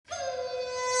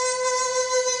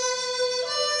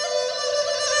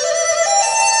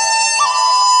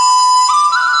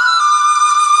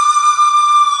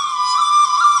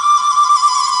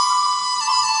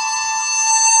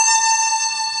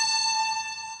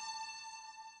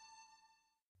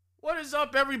is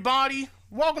up, everybody?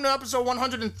 Welcome to episode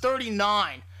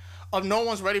 139 of No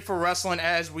One's Ready for Wrestling,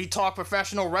 as we talk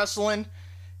professional wrestling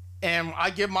and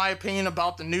I give my opinion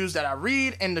about the news that I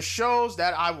read and the shows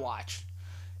that I watch.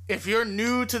 If you're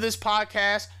new to this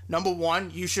podcast, number one,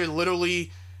 you should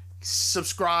literally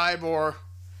subscribe or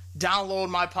download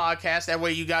my podcast. That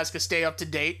way you guys can stay up to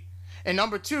date. And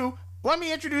number two, let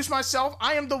me introduce myself.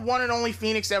 I am the one and only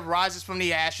Phoenix that rises from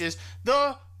the ashes.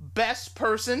 The best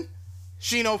person,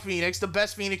 Shino Phoenix, the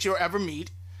best Phoenix you'll ever meet.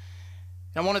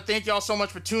 And I want to thank y'all so much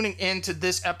for tuning in to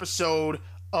this episode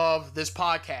of this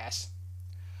podcast.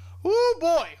 Woo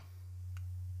boy.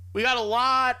 We got a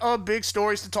lot of big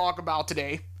stories to talk about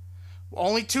today.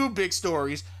 Only two big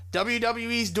stories.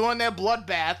 WWE's doing their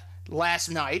bloodbath last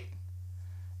night.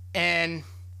 And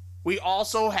we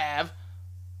also have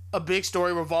a big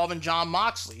story revolving Jon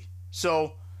Moxley.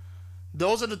 So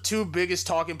those are the two biggest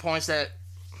talking points that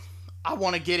I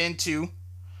want to get into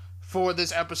for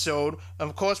this episode.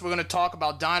 Of course, we're going to talk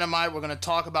about Dynamite. We're going to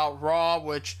talk about Raw,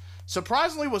 which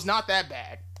surprisingly was not that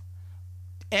bad.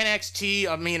 NXT,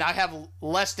 I have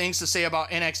less things to say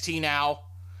about NXT now.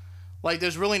 Like,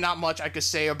 there's really not much I could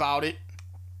say about it.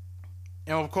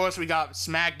 And of course, we got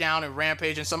SmackDown and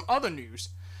Rampage and some other news.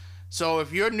 So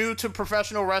if you're new to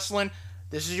professional wrestling,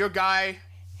 this is your guy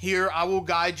here. I will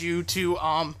guide you to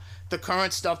the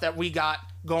current stuff that we got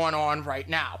going on right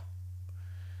now.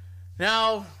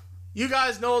 Now, you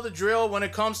guys know the drill when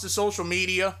it comes to social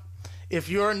media. If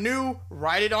you're new,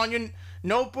 write it on your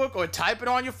notebook or type it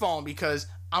on your phone, because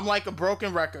I'm like a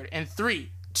broken record. In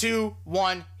 3, 2,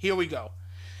 1, here we go.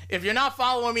 If you're not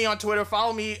following me on Twitter,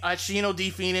 follow me at Shino D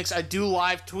Phoenix. I do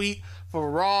live tweet for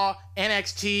Raw,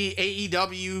 NXT,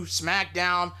 AEW,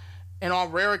 SmackDown, and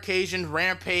on rare occasions,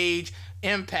 Rampage,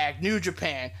 Impact, New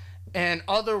Japan, and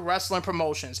other wrestling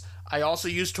promotions. I also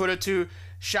use Twitter to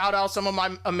shout out some of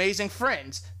my amazing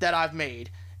friends that I've made,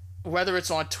 whether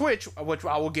it's on Twitch, which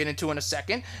I will get into in a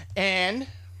second, and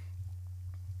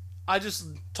I just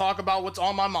talk about what's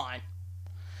on my mind.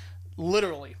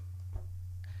 Literally.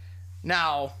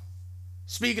 Now,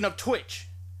 speaking of Twitch,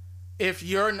 if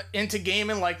you're into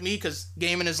gaming like me, because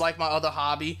gaming is like my other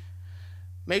hobby,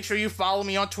 make sure you follow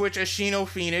me on Twitch as Shino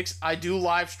Phoenix. I do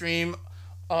live stream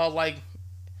like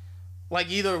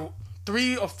either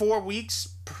 3 or 4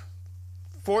 weeks,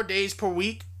 4 days per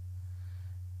week.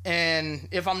 And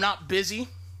if I'm not busy,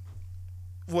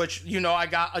 which, I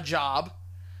got a job,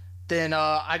 then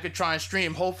I could try and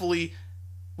stream. Hopefully,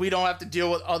 we don't have to deal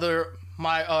with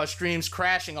my streams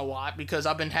crashing a lot, because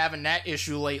I've been having that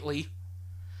issue lately.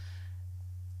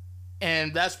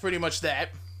 And that's pretty much that.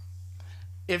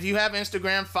 If you have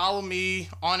Instagram, follow me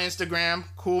on Instagram,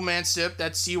 CoolManSip.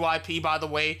 That's CYP, by the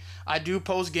way. I do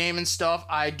post gaming stuff.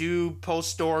 I do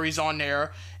post stories on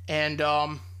there. And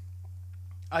I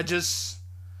just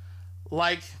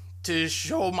like to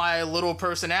show my little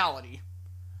personality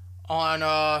on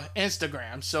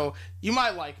Instagram. So you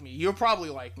might like me. You'll probably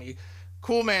like me.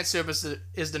 CoolManSip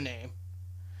is the name.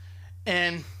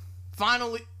 And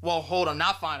finally, well, hold on,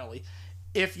 not finally.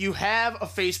 If you have a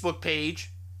Facebook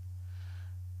page,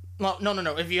 no.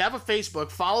 If you have a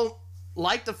Facebook,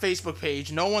 like the Facebook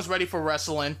page. No One's Ready for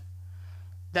Wrestling.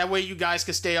 That way you guys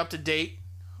can stay up to date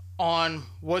on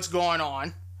what's going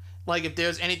on. Like if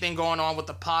there's anything going on with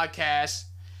the podcast,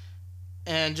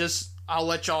 and I'll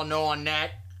let y'all know on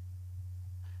that.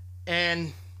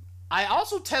 And I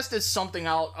also tested something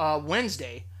out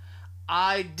Wednesday.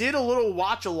 I did a little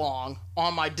watch along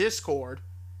on my Discord.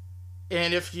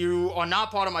 And if you are not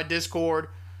part of my Discord,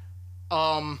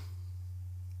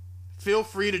 feel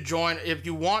free to join. If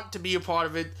you want to be a part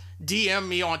of it, DM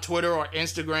me on Twitter or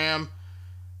Instagram.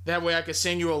 That way I can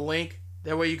send you a link.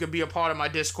 That way you can be a part of my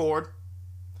Discord.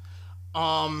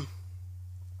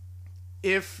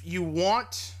 If you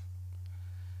want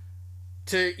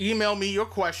to email me your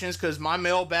questions, because my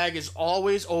mailbag is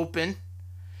always open,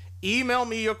 email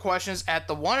me your questions at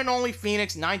the one and only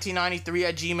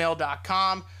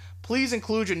Phoenix1993@gmail.com. Please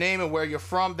include your name and where you're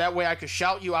from. That way I can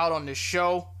shout you out on this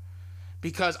show,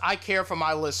 because I care for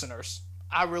my listeners.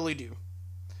 I really do.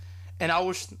 And I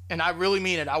really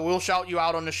mean it. I will shout you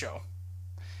out on the show.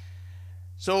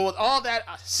 So with all that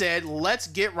said, let's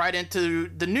get right into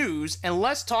the news and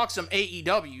let's talk some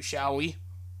AEW, shall we?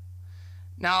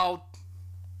 Now,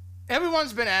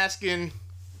 everyone's been asking,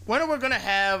 when are we going to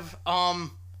have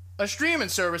a streaming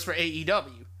service for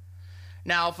AEW?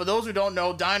 Now, for those who don't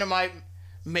know, Dynamite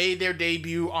made their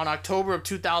debut on October of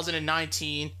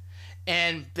 2019,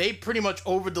 and they pretty much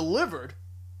over-delivered,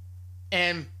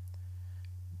 and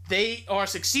they are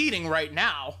succeeding right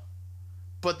now,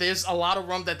 but there's a lot of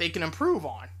room that they can improve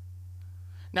on.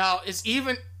 Now, it's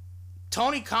even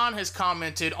Tony Khan has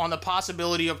commented on the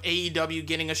possibility of AEW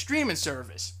getting a streaming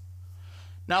service.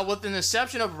 Now, with the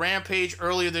inception of Rampage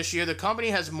earlier this year, the company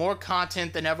has more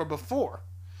content than ever before.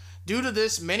 Due to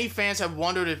this, many fans have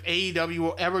wondered if AEW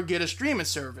will ever get a streaming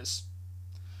service.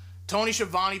 Tony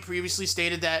Schiavone previously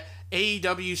stated that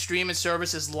AEW streaming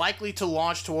service is likely to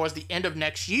launch towards the end of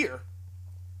next year.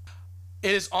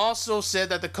 It is also said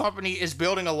that the company is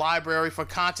building a library for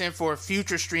content for a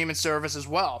future streaming service as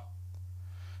well.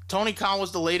 Tony Khan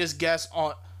was the latest guest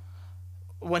on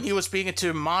when he was speaking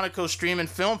to Monaco Streaming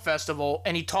Film Festival,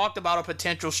 and he talked about a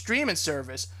potential streaming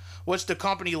service, which the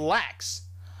company lacks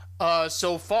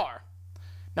so far.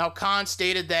 Now, Khan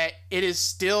stated that it is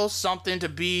still something to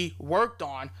be worked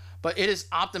on, but it is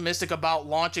optimistic about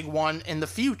launching one in the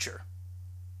future.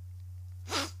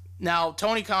 Now,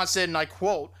 Tony Khan said, and I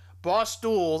quote,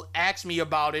 "Barstool asked me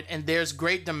about it, and there's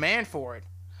great demand for it.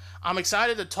 I'm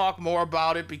excited to talk more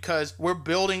about it because we're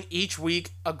building each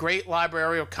week a great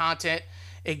library of content.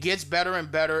 It gets better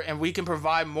and better, and we can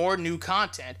provide more new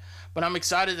content. But I'm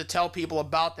excited to tell people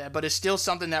about that, but it's still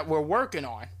something that we're working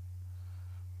on."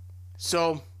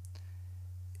 So,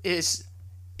 is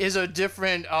a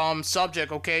different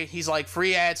subject, okay? He's like,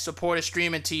 free ads, supported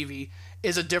streaming TV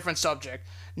is a different subject.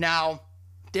 Now,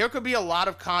 there could be a lot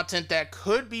of content that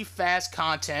could be fast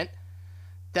content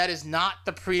that is not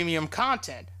the premium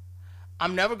content.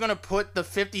 I'm never going to put the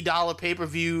 $50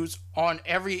 pay-per-views on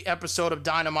every episode of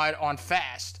Dynamite on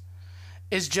fast.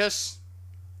 It's just,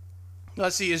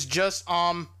 it's just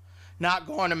not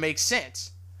going to make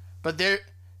sense. But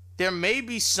there may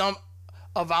be some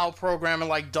of our programming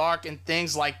like Dark and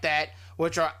things like that,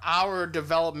 which are our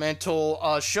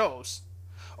developmental shows.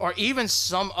 Or even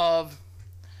some of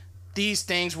these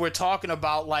things we're talking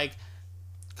about, like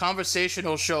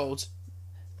conversational shows.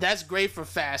 That's great for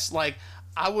fast. Like,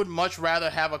 I would much rather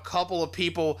have a couple of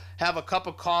people have a cup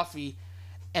of coffee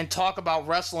and talk about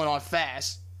wrestling on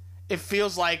fast. It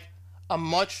feels like a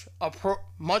much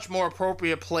more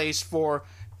appropriate place for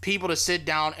people to sit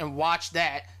down and watch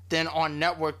that than on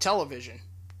network television.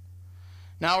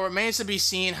 Now, it remains to be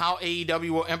seen how AEW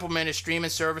will implement its streaming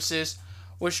services.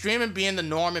 With streaming being the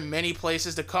norm in many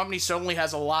places, the company certainly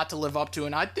has a lot to live up to,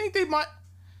 and I think they might.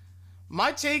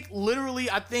 My take,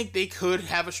 literally, I think they could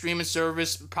have a streaming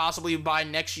service possibly by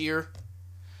next year.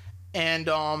 And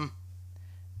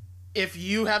if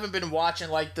you haven't been watching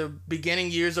like the beginning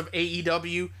years of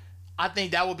AEW, I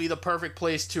think that would be the perfect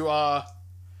place to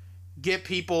get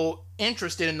people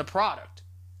interested in the product.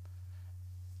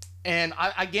 And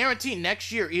I guarantee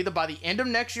next year, either by the end of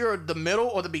next year or the middle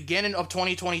or the beginning of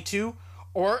 2022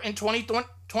 or in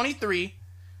 2023,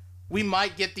 we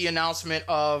might get the announcement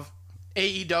of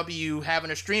AEW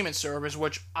having a streaming service,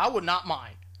 which I would not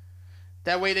mind.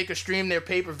 That way they could stream their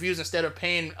pay-per-views instead of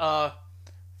paying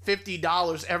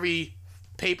 $50 every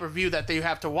pay-per-view that they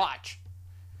have to watch.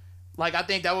 Like, I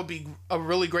think that would be a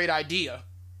really great idea.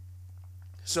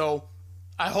 So,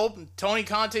 I hope Tony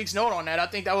Khan takes note on that. I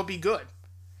think that would be good.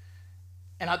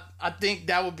 And I think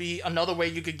that would be another way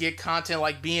you could get content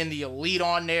like being the Elite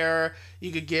on there.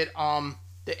 You could get the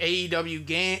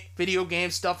AEW video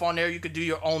game stuff on there. You could do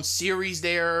your own series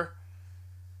there,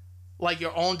 like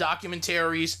your own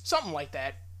documentaries, something like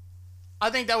that. I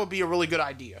think that would be a really good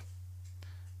idea.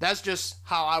 That's just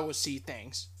how I would see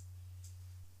things.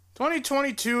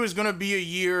 2022 is going to be a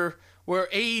year where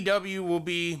AEW will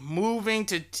be moving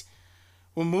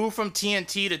will move from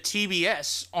TNT to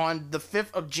TBS on the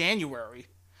 5th of January.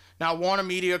 Now, Warner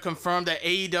Media confirmed that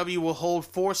AEW will hold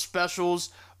 4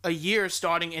 specials a year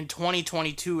starting in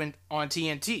 2022 on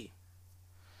TNT.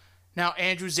 Now,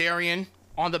 Andrew Zarian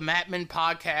on the Matman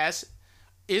podcast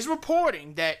is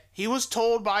reporting that he was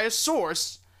told by a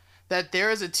source that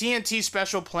there is a TNT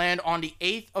special planned on the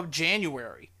 8th of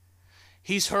January.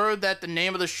 He's heard that the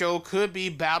name of the show could be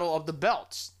Battle of the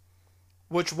Belts,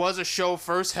 which was a show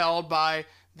first held by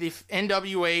the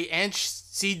NWA and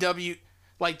CWF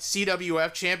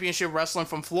Championship Wrestling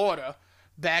from Florida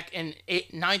back in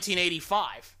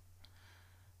 1985.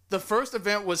 The first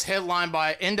event was headlined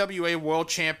by NWA World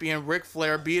Champion Ric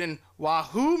Flair beating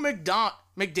Wahoo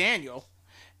McDaniel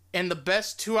in the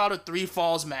best 2 out of 3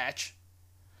 falls match.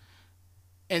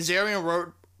 And Zarian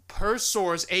wrote, per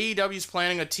source, AEW is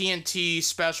planning a TNT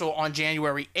special on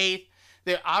January 8th.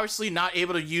 They're obviously not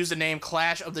able to use the name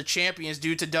Clash of the Champions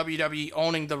due to WWE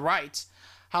owning the rights.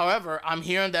 However, I'm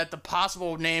hearing that the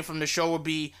possible name from the show would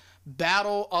be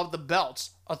Battle of the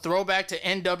Belts, a throwback to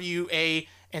NWA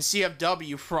and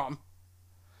CFW from.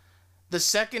 The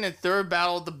second and third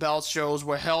Battle of the Belts shows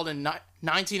were held in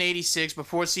 1986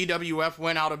 before CWF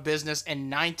went out of business in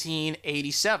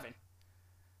 1987.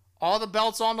 All the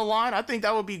belts on the line, I think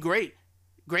that would be great.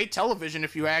 great television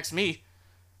if you ask me.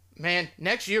 Man,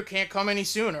 next year can't come any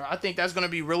sooner. I think that's going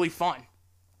to be really fun.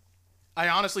 I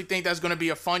honestly think that's going to be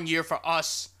a fun year for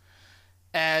us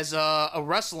as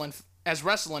wrestling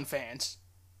fans.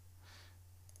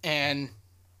 And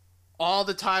all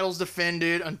the titles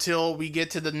defended until we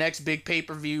get to the next big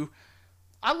pay-per-view.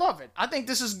 I love it. I think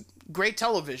this is great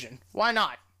television. Why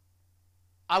not?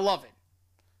 I love it.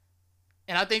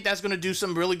 And I think that's going to do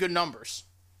some really good numbers.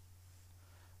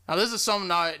 Now, this is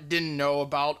something I didn't know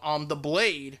about. The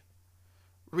Blade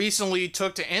recently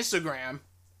took to Instagram,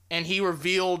 and he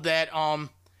revealed that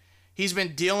he's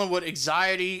been dealing with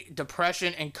anxiety,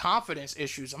 depression, and confidence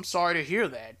issues. I'm sorry to hear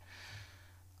that.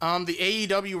 The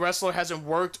AEW wrestler hasn't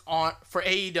worked for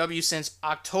AEW since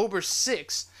October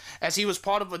 6th, as he was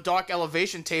part of a Dark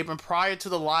Elevation taping prior to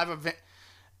the live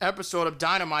episode of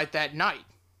Dynamite that night.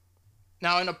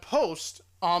 Now, in a post,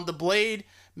 the Blade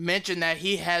mentioned that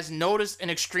he has noticed an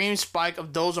extreme spike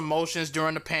of those emotions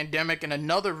during the pandemic and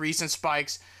another recent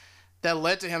spikes that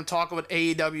led to him talking with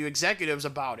AEW executives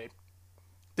about it.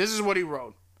 This is what he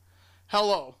wrote.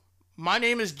 Hello, my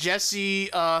name is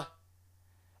Jesse, I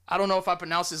don't know if I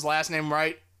pronounced his last name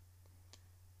right.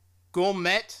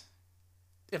 Gourmet.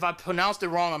 If I pronounced it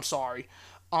wrong, I'm sorry.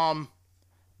 And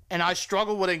I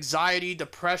struggle with anxiety,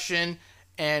 depression,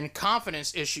 and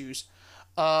confidence issues.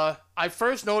 I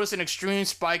first noticed an extreme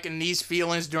spike in these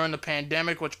feelings during the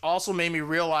pandemic, which also made me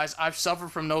realize I've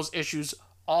suffered from those issues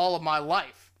all of my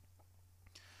life.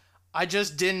 I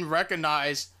just didn't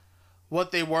recognize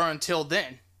what they were until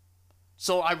then.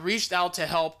 So I reached out to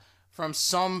help from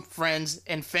some friends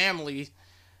and family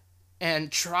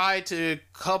and tried to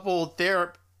couple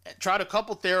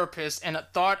therapists, and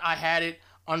thought I had it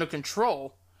under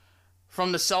control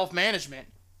from the self-management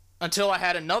until I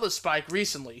had another spike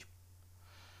recently.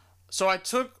 So I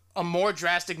took a more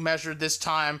drastic measure this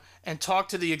time and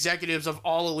talked to the executives of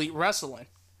All Elite Wrestling.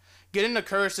 Getting the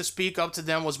courage to speak up to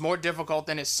them was more difficult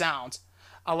than it sounds.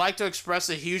 I'd like to express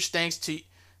a huge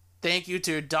thank you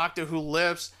to Dr. Who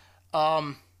Lives,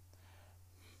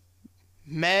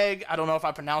 Meg, I don't know if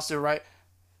I pronounced it right,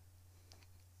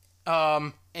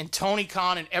 and Tony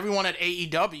Khan and everyone at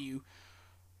AEW.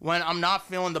 When I'm not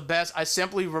feeling the best, I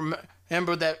simply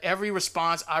remember that every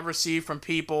response I've received from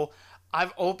people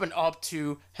I've opened up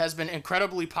to has been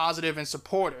incredibly positive and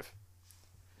supportive.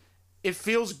 It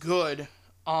feels good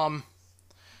to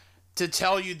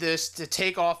tell you this, to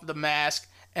take off the mask,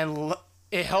 and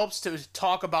it helps to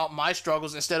talk about my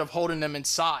struggles instead of holding them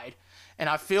inside. And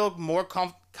I feel more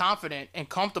confident and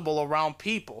comfortable around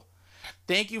people.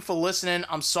 Thank you for listening.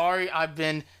 I'm sorry I've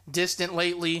been distant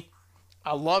lately.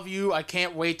 I love you. I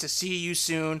can't wait to see you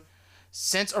soon.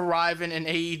 Since arriving in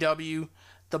AEW,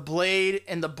 the Blade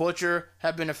and the Butcher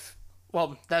have been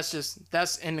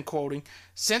that's in the quoting.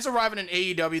 Since arriving in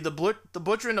AEW, the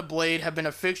Butcher and the Blade have been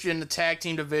a fixture in the tag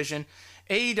team division.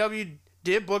 AEW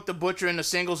did book the Butcher in the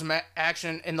singles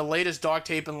action in the latest Dark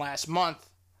taping last month.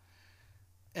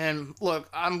 And look,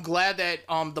 I'm glad that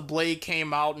the Blade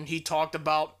came out and he talked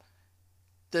about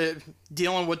the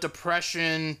dealing with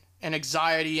depression and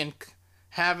anxiety and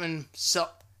having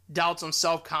doubts on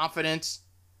self-confidence.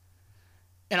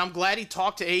 And I'm glad he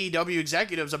talked to AEW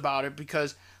executives about it,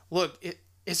 because look,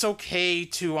 it's okay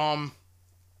to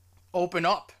open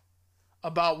up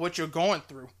about what you're going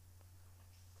through.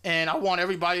 And I want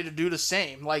everybody to do the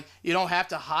same. Like, you don't have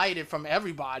to hide it from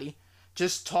everybody.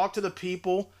 Just talk to the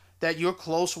people that you're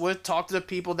close with. Talk to the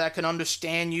people that can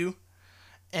understand you.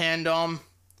 And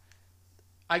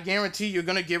I guarantee you're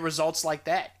going to get results like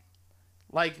that.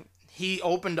 Like, he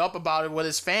opened up about it with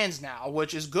his fans now,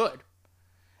 which is good.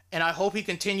 And I hope he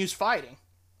continues fighting.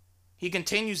 He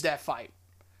continues that fight.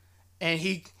 And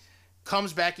he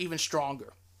comes back even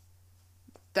stronger.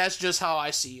 That's just how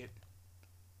I see it.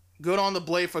 Good on the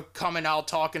Blade for coming out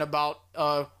talking about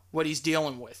what he's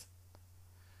dealing with.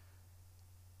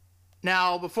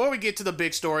 Now, before we get to the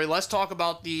big story, let's talk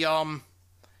about the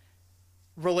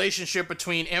relationship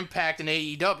between Impact and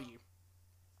AEW.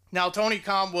 Now, Tony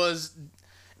Khan was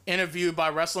interviewed by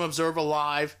Wrestling Observer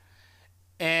Live,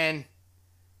 and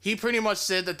he pretty much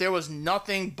said that there was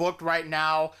nothing booked right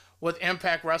now with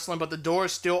Impact Wrestling, but the door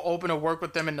is still open to work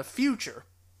with them in the future.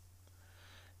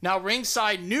 Now,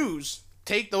 Ringside News,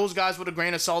 take those guys with a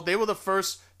grain of salt. They were the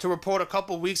first to report a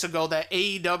couple weeks ago that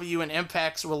AEW and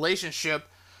Impact's relationship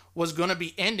was going to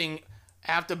be ending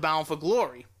after Bound for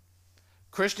Glory.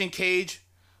 Christian Cage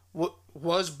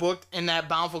was booked in that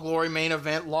Bound for Glory main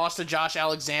event, lost to Josh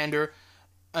Alexander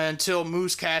until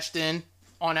Moose cashed in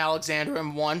on Alexander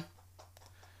and won.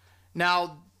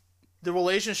 Now, the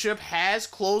relationship has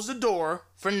closed the door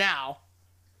for now,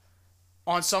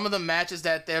 on some of the matches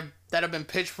that have been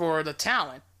pitched for the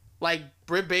talent. Like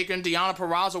Britt Baker and Deonna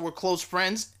Purrazzo were close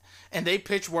friends, and they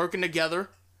pitched working together.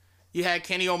 You had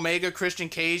Kenny Omega, Christian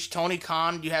Cage, Tony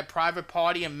Khan. You had Private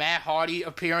Party and Matt Hardy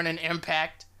appearing in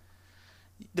Impact.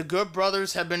 The Good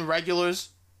Brothers have been regulars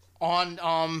on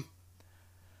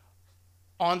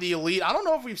the Elite. I don't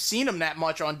know if we've seen them that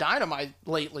much on Dynamite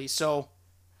lately, so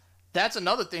that's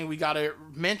another thing we gotta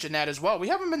mention that as well. We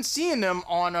haven't been seeing them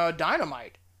on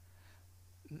Dynamite.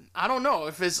 I don't know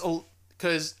if it's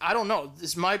because I don't know.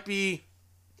 This might be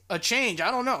a change.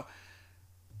 I don't know.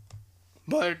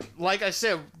 But like I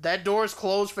said, that door is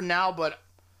closed for now, but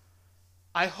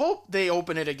I hope they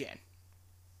open it again.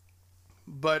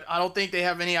 But I don't think they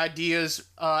have any ideas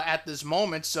at this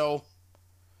moment, so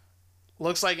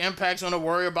looks like Impact's going to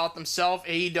worry about themselves.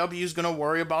 AEW's going to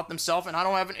worry about themselves, and I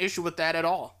don't have an issue with that at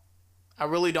all. I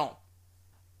really don't.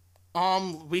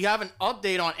 We have an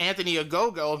update on Anthony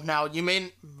Ogogo. Now, you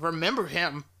may remember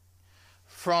him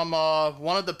from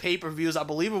one of the pay-per-views. I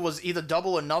believe it was either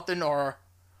Double or Nothing or...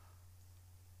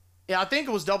 Yeah, I think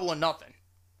it was Double or Nothing.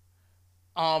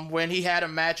 When he had a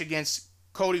match against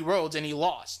Cody Rhodes and he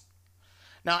lost.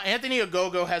 Now, Anthony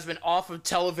Ogogo has been off of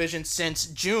television since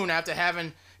June after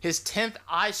having his 10th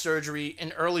eye surgery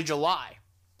in early July.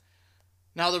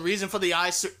 Now, the reason for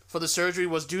the surgery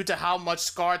was due to how much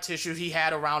scar tissue he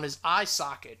had around his eye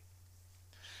socket.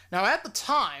 Now, at the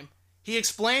time, he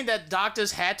explained that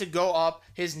doctors had to go up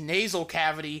his nasal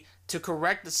cavity to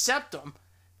correct the septum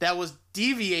that was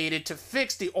deviated to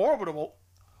fix the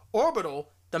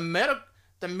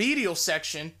the medial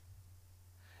section,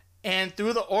 and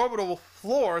through the orbital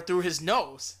floor through his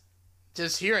nose.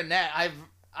 Just hearing that,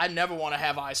 I never want to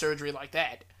have eye surgery like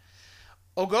that.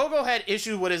 Ogogo had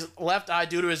issues with his left eye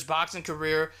due to his boxing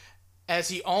career, as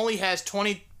he only has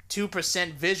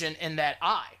 22% vision in that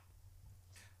eye.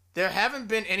 There haven't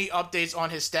been any updates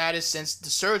on his status since the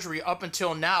surgery up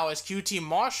until now, as QT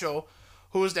Marshall,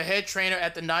 who is the head trainer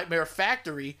at the Nightmare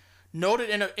Factory, noted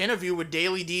in an interview with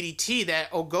Daily DDT that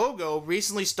Ogogo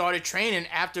recently started training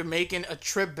after making a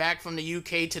trip back from the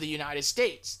UK to the United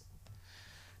States.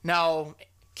 Now,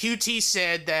 QT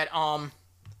said that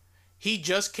he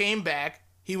just came back.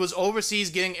 He was overseas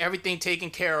getting everything taken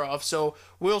care of, so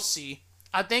we'll see.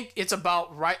 I think it's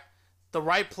about the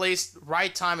right place,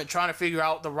 right time, and trying to figure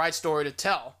out the right story to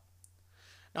tell.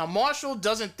 Now, Marshall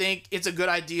doesn't think it's a good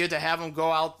idea to have him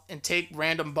go out and take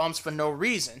random bumps for no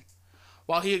reason.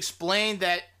 While he explained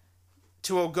that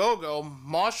to Ogogo,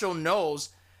 Marshall knows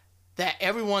that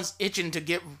everyone's itching to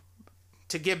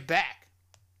get back.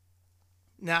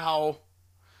 Now,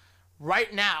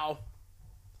 right now,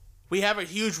 we have a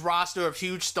huge roster of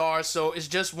huge stars, so it's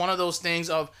just one of those things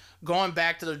of going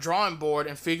back to the drawing board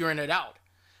and figuring it out.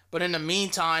 But in the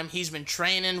meantime, he's been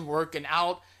training, working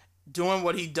out, doing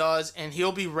what he does, and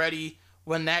he'll be ready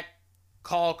when that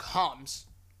call comes.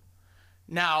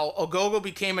 Now, Ogogo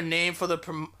became a name for the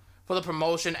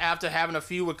promotion after having a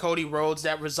feud with Cody Rhodes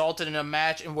that resulted in a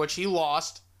match in which he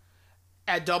lost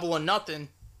at Double or Nothing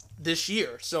this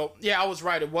year. So, yeah, I was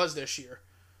right. It was this year.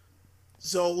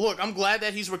 So, look, I'm glad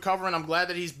that he's recovering. I'm glad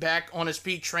that he's back on his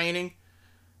feet training.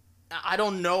 I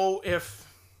don't know if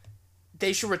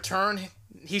they should return.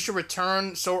 He should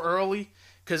return so early,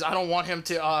 because I don't want him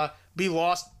to be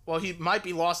lost. Well, he might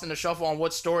be lost in the shuffle on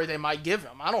what story they might give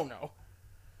him. I don't know.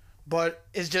 But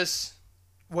it's just,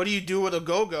 what do you do with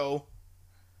Ogogo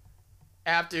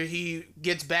after he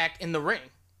gets back in the ring?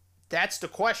 That's the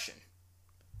question.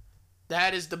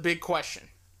 That is the big question.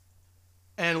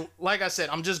 And like I said,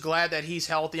 I'm just glad that he's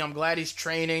healthy. I'm glad he's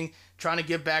training, trying to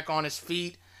get back on his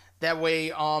feet. That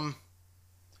way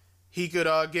he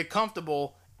could get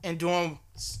comfortable in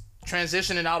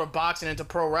transitioning out of boxing into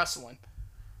pro wrestling.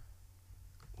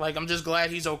 Like, I'm just glad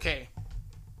he's okay.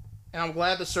 And I'm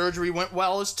glad the surgery went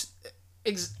well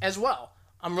as well.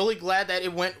 I'm really glad that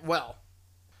it went well.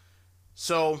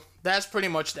 So, that's pretty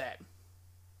much that.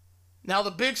 Now,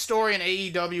 the big story in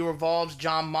AEW revolves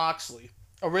Jon Moxley.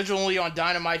 Originally on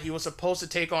Dynamite, he was supposed to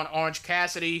take on Orange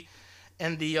Cassidy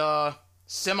in the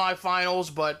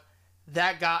semifinals, but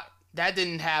that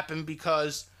didn't happen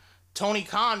because Tony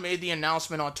Khan made the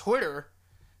announcement on Twitter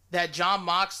that Jon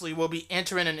Moxley will be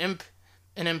entering an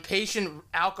inpatient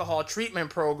alcohol treatment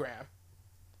program.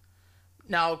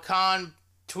 Now, Khan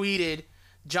tweeted,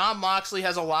 "Jon Moxley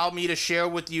has allowed me to share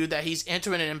with you that he's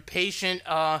entering an inpatient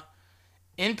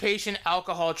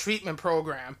alcohol treatment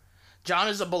program. Jon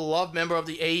is a beloved member of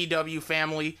the AEW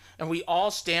family, and we all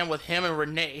stand with him and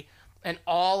Renee and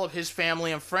all of his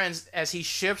family and friends as he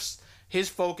shifts his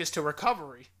focus to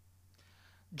recovery.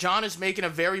 Jon is making a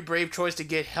very brave choice to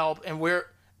get help, and we're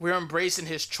embracing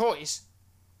his choice,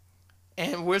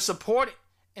 and we're supporting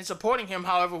and supporting him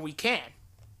however we can.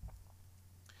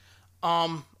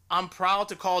 I'm proud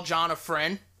to call John a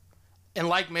friend, and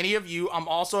like many of you, I'm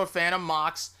also a fan of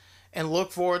Mox and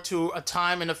look forward to a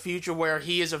time in the future where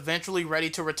he is eventually ready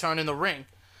to return in the ring.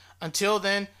 Until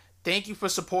then, thank you for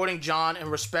supporting John and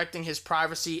respecting his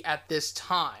privacy at this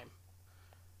time.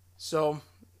 So,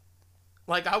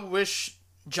 I wish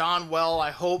John well.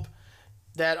 I hope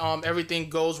that everything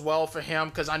goes well for him,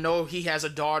 because I know he has a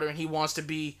daughter and he wants to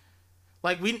be,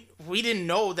 we didn't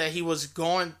know that he was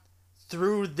going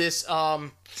through this,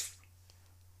 when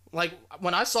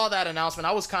I saw that announcement,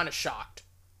 I was kind of shocked.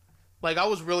 I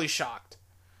was really shocked.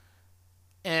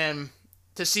 And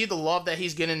to see the love that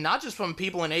he's getting, not just from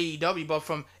people in AEW, but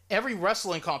from every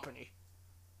wrestling company.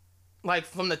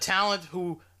 From the talent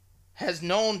who has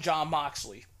known Jon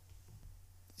Moxley.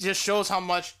 Just shows how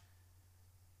much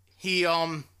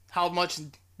how much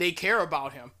they care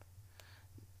about him.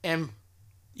 And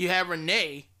you have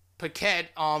Renee Paquette,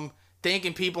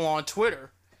 thanking people on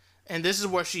Twitter. And this is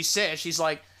what she said. She's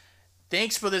like,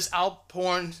 thanks for this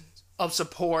outpouring of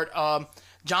support.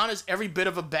 John is every bit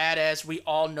of a badass we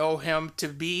all know him to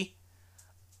be.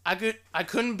 I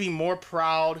couldn't be more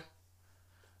proud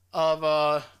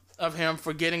of him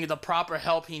for getting the proper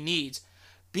help he needs.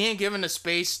 Being given the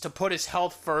space to put his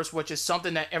health first, which is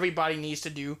something that everybody needs to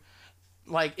do.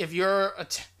 If you're,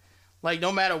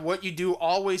 no matter what you do,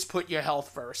 always put your health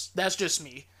first. That's just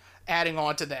me adding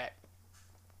on to that.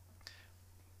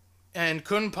 And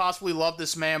couldn't possibly love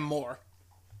this man more.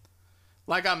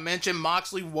 Like I mentioned,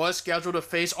 Moxley was scheduled to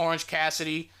face Orange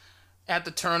Cassidy at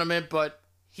the tournament, but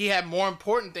he had more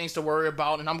important things to worry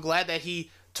about, and I'm glad that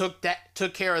he took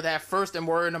care of that first and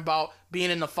worrying about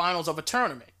being in the finals of a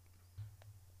tournament.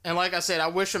 And like I said, I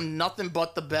wish him nothing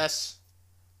but the best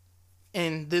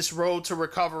in this road to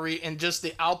recovery, and just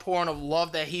the outpouring of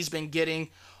love that he's been getting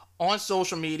on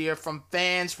social media from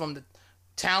fans, from the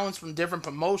talents from different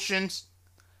promotions.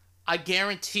 I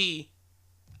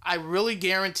really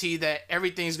guarantee that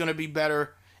everything's going to be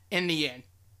better in the end.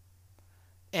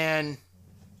 And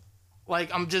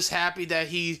I'm just happy that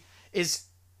he is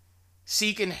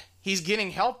he's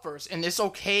getting help first, and it's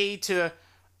okay to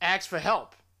ask for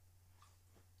help.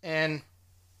 And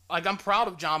I'm proud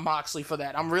of Jon Moxley for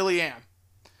that. I really am.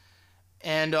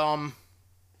 And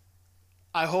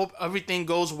I hope everything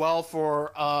goes well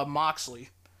for Moxley,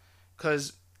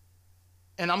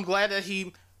 and I'm glad that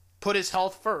he put his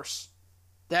health first.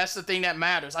 That's the thing that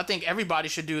matters. I think everybody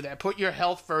should do that. Put your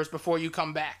health first before you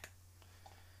come back.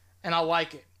 And I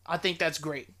like it. I think that's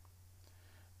great.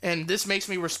 And this makes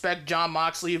me respect Jon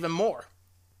Moxley even more.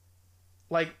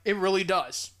 It really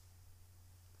does.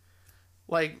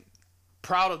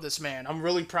 Proud of this man. I'm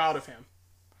really proud of him.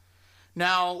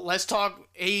 Now, let's talk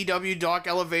AEW Dark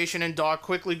Elevation and Dark.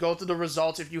 Quickly go through the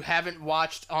results if you haven't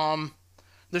watched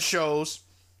the shows.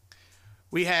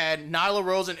 We had Nyla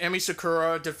Rose and Emi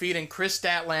Sakura defeating Chris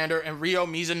Statlander and Ryo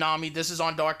Mizunami. This is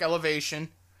on Dark Elevation.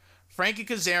 Frankie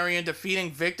Kazarian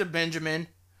defeating Victor Benjamin.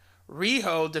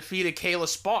 Riho defeated Kayla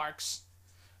Sparks.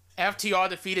 FTR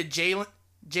defeated Jalen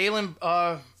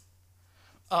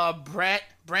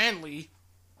Brandley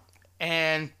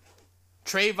and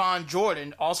Trayvon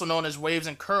Jordan, also known as Waves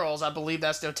and Curls. I believe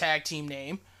that's their tag team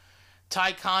name.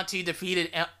 Ty Conti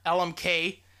defeated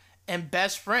LMK. And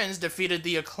Best Friends defeated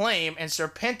The Acclaim and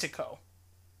Serpentico.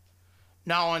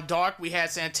 Now on Dark, we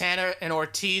had Santana and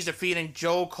Ortiz defeating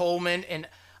Joe Coleman and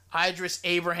Idris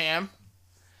Abraham.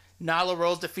 Nyla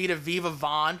Rose defeated Viva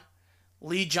Vaughn.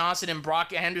 Lee Johnson and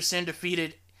Brock Anderson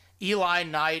defeated Eli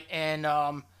Knight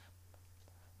and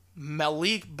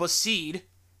Malik Basid.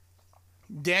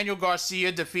 Daniel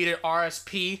Garcia defeated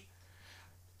RSP.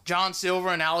 John Silver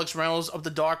and Alex Reynolds of the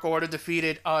Dark Order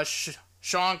defeated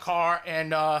Sean Carr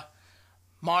and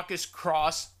Marcus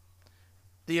Cross.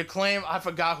 The Acclaim, I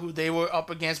forgot who they were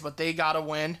up against, but they got a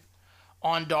win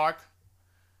on Dark.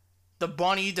 The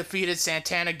Bunny defeated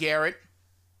Santana Garrett.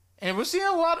 And we're seeing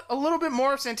a little bit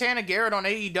more of Santana Garrett on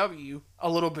AEW a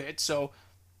little bit, so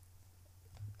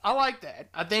I like that.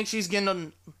 I think she's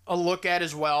getting a look at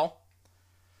as well.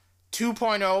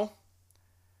 2.0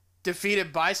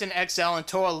 defeated Bison XL and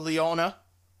Toa Leona.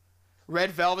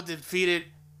 Red Velvet defeated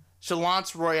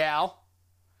Chalance Royale.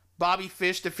 Bobby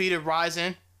Fish defeated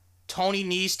Ryzen. Tony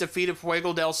Nese defeated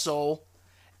Fuego del Sol.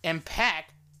 And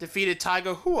Pac defeated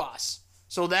Tiger Huas.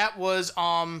 So that was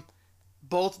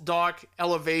both Dark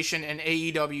Elevation and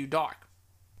AEW Dark.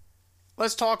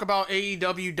 Let's talk about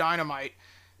AEW Dynamite,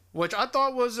 which I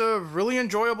thought was a really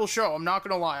enjoyable show. I'm not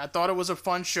going to lie. I thought it was a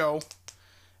fun show.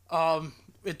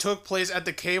 It took place at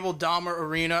the Cable Dahmer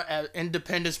Arena at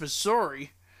Independence,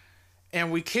 Missouri.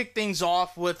 And we kicked things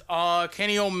off with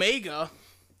Kenny Omega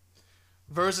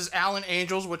versus Allen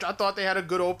Angels, which I thought they had a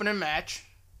good opening match.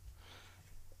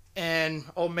 And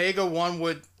Omega won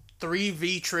with 3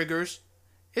 V triggers.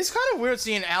 It's kind of weird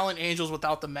seeing Allen Angels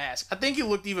without the mask. I think he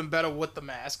looked even better with the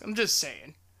mask. I'm just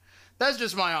saying. That's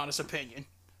just my honest opinion.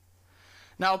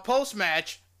 Now,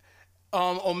 post-match,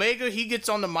 Omega, he gets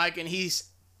on the mic and he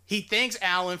thanks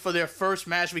Allen for their first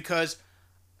match because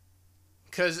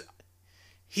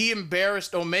he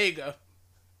embarrassed Omega.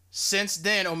 Since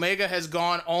then, Omega has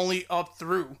gone only up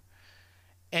through.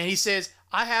 And he says,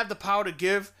 I have the power to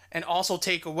give and also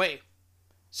take away.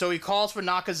 So he calls for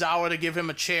Nakazawa to give him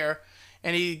a chair.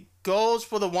 And he goes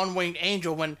for the one-winged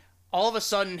angel when all of a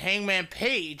sudden Hangman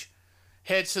Page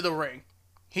heads to the ring.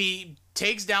 He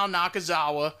takes down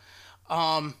Nakazawa.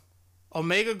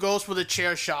 Omega goes for the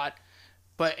chair shot,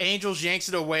 but Angels yanks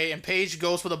it away, and Page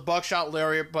goes for the buckshot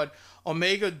lariat, but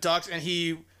Omega ducks, and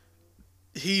he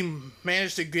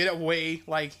managed to get away.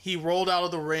 Like, he rolled out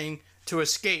of the ring to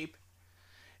escape,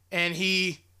 and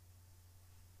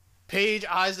Page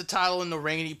eyes the title in the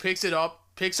ring, and he picks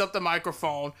up the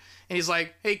microphone, and he's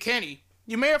like, hey, Kenny,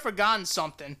 you may have forgotten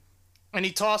something. And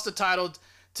he tossed the title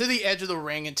to the edge of the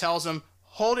ring and tells him,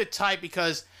 hold it tight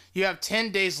because you have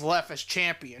 10 days left as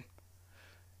champion.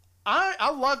 I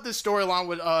love this storyline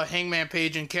with Hangman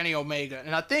Page and Kenny Omega,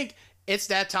 and I think it's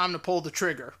that time to pull the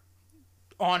trigger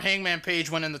on Hangman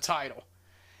Page winning the title.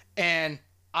 And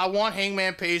I want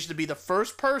Hangman Page to be the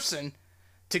first person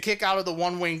to kick out of the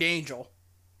one-winged angel.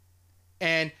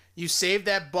 And you save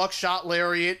that buckshot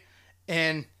lariat,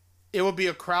 and it will be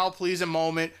a crowd-pleasing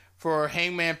moment for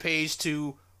Hangman Page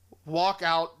to walk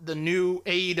out the new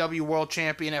AEW World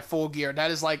Champion at Full Gear. That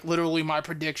is like literally my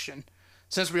prediction,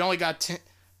 since we only got a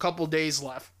couple days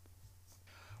left.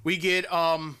 We get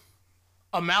a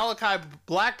Malachi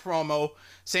Black promo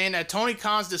saying that Tony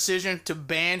Khan's decision to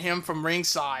ban him from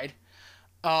ringside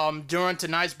during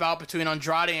tonight's bout between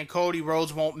Andrade and Cody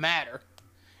Rhodes won't matter.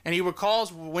 And he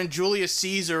recalls when Julius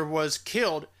Caesar was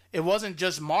killed, it wasn't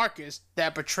just Marcus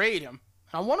that betrayed him.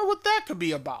 I wonder what that could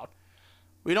be about.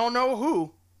 We don't know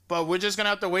who, but we're just going to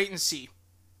have to wait and see.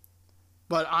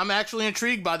 But I'm actually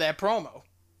intrigued by that promo.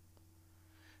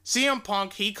 CM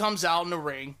Punk, he comes out in the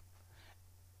ring,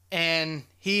 and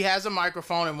he has a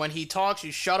microphone, and when he talks,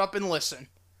 you shut up and listen.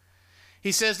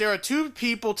 He says there are 2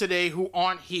 people today who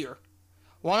aren't here.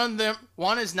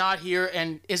 One is not here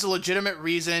and is a legitimate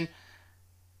reason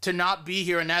to not be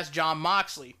here, and that's Jon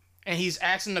Moxley. And he's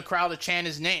asking the crowd to chant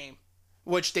his name,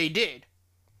 which they did.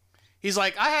 He's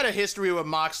like, I had a history with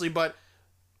Moxley, but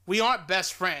we aren't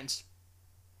best friends.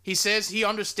 He says he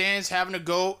understands having to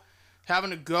go,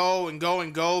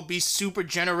 be super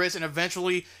generous, and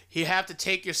eventually you have to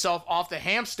take yourself off the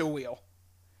hamster wheel.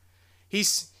 He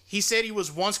said he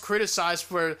was once criticized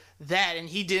for that, and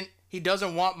he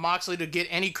doesn't want Moxley to get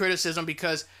any criticism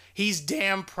because he's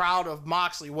damn proud of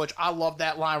Moxley, which I love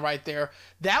that line right there.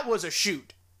 That was a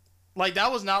shoot. Like,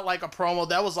 that was not like a promo.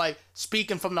 That was like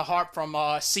speaking from the heart from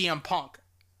CM Punk.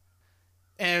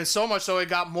 And so much so it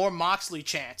got more Moxley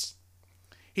chants.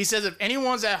 He says if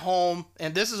anyone's at home,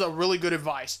 and this is a really good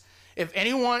advice, if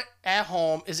anyone at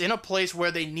home is in a place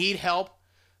where they need help,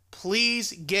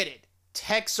 please get it.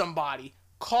 Text somebody.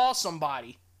 Call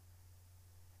somebody.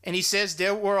 And he says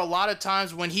there were a lot of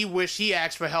times when he wished he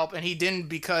asked for help and he didn't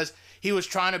because he was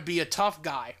trying to be a tough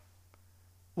guy.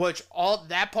 Which, all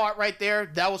that part right there,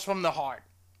 that was from the heart.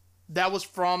 That was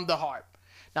from the heart.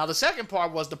 Now, the second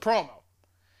part was the promo.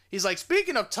 He's like,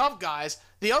 speaking of tough guys,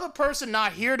 the other person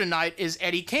not here tonight is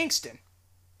Eddie Kingston.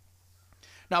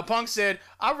 Now, Punk said,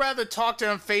 I'd rather talk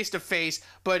to him face to face,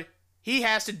 but he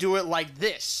has to do it like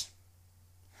this.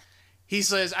 He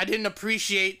says, I didn't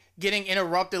appreciate getting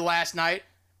interrupted last night,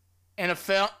 and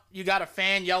you got a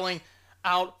fan yelling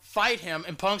out, fight him,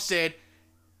 and Punk said,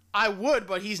 I would,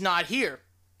 but he's not here.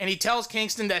 And he tells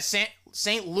Kingston that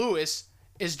St. Louis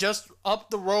is just up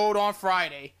the road on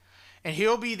Friday, and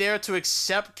he'll be there to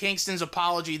accept Kingston's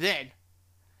apology then.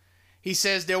 He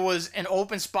says there was an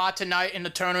open spot tonight in the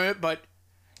tournament, but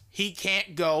he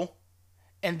can't go,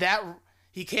 and that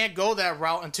he can't go that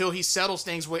route until he settles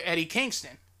things with Eddie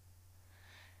Kingston.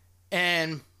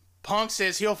 And Punk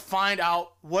says he'll find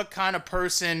out what kind of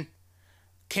person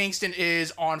Kingston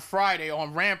is on Friday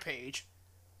on Rampage.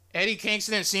 Eddie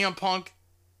Kingston and CM Punk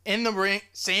in the ring,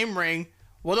 same ring,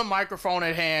 with a microphone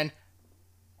at hand.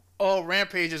 Oh,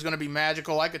 Rampage is going to be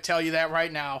magical. I could tell you that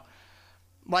right now.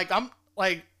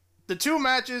 The 2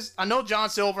 matches, I know John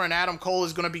Silver and Adam Cole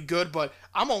is going to be good, but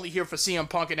I'm only here for CM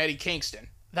Punk and Eddie Kingston.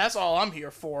 That's all I'm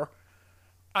here for.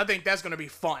 I think that's going to be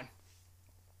fun.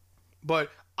 But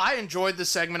I enjoyed this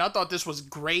segment. I thought this was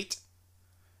great.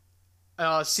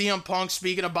 CM Punk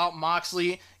speaking about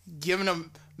Moxley, giving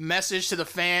him message to the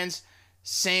fans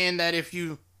saying that if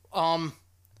you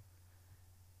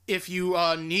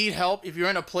need help, if you're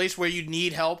in a place where you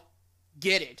need help,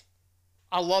 get it.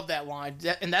 I love that line.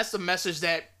 And that's the message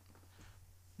that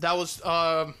was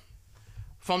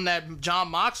from that Jon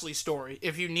Moxley story.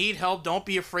 If you need help, don't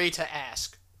be afraid to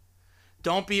ask.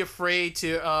 Don't be afraid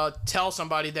to tell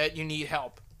somebody that you need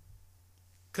help.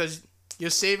 Because you're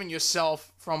saving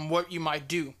yourself from what you might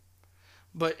do.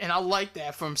 And I like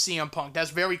that from CM Punk.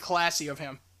 That's very classy of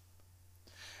him.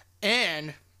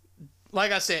 And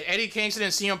like I said, Eddie Kingston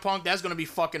and CM Punk, that's going to be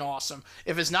fucking awesome.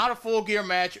 If it's not a Full Gear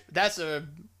match, they're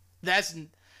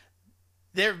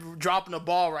dropping the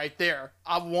ball right there.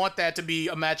 I want that to be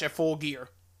a match at Full Gear.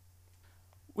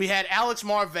 We had Alex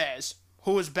Marvez,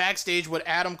 who was backstage with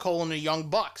Adam Cole and the Young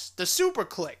Bucks, the Super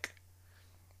Clique.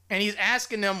 And he's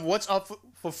asking them what's up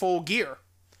for Full Gear.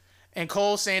 And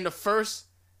Cole saying the first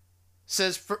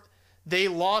says they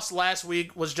lost last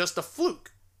week was just a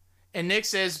fluke. And Nick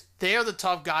says they're the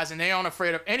tough guys and they aren't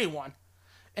afraid of anyone.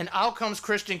 And out comes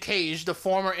Christian Cage, the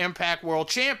former Impact World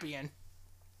Champion.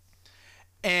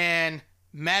 And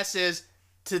Matt says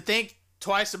to think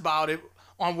twice about it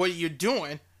on what you're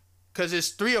doing, because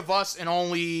there's 3 of us and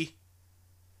only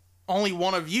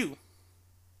one of you.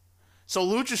 So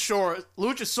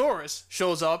Luchasaurus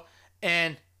shows up,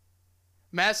 and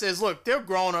Matt says, look, they're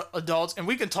grown adults and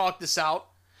we can talk this out.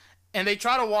 And they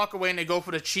try to walk away and they go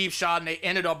for the cheap shot, and they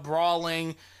ended up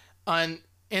brawling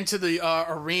into the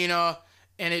arena,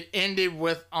 and it ended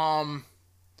with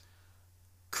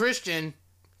Christian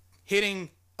hitting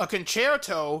a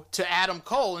concerto to Adam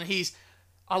Cole. And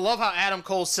I love how Adam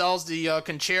Cole sells the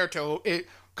concerto. It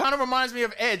kind of reminds me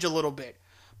of Edge a little bit.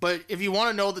 But if you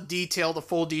want to know the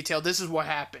full detail, this is what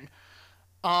happened.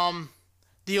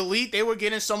 The Elite, they were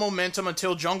getting some momentum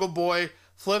until Jungle Boy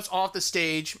flips off the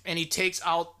stage and he takes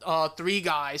out 3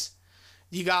 guys.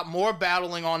 You got more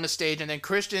battling on the stage, and then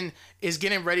Christian is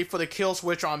getting ready for the kill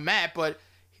switch on Matt, but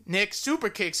Nick super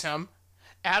kicks him.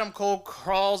 Adam Cole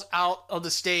crawls out of the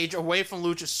stage away from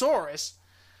Luchasaurus.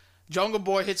 Jungle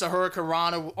Boy hits a Hurricane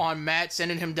Rana on Matt,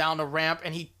 sending him down the ramp,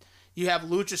 and you have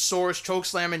Luchasaurus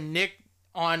chokeslamming Nick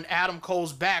on Adam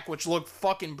Cole's back, which looked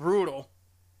fucking brutal.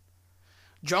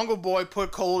 Jungle Boy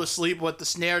put Cole to sleep with the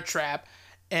snare trap,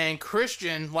 and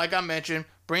Christian, like I mentioned,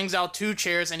 brings out 2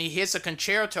 chairs and he hits a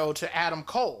concerto to Adam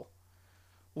Cole,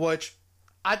 which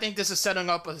I think this is setting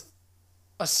up a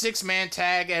 6-man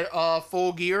tag at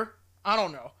Full Gear. I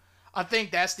don't know. I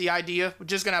think that's the idea. We're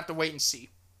just going to have to wait and see.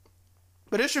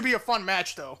 But it should be a fun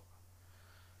match, though.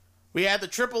 We had the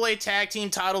AAA Tag Team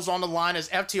titles on the line as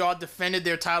FTR defended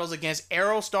their titles against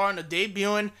Aerostar and the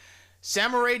debuting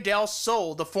Samurai Del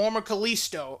Sol, the former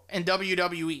Kalisto, in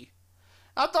WWE.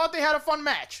 I thought they had a fun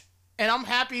match. And I'm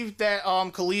happy that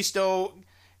Kalisto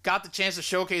got the chance to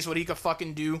showcase what he could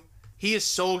fucking do. He is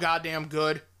so goddamn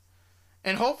good.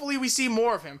 And hopefully we see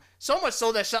more of him. So much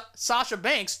so that Sasha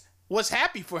Banks was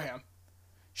happy for him.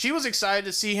 She was excited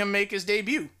to see him make his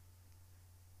debut.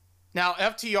 Now,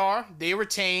 FTR, they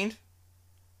retained,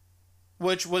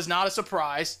 which was not a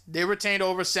surprise. They retained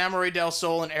over Samurai Del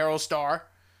Sol and Aerostar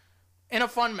in a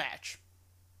fun match.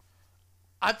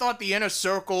 I thought the Inner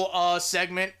Circle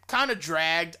segment kind of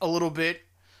dragged a little bit,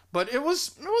 but it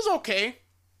was okay.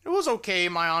 It was okay,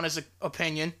 in my honest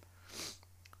opinion.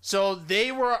 So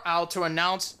they were out to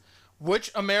announce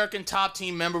which American Top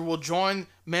Team member will join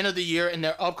Men of the Year in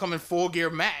their upcoming Full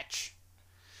Gear match.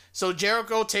 So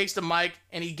Jericho takes the mic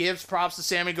and he gives props to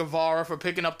Sammy Guevara for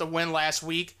picking up the win last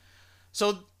week.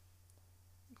 So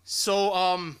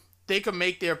they could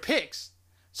make their picks.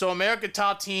 So American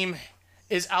Top Team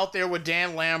is out there with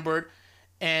Dan Lambert,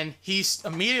 and he's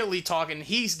immediately talking.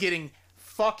 He's getting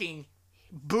fucking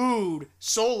booed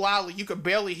so loudly you could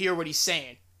barely hear what he's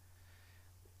saying.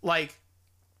 Like,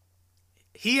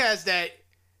 he has that,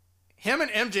 him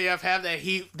and MJF have that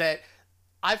heat that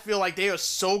I feel like they are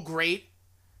so great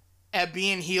at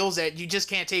being heels that you just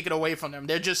can't take it away from them.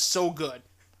 They're just so good.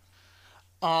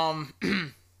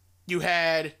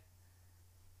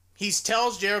 He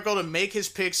tells Jericho to make his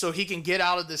pick so he can get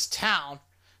out of this town.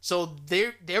 So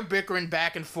they're bickering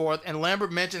back and forth, and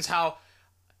Lambert mentions how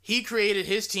he created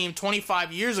his team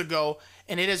 25 years ago,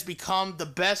 and it has become the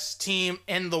best team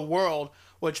in the world,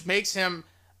 which makes him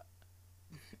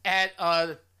at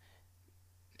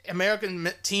American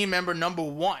team member number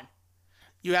 1.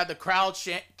 You have the crowd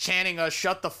chanting,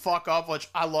 shut the fuck up, which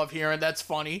I love hearing. That's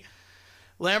funny.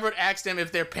 Lambert asked them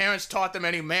if their parents taught them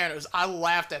any manners. I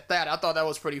laughed at that. I thought that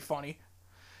was pretty funny.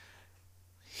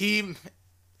 He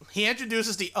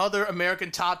introduces the other American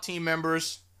Top Team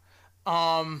members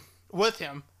with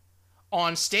him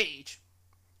on stage.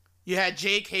 You had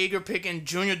Jake Hager picking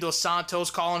Junior Dos Santos,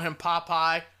 calling him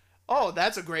Popeye. Oh,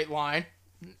 that's a great line.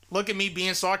 Look at me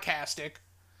being sarcastic.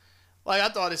 Like, I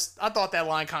thought that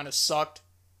line kind of sucked.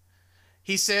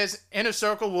 He says Inner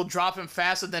Circle will drop him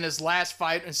faster than his last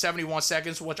fight in 71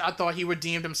 seconds, which I thought he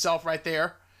redeemed himself right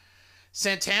there.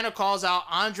 Santana calls out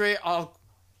Andre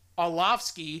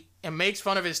Arlovsky and makes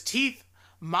fun of his teeth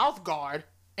mouth guard,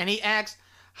 and he asks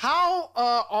how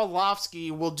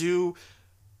Arlovsky will do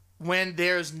when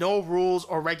there's no rules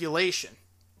or regulation.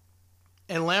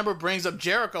 And Lambert brings up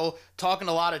Jericho talking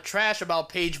a lot of trash about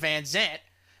Paige Van Zandt.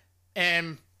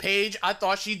 And Paige, I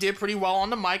thought she did pretty well on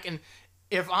the mic. And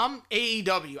if I'm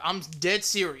AEW, I'm dead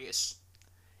serious.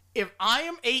 If I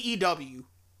am AEW,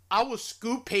 I will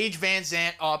scoop Paige Van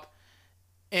Zandt up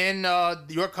in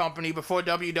your company before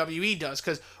WWE does.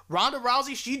 Because Ronda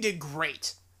Rousey, she did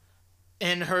great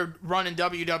in her run in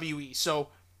WWE. So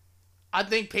I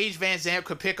think Paige Van Zandt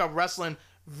could pick up wrestling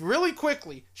really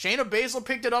quickly. Shayna Baszler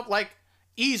picked it up like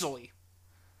easily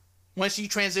when she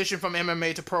transitioned from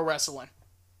MMA to pro wrestling.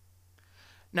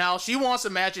 Now, she wants a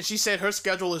match, and she said her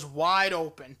schedule is wide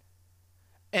open.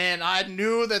 And I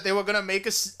knew that they were going to make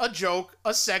a joke,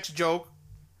 a sex joke.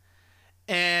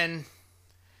 And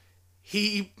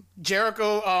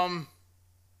Jericho,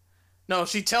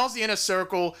 she tells the Inner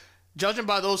Circle, judging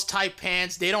by those tight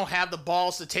pants, they don't have the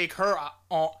balls to take her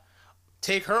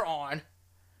on.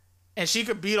 And she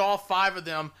could beat all 5 of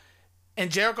them. And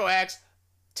Jericho asks,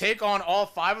 take on all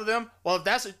 5 of them? Well,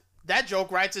 if that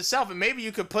joke writes itself, and maybe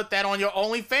you could put that on your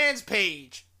OnlyFans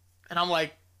page. And I'm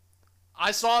like,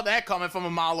 I saw that coming from a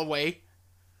mile away.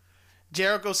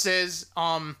 Jericho says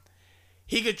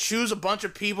he could choose a bunch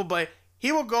of people, but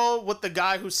he will go with the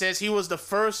guy who says he was the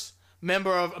first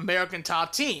member of American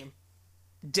Top Team,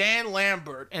 Dan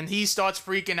Lambert. And he starts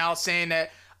freaking out, saying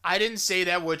that I didn't say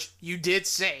that, which you did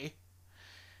say.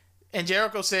 And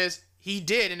Jericho says he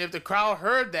did, and if the crowd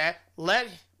heard that, let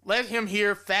him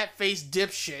hear fat-faced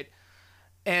dipshit.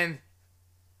 And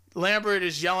Lambert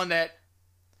is yelling that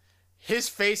his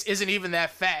face isn't even that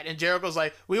fat. And Jericho's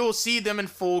like, we will see them in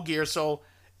Full Gear. So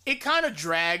it kind of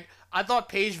dragged. I thought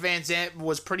Paige Van Zandt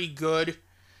was pretty good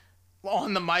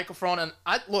on the microphone. And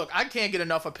I can't get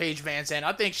enough of Paige Van Zandt.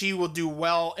 I think she will do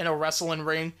well in a wrestling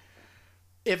ring.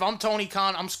 If I'm Tony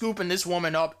Khan, I'm scooping this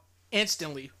woman up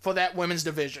instantly for that women's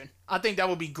division. I think that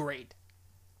would be great.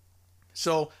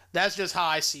 So that's just how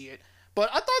I see it.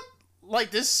 But I thought,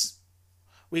 like, this,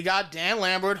 we got Dan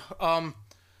Lambert,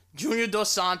 Junior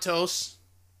Dos Santos,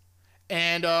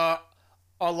 and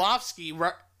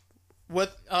Arlovsky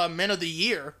with Men of the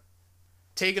Year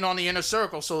taking on the Inner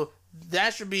Circle. So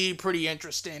that should be pretty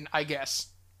interesting, I guess.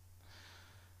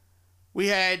 We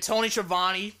had Tony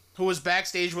Schiavone, who was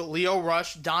backstage with Lio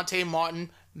Rush, Dante Martin,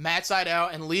 Matt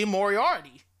Sydal, and Lee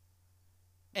Moriarty.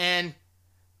 And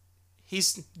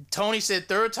Tony said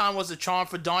third time was the charm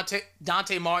for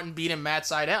Dante Martin beating Matt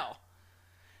Sydal.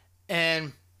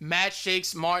 And Matt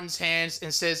shakes Martin's hands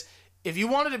and says, if you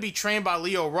wanted to be trained by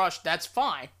Lio Rush, that's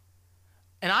fine.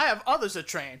 And I have others to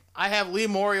train. I have Lee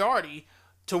Moriarty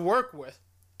to work with.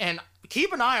 And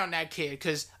keep an eye on that kid,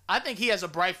 because I think he has a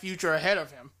bright future ahead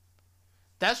of him.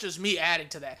 That's just me adding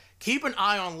to that. Keep an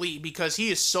eye on Lee, because he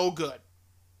is so good.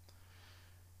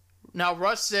 Now,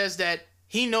 Rush says that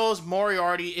he knows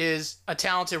Moriarty is a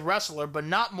talented wrestler, but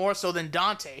not more so than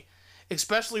Dante,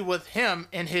 especially with him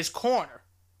in his corner.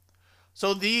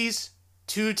 So these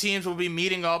two teams will be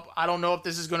meeting up. I don't know if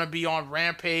this is going to be on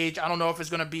Rampage. I don't know if it's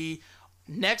going to be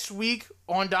next week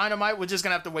on Dynamite. We're just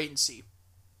going to have to wait and see.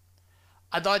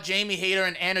 I thought Jamie Hayter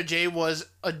and Anna Jay was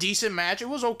a decent match. It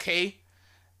was okay.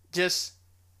 Just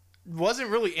wasn't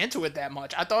really into it that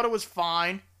much. I thought it was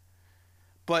fine.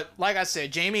 But like I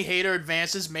said, Jamie Hayter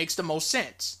advances makes the most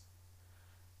sense.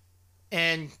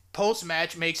 And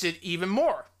post-match makes it even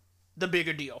more the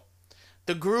bigger deal.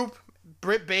 The group,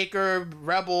 Britt Baker,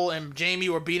 Rebel, and Jamie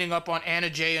were beating up on Anna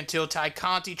Jay until Ty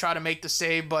Conti tried to make the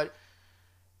save, but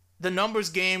the numbers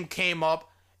game came up,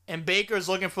 and Baker's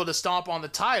looking for the stomp on the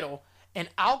title, and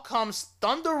out comes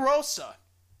Thunder Rosa.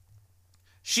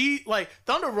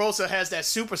 Thunder Rosa has that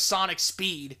supersonic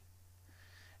speed,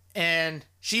 and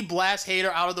she blasts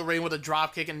Hayter out of the ring with a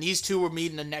dropkick, and these two were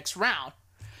meeting the next round.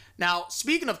 Now,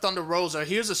 speaking of Thunder Rosa,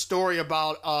 here's a story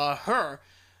about her.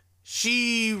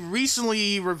 She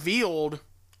recently revealed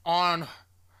on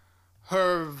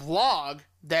her vlog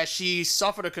that she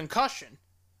suffered a concussion.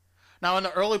 Now, in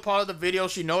the early part of the video,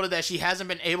 she noted that she hasn't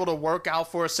been able to work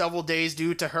out for several days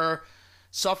due to her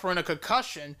suffering a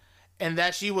concussion, and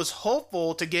that she was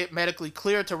hopeful to get medically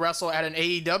cleared to wrestle at an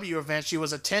AEW event she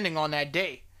was attending on that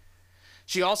day.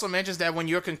 She also mentions that when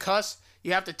you're concussed,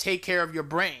 you have to take care of your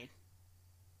brain.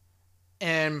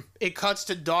 and it cuts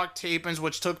to dark tapings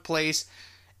which took place,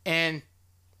 and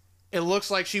it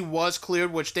looks like she was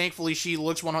cleared, which thankfully she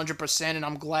looks 100%, and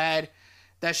I'm glad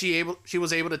that she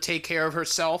was able to take care of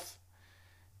herself.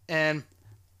 And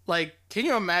like, can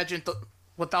you imagine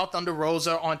without Thunder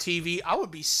Rosa on TV? I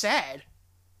would be sad.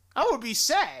 I would be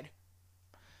sad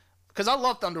because I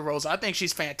love Thunder Rosa. I think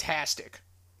she's fantastic.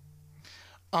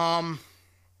 So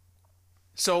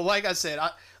like I said,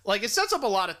 it sets up a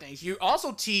lot of things. You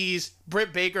also tease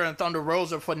Britt Baker and Thunder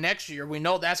Rosa for next year. We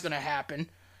know that's going to happen.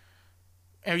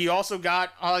 And you also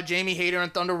got Jamie Hayter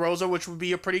and Thunder Rosa, which would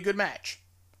be a pretty good match.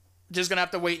 Just going to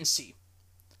have to wait and see.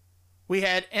 We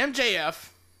had MJF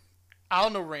out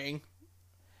in the ring,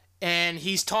 and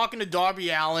he's talking to Darby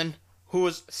Allin, who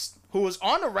was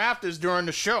on the rafters during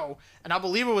the show, and I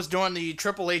believe it was during the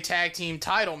AAA Tag Team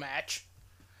title match.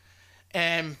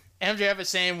 And MJF is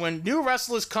saying, when new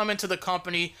wrestlers come into the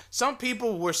company, some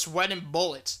people were sweating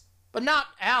bullets, but not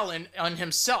Allin on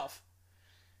himself.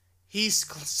 He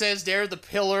says they're the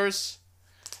pillars,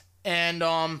 and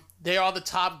they are the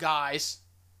top guys.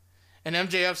 And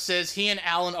MJF says he and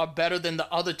Allin are better than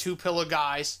the other two pillar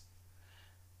guys.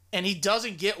 And he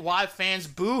doesn't get why fans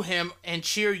boo him and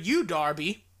cheer you,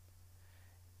 Darby.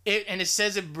 And it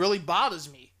says it really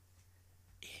bothers me.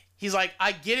 He's like,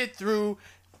 I get it through.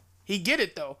 He get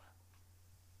it though.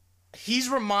 He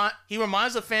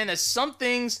reminds the fan that some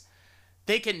things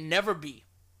they can never be.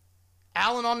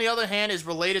 Allin, on the other hand, is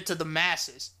related to the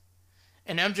masses.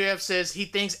 And MJF says he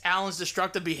thinks Allen's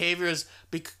destructive behavior is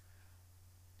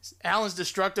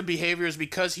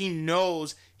because he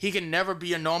knows he can never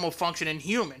be a normal functioning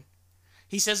human.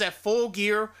 He says at Full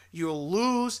Gear, you'll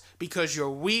lose because you're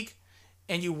weak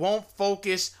and you won't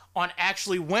focus on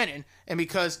actually winning, and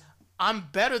because I'm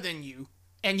better than you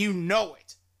and you know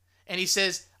it. And he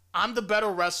says, I'm the better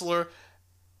wrestler,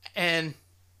 and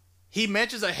he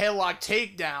mentions a headlock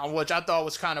takedown, which I thought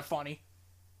was kind of funny.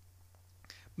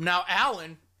 Now,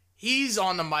 Allin, he's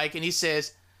on the mic, and he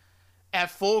says,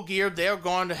 at Full Gear, they're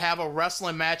going to have a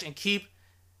wrestling match and keep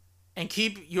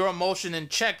your emotion in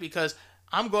check because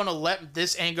I'm going to let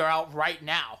this anger out right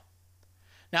now.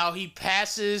 Now, he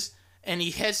passes, and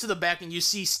he heads to the back, and you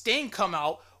see Sting come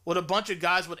out with a bunch of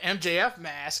guys with MJF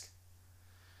masks,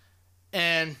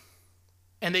 and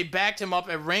they backed him up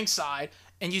at ringside.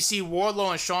 And you see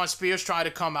Wardlow and Shawn Spears try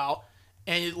to come out,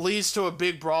 and it leads to a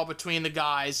big brawl between the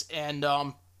guys, and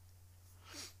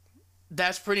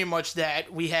that's pretty much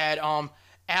that. We had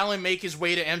Allin make his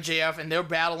way to MJF, and they're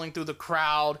battling through the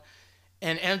crowd,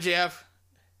 and MJF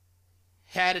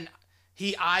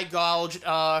he eye gouged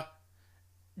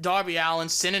Darby Allin,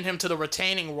 sending him to the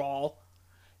retaining wall.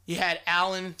 You had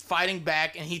Allin fighting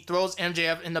back, and he throws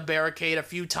MJF in the barricade a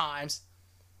few times.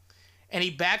 And he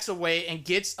backs away and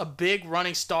gets a big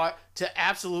running start to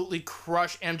absolutely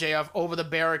crush MJF over the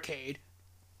barricade.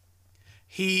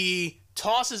 He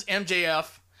tosses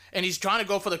MJF, and he's trying to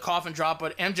go for the coffin drop,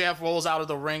 but MJF rolls out of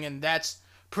the ring, and that's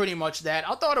pretty much that.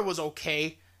 I thought it was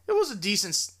okay. It was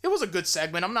a good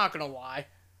segment, I'm not going to lie.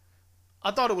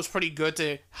 I thought it was pretty good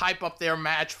to hype up their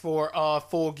match for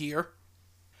Full Gear.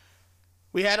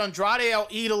 We had Andrade El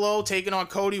Idolo taking on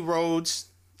Cody Rhodes.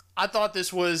 I thought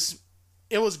it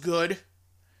was good.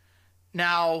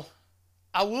 Now,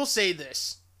 I will say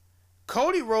this.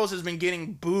 Cody Rhodes has been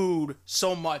getting booed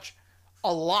so much.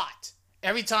 A lot.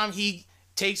 Every time he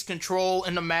takes control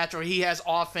in the match or he has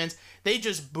offense, they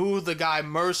just boo the guy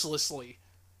mercilessly.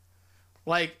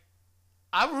 Like,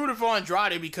 I rooted for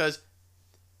Andrade because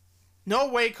no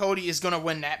way Cody is going to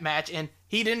win that match, and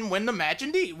he didn't win the match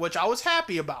indeed, which I was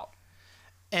happy about.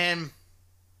 And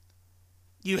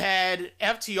you had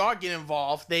FTR get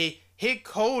involved. They hit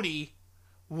Cody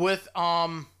with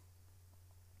the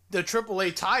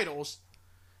AAA titles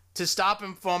to stop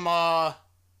him from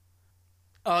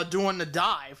doing the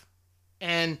dive.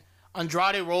 And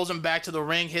Andrade rolls him back to the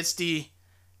ring, hits the,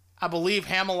 I believe,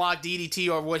 Hammerlock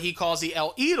DDT, or what he calls the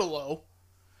El Idolo,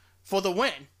 for the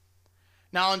win.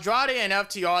 Now, Andrade and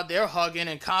FTR, they're hugging,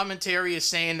 and commentary is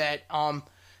saying that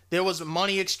there was a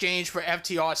money exchange for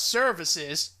FTR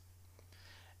services.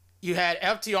 You had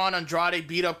FTR and Andrade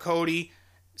beat up Cody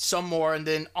some more, and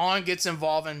then On gets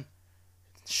involved and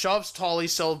shoves Tully,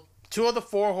 so two of the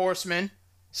four horsemen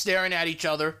staring at each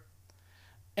other.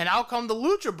 And out come the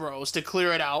Lucha Bros to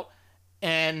clear it out,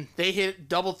 and they hit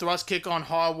double thrust kick on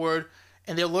Harwood,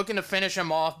 and they're looking to finish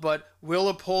him off, but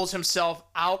Wheeler pulls himself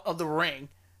out of the ring.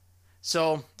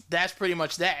 So that's pretty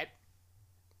much that.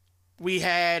 We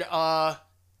had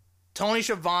Tony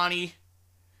Schiavone.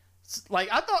 Like,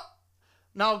 I thought,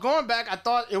 now going back, I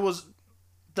thought it was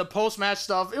the post-match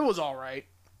stuff, it was alright.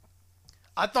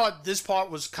 I thought this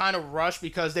part was kind of rushed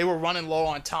because they were running low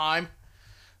on time.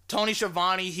 Tony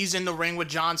Schiavone, he's in the ring with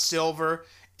John Silver,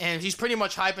 and he's pretty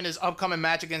much hyping his upcoming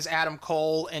match against Adam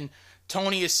Cole. And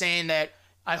Tony is saying that,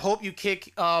 I hope you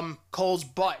kick Cole's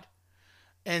butt.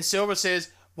 And Silver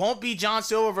says, won't be John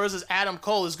Silver versus Adam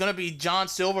Cole. It's going to be John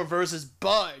Silver versus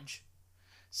Budge.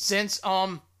 Since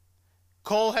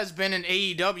Cole has been in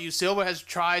AEW, Silver has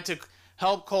tried to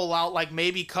help Cole out, like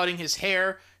maybe cutting his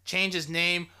hair, change his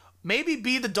name, maybe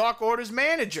be the Dark Order's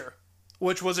manager,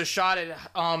 which was a shot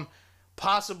at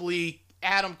possibly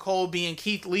Adam Cole being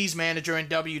Keith Lee's manager in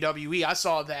WWE. I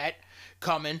saw that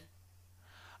coming.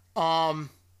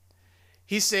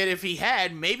 He said if he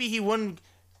had, maybe he wouldn't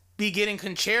be getting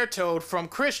concertoed from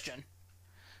Christian.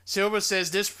 Silver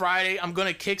says, this Friday, I'm going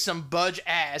to kick some Budge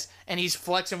ass, and he's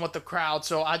flexing with the crowd.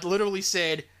 So I literally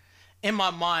said, in my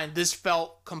mind, this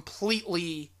felt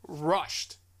completely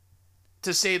rushed,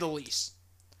 to say the least,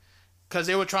 because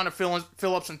they were trying to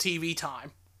fill up some TV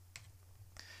time.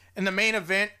 In the main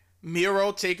event,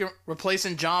 Miro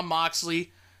replacing Jon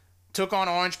Moxley, took on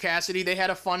Orange Cassidy. They had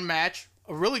a fun match,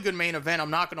 a really good main event, I'm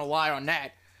not going to lie on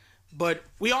that. But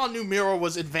we all knew Miro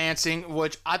was advancing,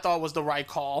 which I thought was the right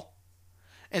call.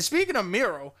 And speaking of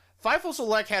Miro, Fightful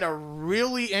Select had a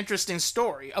really interesting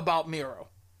story about Miro.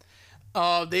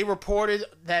 They reported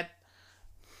that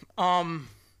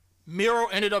Miro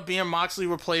ended up being Moxley's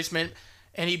replacement,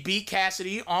 and he beat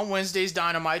Cassidy on Wednesday's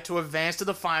Dynamite to advance to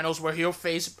the finals, where he'll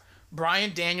face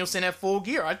Bryan Danielson at Full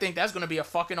Gear. I think that's going to be a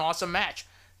fucking awesome match.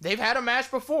 They've had a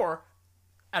match before,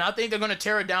 and I think they're going to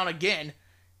tear it down again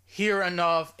here in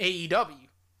AEW.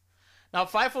 Now,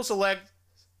 Fightful Select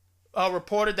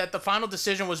reported that the final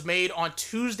decision was made on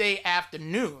Tuesday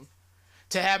afternoon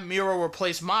to have Miro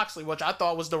replace Moxley, which I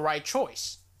thought was the right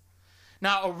choice.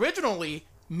 Now, originally,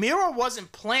 Miro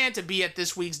wasn't planned to be at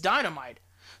this week's Dynamite,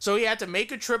 so he had to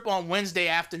make a trip on Wednesday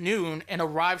afternoon and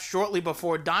arrive shortly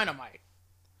before Dynamite.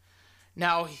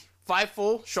 Now,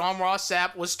 Fightful, Sean Ross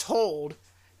Sapp, was told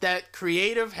that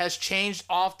creative has changed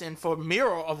often for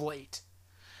Miro of late.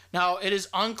 Now, it is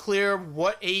unclear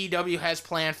what AEW has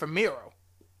planned for Miro.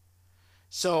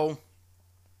 So,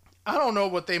 I don't know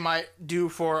what they might do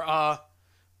for,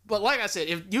 but like I said,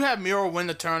 if you have Miro win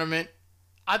the tournament,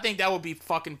 I think that would be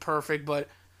fucking perfect. But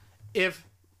if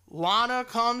Lana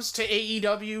comes to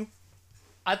AEW,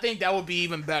 I think that would be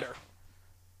even better.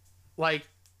 Like,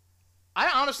 I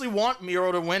honestly want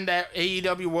Miro to win that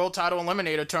AEW World Title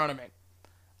Eliminator tournament.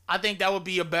 I think that would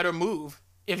be a better move,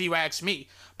 if you ask me.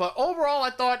 But overall, I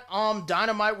thought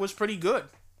Dynamite was pretty good.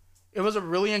 It was a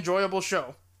really enjoyable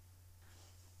show.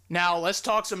 Now, let's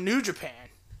talk some New Japan.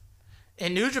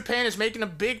 And New Japan is making a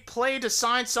big play to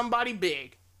sign somebody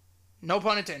big. No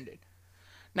pun intended.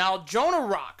 Now, Jonah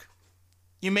Rock.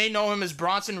 You may know him as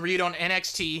Bronson Reed on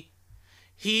NXT.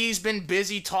 He's been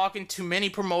busy talking to many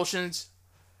promotions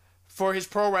for his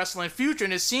pro wrestling future,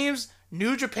 and it seems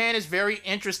New Japan is very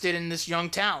interested in this young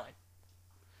talent.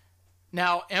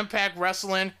 Now, Impact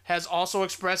Wrestling has also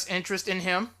expressed interest in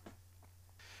him,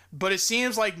 but it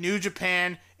seems like New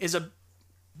Japan is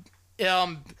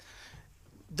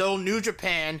though New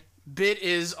Japan bit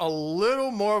is a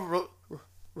little more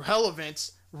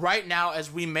relevant right now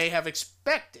as we may have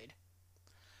expected.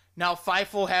 Now,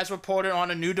 Fightful has reported on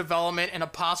a new development and a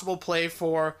possible play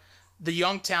for the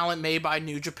young talent made by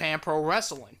New Japan Pro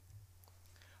Wrestling.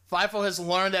 Fightful has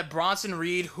learned that Bronson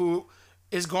Reed, who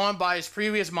is going by his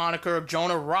previous moniker of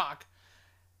Jonah Rock,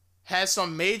 has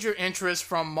some major interest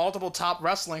from multiple top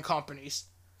wrestling companies.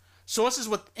 Sources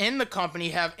within the company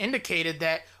have indicated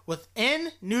that within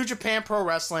New Japan Pro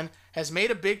Wrestling has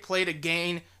made a big play to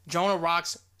gain Jonah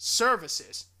Rock's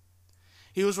services.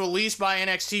 He was released by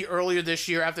NXT earlier this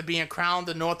year after being crowned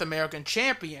the North American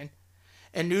champion,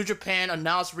 and New Japan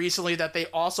announced recently that they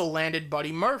also landed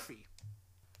Buddy Murphy.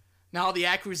 Now, the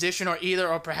acquisition, or either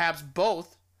or perhaps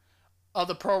both, of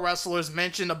the pro wrestlers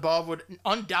mentioned above would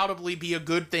undoubtedly be a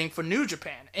good thing for New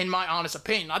Japan, in my honest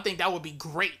opinion. I think that would be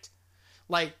great.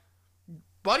 Like,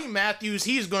 Buddy Matthews,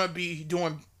 he's going to be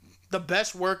doing the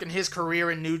best work in his career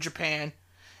in New Japan.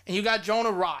 And you got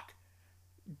Jonah Rock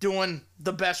doing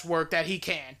the best work that he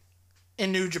can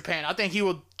in New Japan. I think he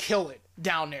will kill it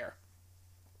down there.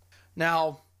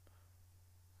 Now,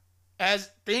 as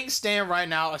things stand right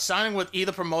now, a signing with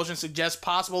either promotion suggests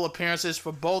possible appearances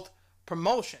for both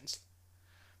promotions.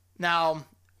 Now,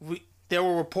 there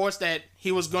were reports that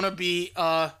he was going to be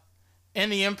in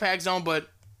the Impact Zone, but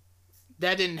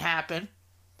that didn't happen.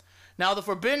 Now, the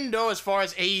Forbidden Door, as far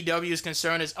as AEW is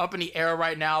concerned, is up in the air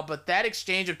right now, but that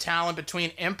exchange of talent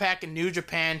between Impact and New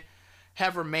Japan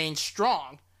have remained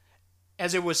strong,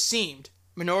 as it was seemed.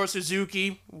 Minoru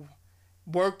Suzuki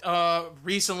worked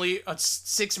recently a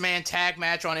 6-man tag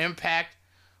match on Impact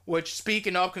which,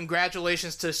 speaking of,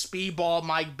 congratulations to Speedball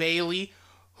Mike Bailey,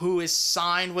 who is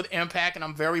signed with Impact, and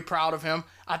I'm very proud of him.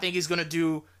 I think he's going to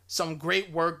do some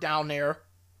great work down there.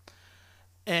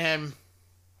 And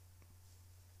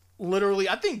literally,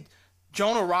 I think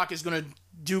Jonah Rock is going to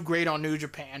do great on New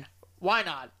Japan. Why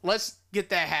not? Let's get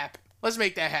that happen. Let's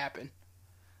make that happen.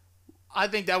 I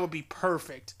think that would be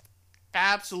perfect.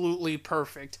 Absolutely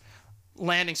perfect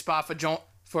landing spot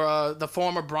for the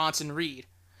former Bronson Reed.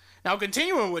 Now,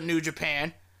 continuing with New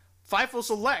Japan, Fightful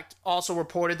Select also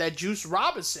reported that Juice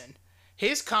Robinson,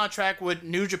 his contract with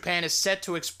New Japan is set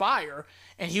to expire,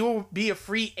 and he will be a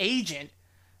free agent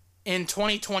in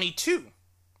 2022.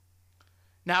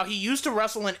 Now, he used to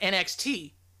wrestle in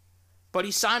NXT, but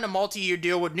he signed a multi-year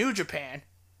deal with New Japan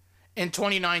in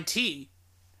 2019.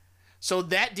 So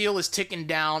that deal is ticking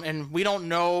down, and we don't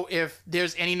know if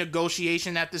there's any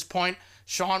negotiation at this point.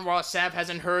 Sean Ross Sapp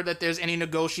hasn't heard that there's any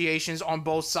negotiations on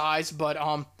both sides, but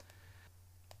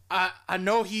I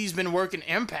know he's been working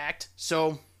Impact,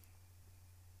 so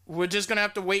we're just going to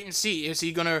have to wait and see. Is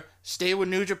he going to stay with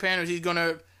New Japan, or is he going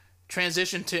to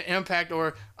transition to Impact,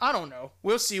 or I don't know.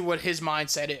 We'll see what his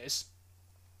mindset is.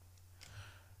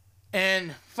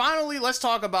 And finally, let's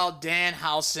talk about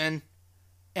Danhausen.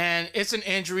 And it's an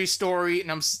injury story, and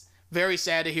I'm very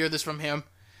sad to hear this from him.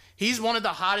 He's one of the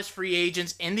hottest free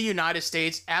agents in the United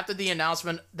States after the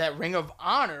announcement that Ring of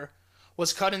Honor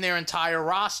was cutting their entire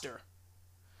roster.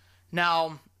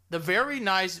 Now, the very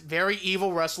nice, very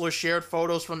evil wrestler shared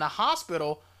photos from the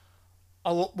hospital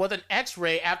with an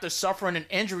x-ray after suffering an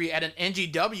injury at an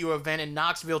NGW event in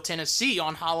Knoxville, Tennessee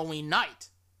on Halloween night.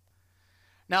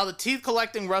 Now, the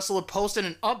teeth-collecting wrestler posted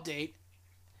an update.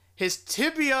 His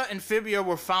tibia and fibula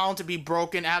were found to be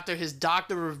broken after his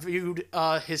doctor reviewed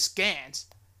his scans.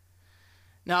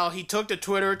 Now, he took to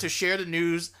Twitter to share the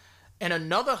news and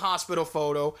another hospital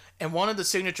photo and one of the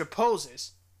signature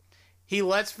poses. He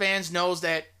lets fans know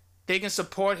that they can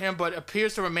support him, but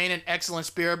appears to remain in excellent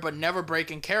spirit but never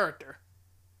break in character.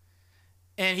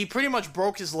 And he pretty much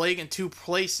broke his leg in 2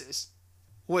 places,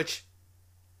 which,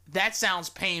 that sounds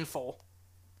painful.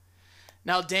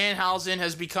 Now, Danhausen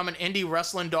has become an indie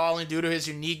wrestling darling due to his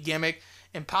unique gimmick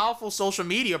and powerful social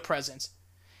media presence.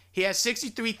 He has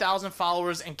 63,000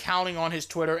 followers and counting on his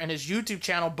Twitter, and his YouTube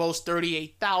channel boasts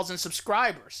 38,000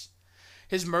 subscribers.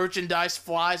 His merchandise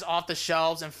flies off the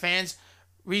shelves, and fans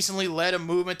recently led a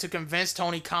movement to convince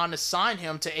Tony Khan to sign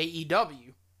him to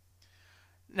AEW.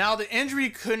 Now, the injury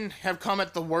couldn't have come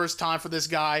at the worst time for this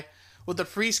guy. With a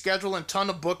free schedule and ton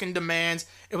of booking demands,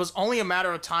 it was only a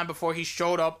matter of time before he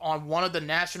showed up on one of the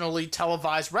nationally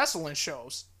televised wrestling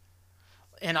shows.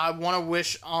 And I want to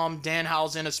wish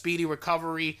Danhausen a speedy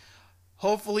recovery.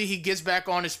 Hopefully he gets back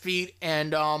on his feet,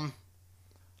 and all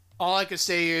I can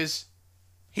say is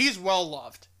he's well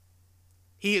loved.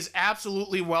 He is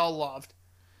absolutely well loved.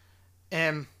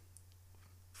 And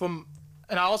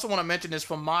I also want to mention this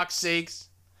for Mox's sakes.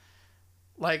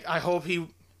 Like, I hope he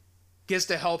gets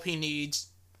the help he needs.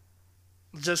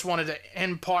 Just wanted to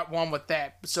end part 1 with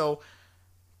that. So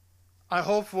I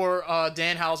hope for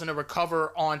Danhausen to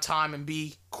recover on time and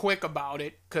be quick about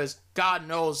it, because God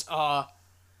knows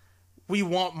we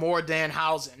want more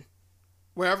Danhausen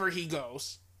wherever he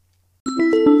goes.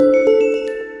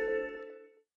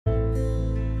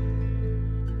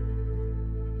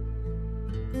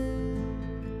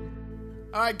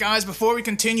 Alright guys, before we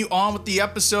continue on with the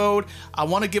episode, I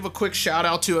want to give a quick shout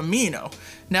out to Amino.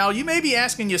 Now, you may be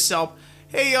asking yourself,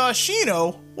 hey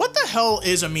Shino, what the hell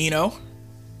is Amino?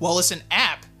 Well, it's an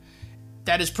app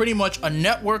that is pretty much a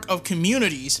network of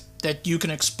communities that you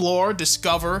can explore,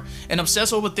 discover, and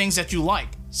obsess over things that you like.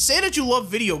 Say that you love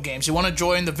video games, you want to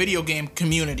join the video game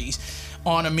communities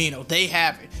on Amino. They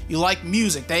have it. You like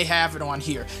music, they have it on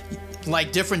here.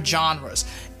 Like different genres.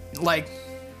 Like,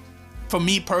 for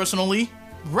me personally,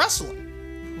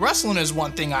 wrestling. Wrestling is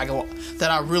one thing that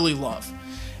I really love.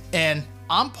 And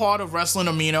I'm part of Wrestling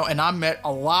Amino, and I met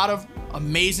a lot of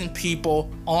amazing people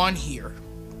on here.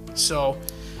 So,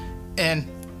 and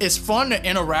it's fun to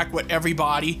interact with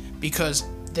everybody because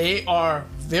they are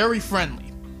very friendly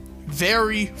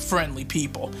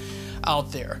people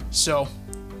out there. So,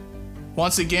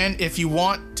 once again, if you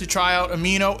want to try out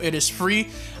Amino, it is free.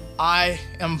 I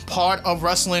am part of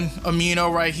Wrestling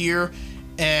Amino right here,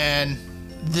 and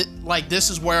this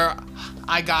is where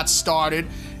I got started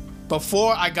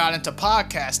before I got into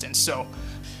podcasting. So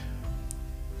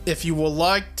if you would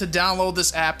like to download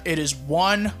this app, it is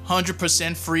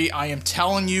 100% free. I am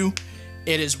telling you,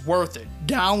 it is worth it.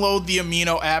 Download the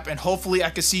Amino app, and hopefully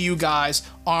I can see you guys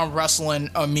on Wrestling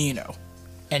Amino.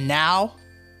 And now,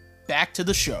 back to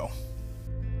the show.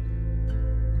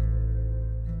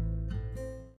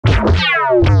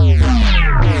 I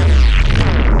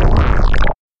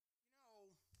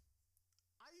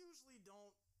usually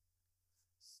don't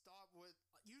start with.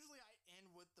 Usually I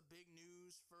end with the big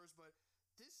news first, but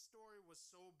this story was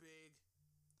so big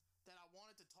that I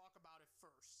wanted to talk about it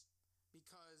first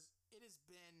because it has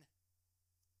been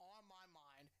on my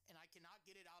mind and I cannot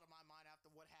get it out of my mind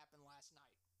after what happened last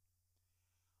night.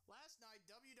 Last night,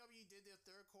 WWE did their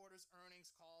third quarter's earnings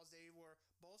calls. They were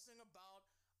boasting about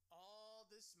all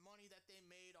this money that they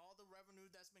made, all the revenue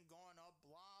that's been going up,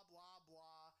 blah, blah,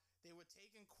 blah. They were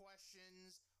taking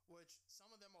questions, which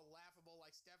some of them are laughable,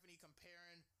 like Stephanie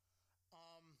comparing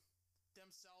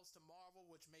themselves to Marvel,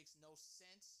 which makes no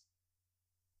sense.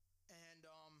 And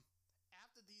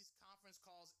after these conference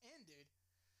calls ended,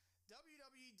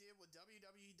 WWE did what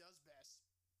WWE does best.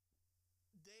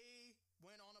 They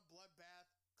went on a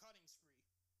bloodbath cutting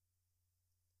spree.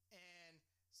 And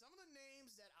some of the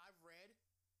names that I've read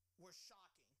were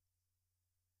shocking.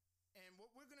 And what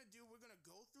we're going to do, we're going to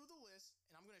go through the list,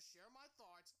 and I'm going to share my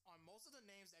thoughts on most of the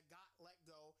names that got let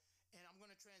go, and I'm going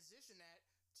to transition that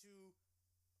to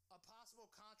a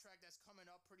possible contract that's coming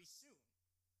up pretty soon.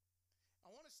 I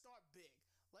want to start big.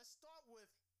 Let's start with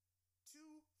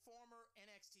two former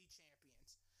NXT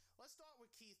champions. Let's start with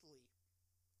Keith Lee.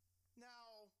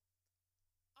 Now,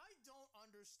 I don't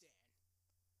understand.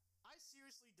 I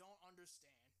seriously don't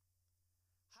understand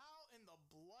how in the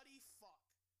bloody fuck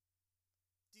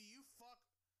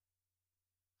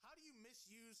how do you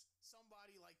misuse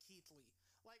somebody like Keith Lee?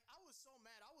 Like, I was so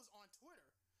mad. I was on Twitter.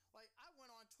 Like, I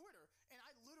went on Twitter and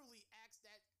I literally asked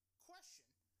that question.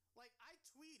 Like, I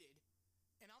tweeted,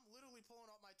 and I'm literally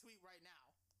pulling up my tweet right now.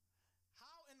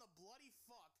 How in the bloody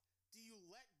fuck do you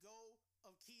let go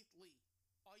of Keith Lee?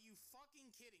 Are you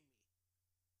fucking kidding me?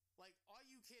 Like, are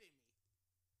you kidding me?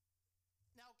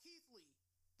 Now, Keith Lee,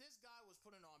 this guy was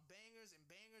putting on bangers and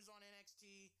bangers on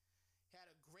NXT. Had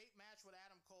a great match with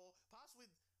Adam Cole. Possibly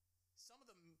some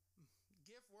of the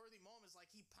gift-worthy moments,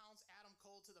 like he pounced Adam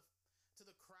Cole to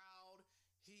the crowd.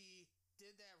 He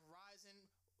did that rising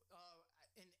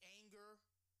in anger.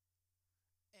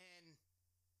 And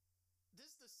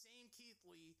this is the same Keith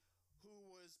Lee who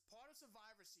was part of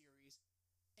Survivor Series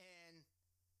and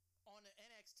on the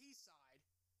NXT side,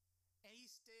 and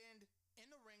he stand in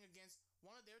the ring against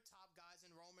one of their top guys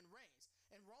in Roman Reigns.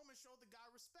 And Roman showed the guy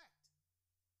respect.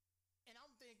 And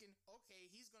I'm thinking, okay,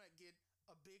 he's going to get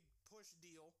a big push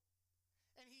deal.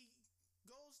 And he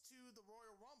goes to the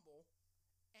Royal Rumble,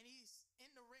 and he's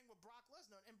in the ring with Brock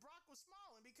Lesnar. And Brock was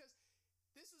smiling because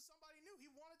this was somebody new.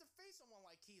 He wanted to face someone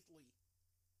like Keith Lee.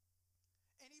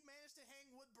 And he managed to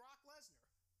hang with Brock Lesnar.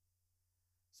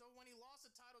 So when he lost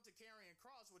the title to Karrion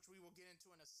Kross, which we will get into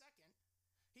in a second,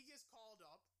 he gets called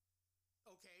up.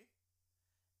 Okay.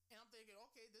 And I'm thinking,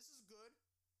 okay, this is good.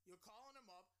 You're calling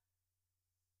him up.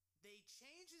 They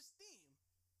change his theme.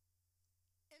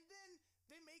 And then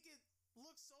they make it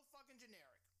look so fucking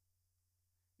generic.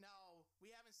 Now,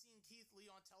 we haven't seen Keith Lee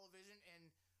on television,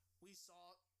 and we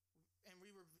saw, and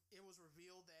it was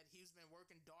revealed that he's been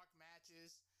working dark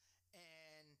matches,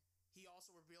 and he also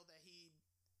revealed that he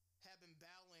had been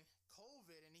battling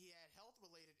COVID and he had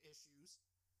health-related issues.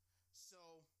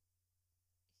 So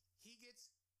he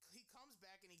comes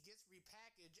back and he gets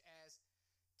repackaged as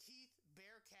Keith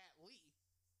Bearcat Lee.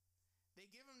 They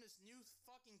give him this new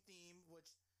fucking theme,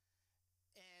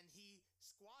 and he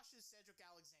squashes Cedric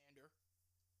Alexander.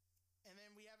 And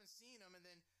then we haven't seen him, and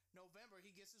then November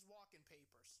he gets his walking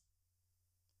papers.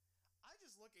 I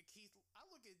just look at I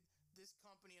look at this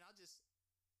company and I just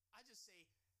say,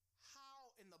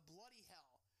 how in the bloody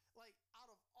hell? Like,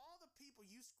 out of all the people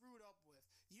you screwed up with,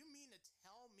 you mean to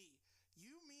tell me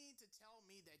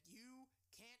that you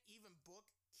can't even book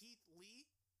Keith Lee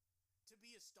to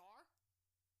be a star?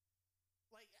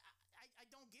 Like, I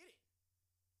don't get it.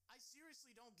 I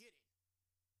seriously don't get it.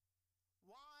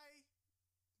 Why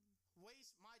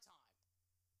waste my time?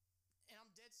 And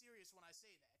I'm dead serious when I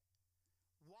say that.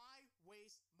 Why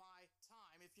waste my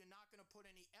time if you're not going to put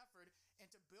any effort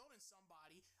into building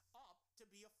somebody up to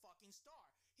be a fucking star?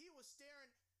 He was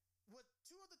staring with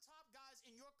two of the top guys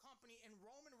in your company in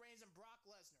Roman Reigns and Brock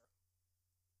Lesnar.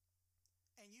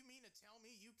 And you mean to tell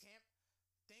me you can't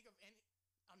think of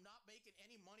I'm not making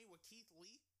any money with Keith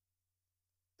Lee?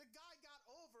 The guy got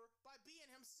over by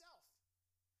being himself.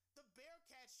 The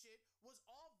Bearcat shit was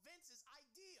all Vince's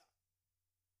idea.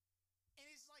 And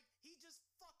it's like he just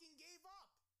fucking gave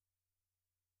up.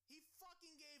 He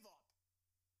fucking gave up.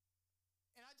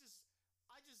 And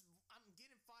I'm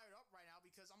getting fired up right now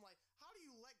because I'm like, how do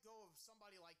you let go of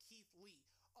somebody like Keith Lee,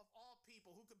 of all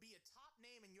people, who could be a top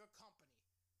name in your company,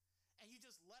 and you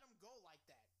just let him go like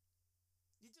that?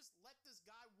 You just let this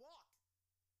guy walk.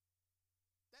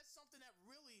 that's something that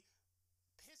really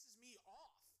pisses me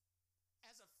off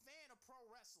as a fan of pro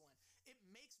wrestling. It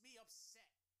makes me upset.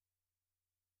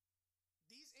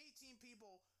 These 18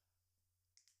 people,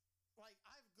 like,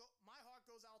 my heart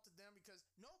goes out to them because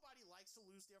nobody likes to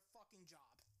lose their fucking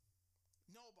job.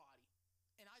 Nobody.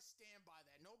 And I stand by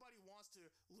that. Nobody wants to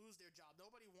lose their job.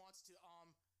 Nobody wants to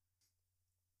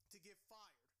get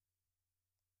fired.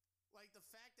 Like, the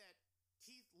fact that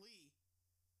Keith Lee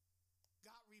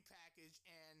got repackaged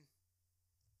and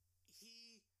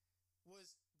he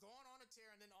was going on a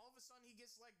tear, and then all of a sudden he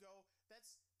gets let go.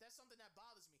 That's something that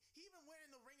bothers me. He even went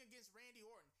in the ring against Randy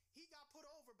Orton. He got put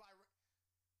over by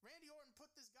Randy Orton.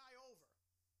 Put this guy over,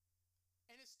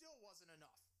 and it still wasn't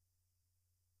enough.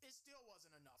 It still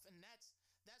wasn't enough, and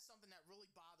that's something that really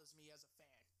bothers me as a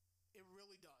fan. It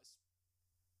really does.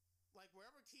 Like,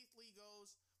 wherever Keith Lee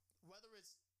goes, whether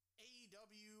it's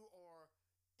AEW or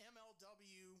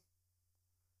MLW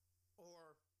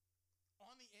or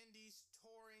on the indies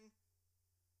touring,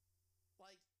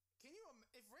 like,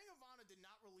 if Ring of Honor did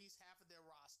not release half of their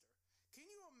roster, can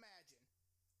you imagine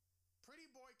Pretty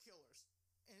Boy Killers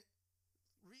and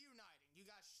reuniting? You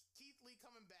got Keith Lee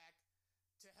coming back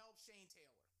to help Shane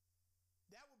Taylor.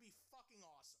 That would be fucking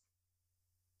awesome.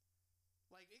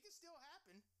 Like, it can still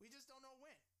happen. We just don't know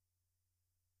when.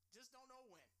 Just don't know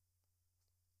when.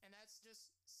 And that's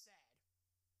just sad.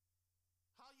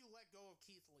 How you let go of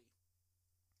Keith Lee.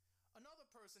 Another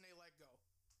person they let go.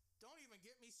 Don't even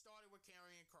get me started with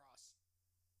Karrion Kross.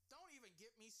 Don't even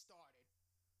get me started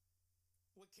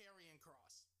with Karrion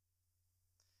Kross.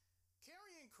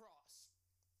 Karrion Kross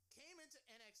came into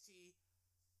NXT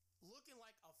looking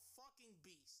like a fucking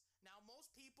beast. Now, most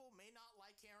people may not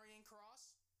like Karrion Kross,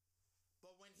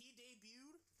 but when he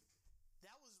debuted,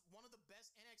 that was one of the best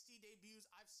NXT debuts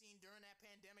I've seen during that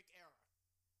pandemic era.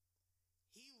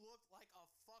 He looked like a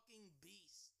fucking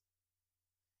beast.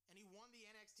 And he won the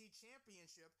NXT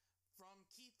championship from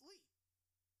Keith Lee.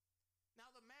 Now,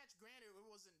 the match, granted, it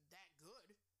wasn't that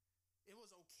good. It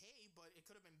was okay, but it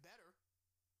could have been better.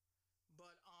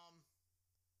 But,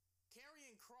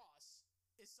 Karrion Kross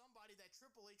is somebody that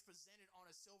Triple H presented on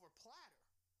a silver platter.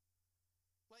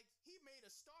 Like, he made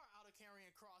a star out of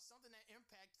Karrion Kross, something that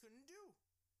Impact couldn't do.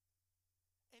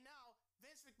 And now,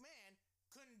 Vince McMahon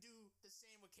couldn't do the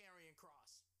same with Karrion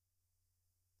Kross.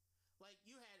 Like,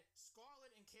 you had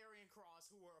Scarlett and Karrion Kross,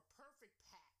 who were a perfect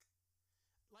pack.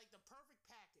 Like, the perfect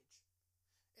package.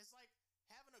 It's like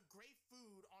having a great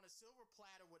food on a silver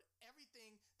platter with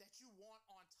everything that you want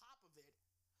on top of it,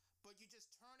 but you just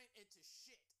turn it into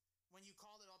shit when you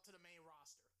call it up to the main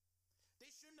roster. They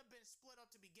shouldn't have been split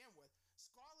up to begin with.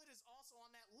 Scarlett is also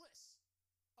on that list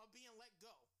of being let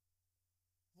go.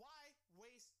 Why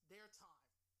waste their time?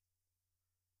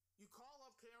 You call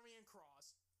up Karrion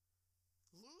Kross,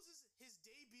 loses his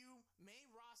debut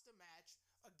main roster match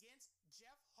against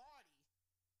Jeff Hardy.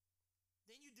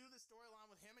 Then you do the storyline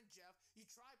with him and Jeff. You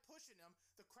try pushing him.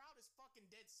 The crowd is fucking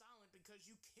dead silent because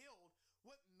you killed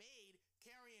what made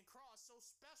Karrion Kross so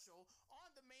special on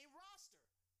the main roster.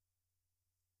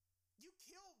 You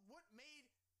killed what made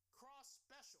Kross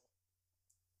special.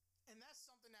 And that's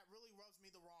something that really rubs me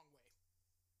the wrong way.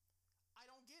 I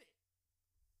don't get it.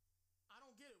 I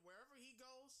don't get it. Wherever he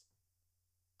goes,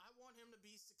 I want him to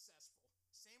be successful.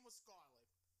 Same with Scarlett.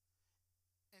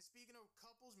 And speaking of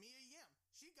couples, Mia Yim,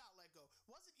 she got let go.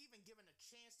 Wasn't even given a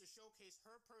chance to showcase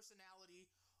her personality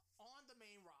on the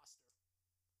main roster.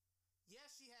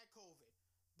 Yes, she had COVID,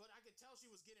 but I could tell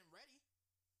she was getting ready.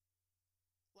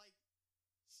 Like,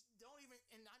 don't even,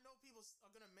 and I know people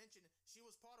are going to mention she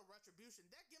was part of Retribution.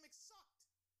 That gimmick sucked.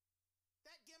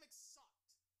 That gimmick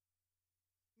sucked.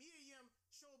 Mia Yim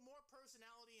showed more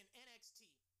personality in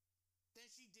NXT than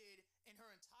she did in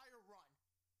her entire run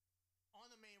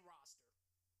on the main roster.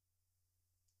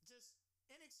 Just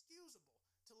inexcusable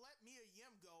to let Mia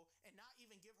Yim go and not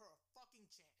even give her a fucking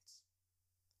chance.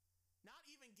 Not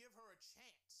even give her a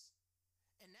chance.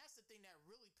 And that's the thing that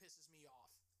really pisses me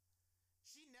off.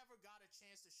 She never got a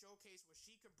chance to showcase what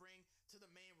she could bring to the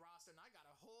main roster. And I got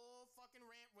a whole fucking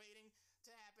rant waiting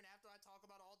to happen after I talk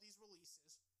about all these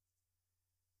releases.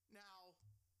 Now,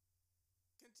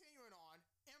 continuing on,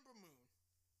 Ember Moon.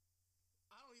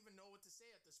 I don't even know what to say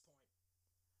at this point.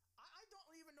 I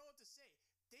don't even know what to say.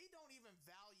 They don't even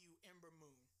value Ember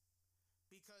Moon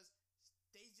because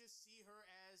they just see her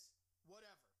as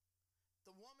whatever.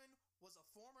 The woman was a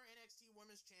former NXT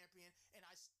Women's Champion, and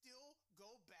I still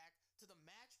go back to the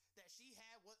match that she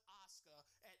had with Asuka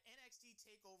at NXT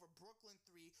TakeOver Brooklyn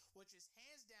 3, which is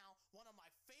hands down one of my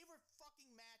favorite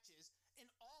fucking matches in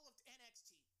all of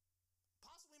NXT.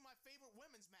 Possibly my favorite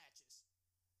women's matches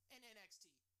in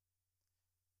NXT.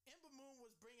 Ember Ember Moon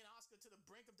was bringing Asuka to the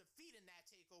brink of defeat in that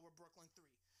TakeOver Brooklyn 3.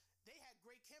 They had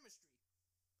great chemistry.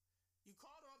 You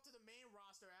called her up to the main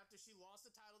roster after she lost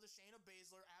the title to Shayna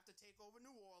Baszler after TakeOver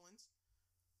New Orleans.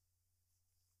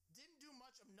 Didn't do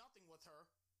much of nothing with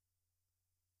her.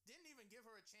 Didn't even give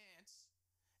her a chance.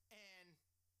 And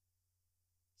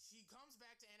she comes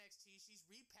back to NXT. She's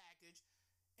repackaged.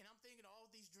 And I'm thinking all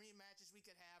of these dream matches we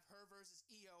could have. Her versus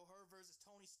Io. Her versus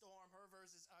Toni Storm. Her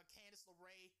versus Candice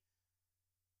LeRae.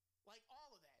 Like all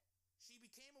of that. She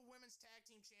became a women's tag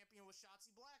team champion with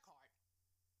Shotzi Blackheart.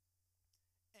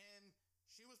 And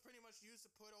she was pretty much used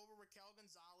to put over Raquel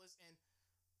Gonzalez. And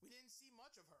we didn't see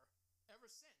much of her ever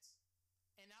since.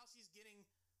 And now she's getting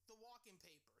the walking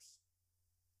papers.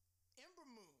 Ember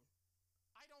Moon.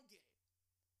 I don't get it.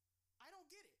 I don't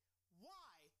get it. Why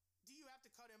do you have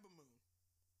to cut Ember Moon?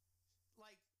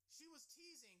 Like, she was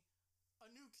teasing a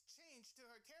new change to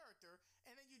her character,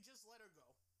 and then you just let her go.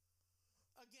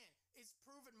 Again, it's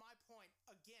proven my point,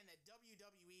 again, that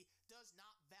WWE does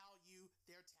not value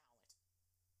their talent.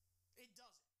 It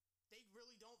doesn't. They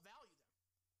really don't value them.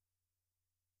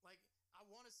 Like, I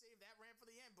want to save that rant for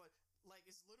the end, but, like,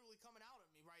 it's literally coming out at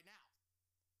me right now.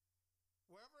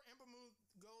 Wherever Ember Moon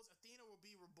goes, Athena will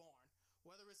be reborn.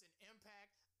 Whether it's in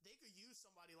Impact, they could use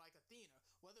somebody like Athena.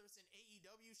 Whether it's in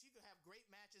AEW, she could have great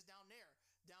matches down there,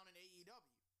 down in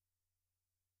AEW.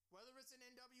 Whether it's in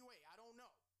NWA, I don't know.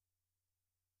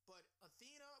 But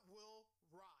Athena will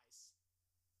rise.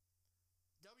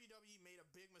 WWE made a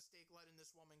big mistake letting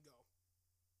this woman go.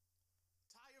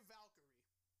 Taya Valkyrie,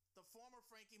 the former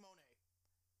Frankie Monet.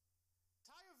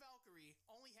 Taya Valkyrie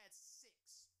only had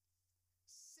six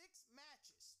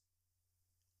matches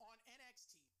on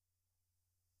NXT.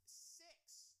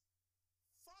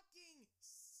 Fucking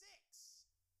six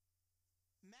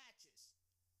matches.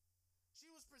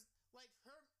 She was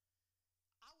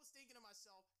I was thinking to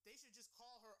myself, they should just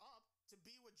call her up to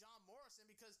be with John Morrison,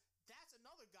 because that's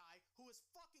another guy who is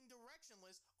fucking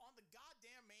directionless on the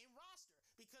goddamn main roster,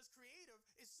 because creative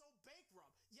is so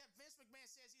bankrupt. Yet Vince McMahon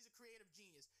says he's a creative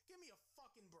genius. Give me a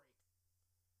fucking break.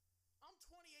 I'm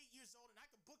 28 years old and I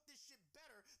can book this shit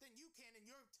better than you can in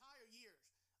your entire years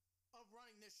of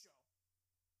running this show.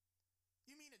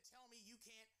 You mean to tell me you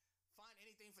can't find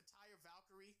anything for Taya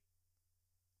Valkyrie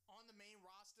on the main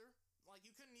roster? Like,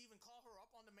 you couldn't even call her up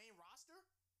on the main roster?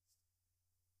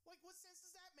 Like, what sense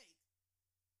does that make?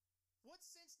 What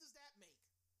sense does that make?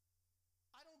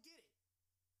 I don't get it.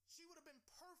 She would have been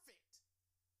perfect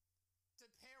to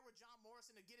pair with John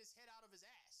Morrison to get his head out of his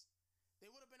ass. They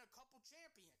would have been a couple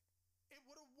champion. It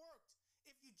would have worked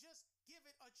if you just give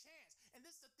it a chance. And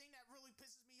this is the thing that really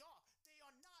pisses me off. They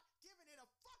are not giving it a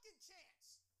fucking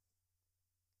chance.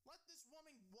 Let this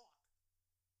woman walk.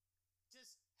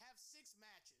 Just have 6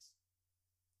 matches.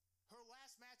 Her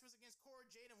last match was against Cora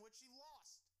Jade, in which she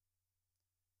lost.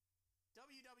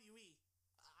 WWE,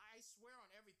 I swear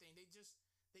on everything, they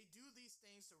do these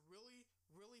things to really,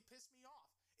 really piss me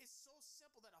off. It's so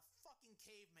simple that a fucking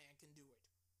caveman can do it.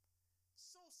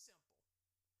 So simple.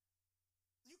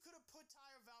 You could have put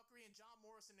Taya Valkyrie and John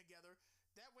Morrison together.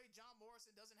 That way John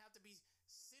Morrison doesn't have to be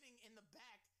sitting in the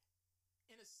back,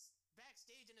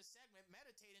 backstage in a segment,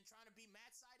 meditating, trying to be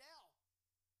Matt Sydal.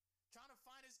 Trying to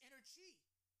find his inner chi.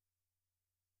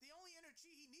 The only inner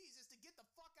chi he needs is to get the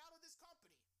fuck out of this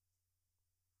company.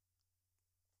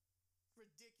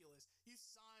 Ridiculous. You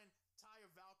sign Taya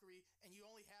Valkyrie and you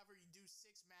only have her do 6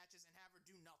 matches and have her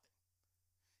do nothing.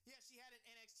 Yeah, she had an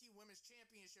NXT Women's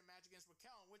Championship match against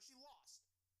Raquel, in which she lost.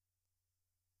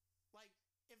 Like,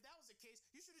 if that was the case,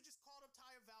 you should have just called up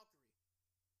Taya Valkyrie.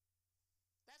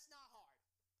 That's not hard.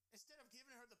 Instead of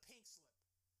giving her the pink slip.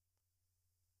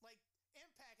 Like,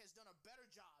 Impact has done a better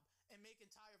job in making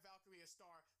Taya Valkyrie a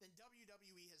star than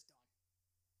WWE has done.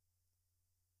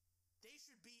 They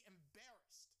should be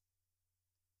embarrassed.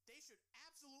 They should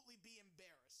absolutely be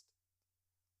embarrassed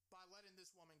by letting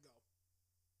this woman go.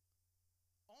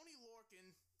 Only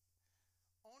Lorcan,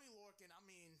 I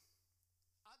mean,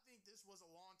 I think this was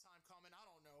a long time coming. I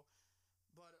don't know.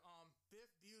 But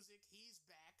Biff Busick, he's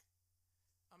back.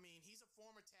 I mean, he's a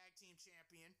former tag team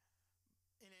champion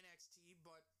in NXT,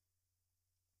 but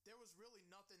there was really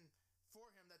nothing for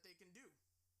him that they can do.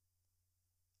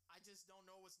 I just don't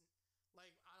know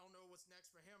I don't know what's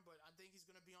next for him, but I think he's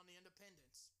going to be on the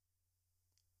independents.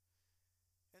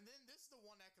 And then this is the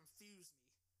one that confused me.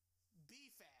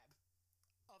 B-Fab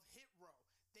of Hit Row.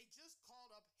 They just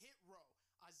called up Hit Row.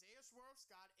 Isaiah Swerve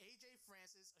Scott, AJ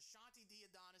Francis, Ashanti D.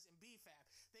 Adonis, and B-Fab.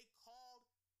 They called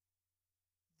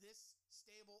this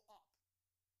stable up.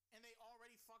 And they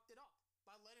already fucked it up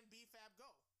by letting B-Fab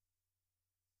go.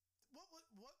 What,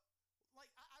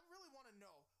 like, I really want to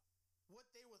know what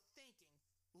they were thinking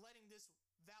letting this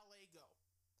valet go.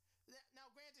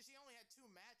 Now, granted, she only had 2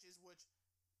 matches, which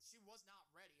she was not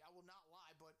ready. I will not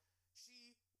lie, but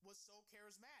she was so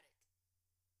charismatic.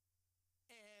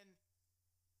 And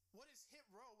what is Hit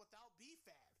Row without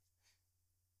B-Fab?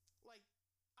 Like,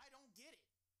 I don't get it.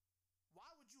 Why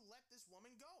would you let this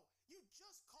woman go? You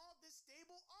just called this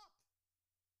stable up.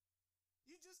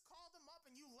 You just called them up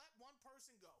and you let one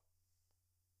person go.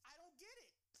 I don't get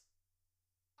it.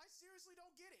 I seriously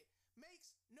don't get it.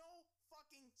 Makes no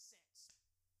fucking sense.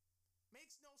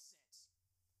 Makes no sense.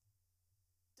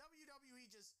 WWE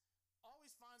just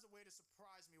always finds a way to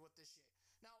surprise me with this shit.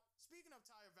 Now, speaking of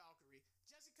Taya Valkyrie,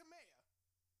 Jessica Kamea,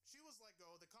 she was let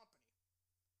go of the company.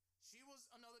 She was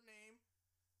another name.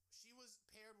 She was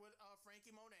paired with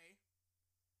Frankie Monet,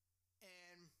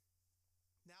 and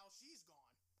now she's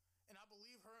gone. And I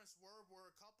believe her and Swerve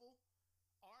are a couple.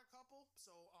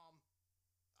 So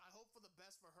I hope for the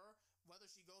best for her. Whether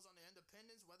she goes on the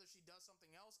independents, whether she does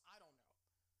something else, I don't know.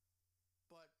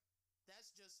 But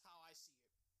that's just how I see it.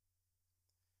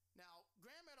 Now,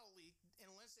 Grand Metalik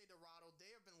and Lince Dorado,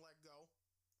 they have been let go.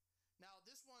 Now,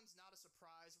 this one's not a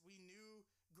surprise. We knew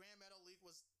Grand Metalik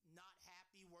was not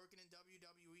happy working in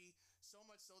WWE, so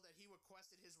much so that he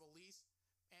requested his release.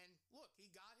 And look, he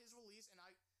got his release,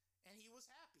 and he was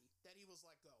happy that he was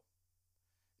let go.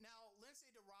 Now, Lince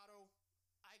Dorado,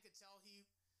 I could tell he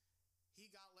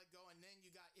got let go, and then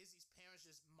you got Izzy's parents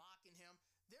just mocking him.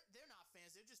 They're not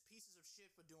fans. They're just pieces of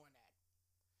shit for doing that.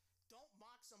 Don't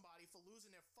mock somebody for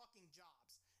losing their fucking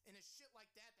jobs. And it's shit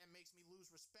like that that makes me lose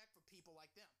respect for people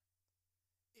like them.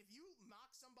 If you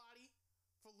mock somebody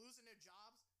for losing their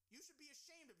jobs, you should be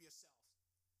ashamed of yourself.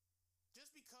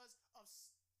 Just because of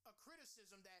a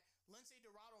criticism that Lince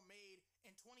Dorado made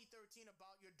in 2013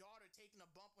 about your daughter taking a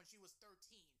bump when she was 13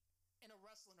 in a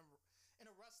wrestling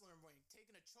ring,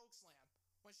 taking a choke slam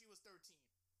when she was 13.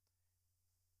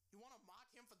 You want to mock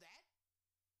him for that?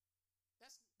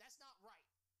 That's not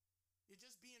right. You're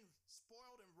just being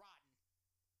spoiled and rotten.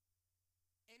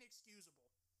 Inexcusable.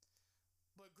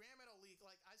 But Grand Metalik,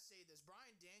 like I say this,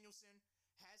 Bryan Danielson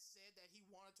has said that he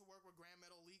wanted to work with Grand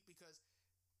Metalik because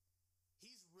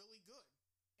he's really good.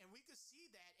 And we could see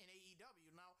that in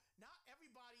AEW. Now, not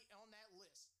everybody on that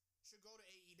list should go to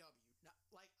AEW. Now,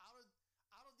 like out of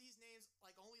these names,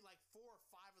 like only like 4 or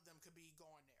 5 of them could be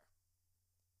going there.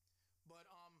 But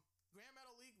Grand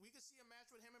Metalik, we could see a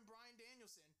match with him and Bryan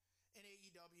Danielson in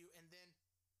AEW, and then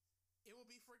it will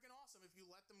be freaking awesome if you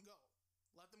let them go.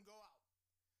 Let them go out.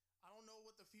 I don't know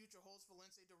what the future holds for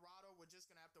Lince Dorado. We're just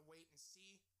going to have to wait and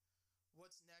see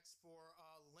what's next for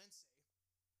Lince.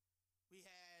 We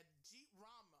had Jeet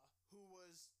Rama, who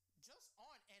was just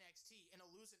on NXT in a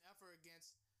losing effort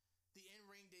against the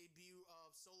in-ring debut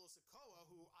of Solo Sikoa,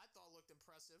 who I thought looked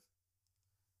impressive.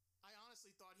 I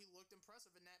honestly thought he looked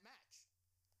impressive in that match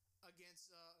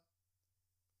against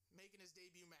making his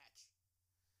debut match.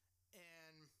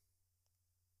 And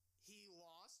he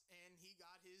lost, and he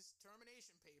got his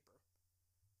termination paper.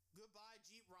 Goodbye,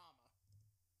 Jeet Rama.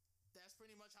 That's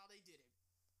pretty much how they did it.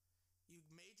 You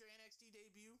made your NXT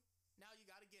debut, now you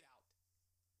got to get out.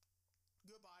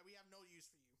 Goodbye, we have no use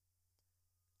for you.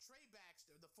 Trey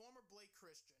Baxter, the former Blake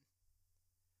Christian.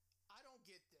 I don't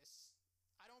get this.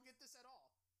 I don't get this at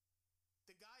all.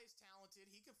 The guy is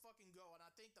talented. He can fucking go. And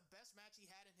I think the best match he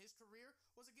had in his career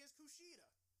was against Kushida.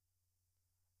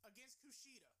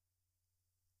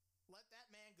 Let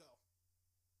that man go.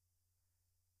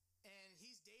 And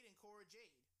he's dating Cora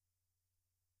Jade.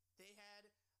 They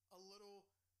had a little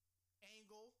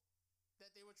angle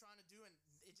that they were trying to do, and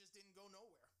it just didn't go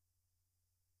nowhere.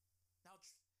 Now,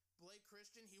 Blake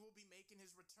Christian, he will be making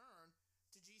his return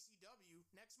to GCW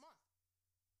next month.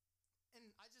 And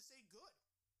I just say good.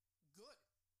 Good.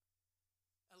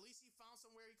 At least he found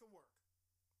somewhere he could work.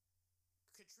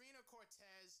 Katrina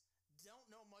Cortez, don't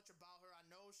know much about her. I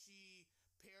know she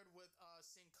paired with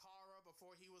Sin Cara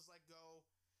before he was let go.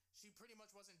 She pretty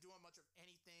much wasn't doing much of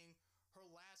anything. Her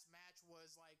last match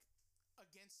was like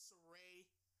against Saray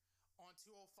on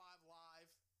 205 Live.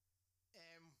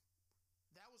 And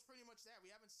that was pretty much that.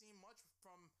 We haven't seen much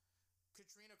from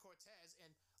Katrina Cortez.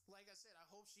 And like I said, I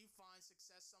hope she finds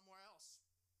success somewhere else.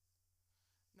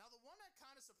 Now, the one that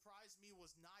kind of surprised me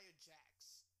was Nia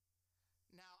Jax.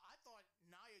 Now, I thought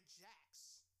Nia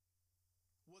Jax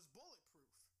was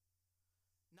bulletproof.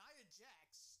 Nia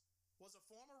Jax was a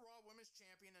former Raw Women's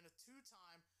Champion and a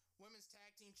 2-time Women's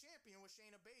Tag Team Champion with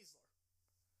Shayna Baszler.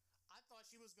 I thought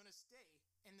she was going to stay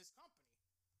in this company.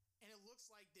 And it looks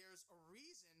like there's a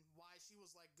reason why she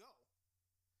was let go.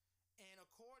 And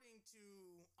according to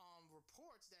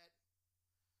reports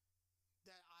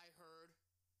that I heard,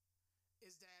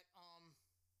 is that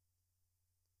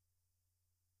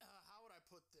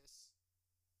put this?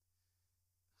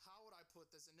 How would I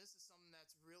put this? And this is something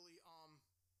that's really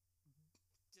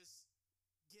just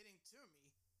getting to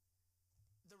me.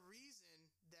 The reason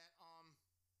that how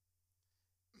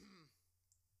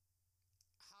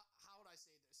would I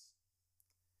say this?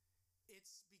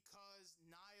 It's because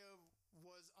Nia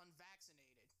was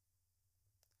unvaccinated.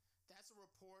 That's a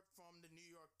report from the New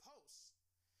York Post.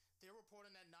 They're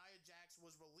reporting that Nia Jax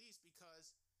was released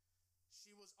because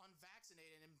she was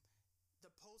unvaccinated, and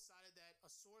the Post cited that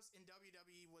a source in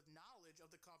WWE with knowledge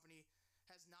of the company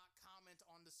has not commented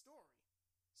on the story.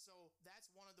 So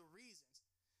that's one of the reasons.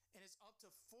 And it's up to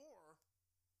 4,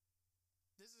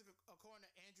 this is according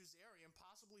to Andrew Zarian,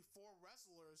 possibly 4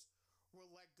 wrestlers were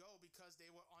let go because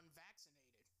they were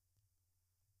unvaccinated.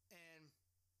 And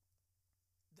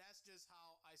that's just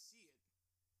how I see it.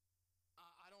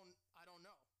 I don't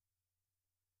know.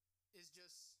 It's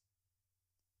just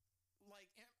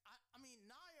like, I mean,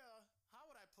 Nia, how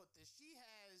would I put this? She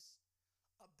has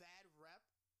a bad rep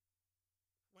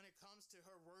when it comes to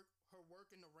her work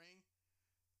in the ring.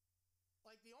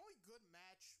 Like, the only good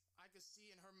match I could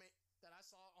see in her that I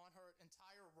saw on her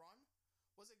entire run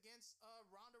was against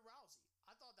Ronda Rousey.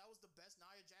 I thought that was the best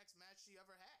Nia Jax match she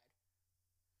ever had.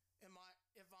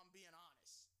 If I'm being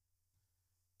honest.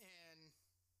 And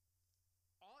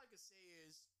all I could say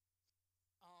is,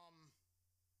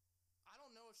 I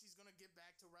don't know if she's going to get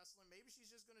back to wrestling. Maybe she's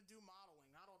just going to do modeling.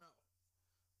 I don't know.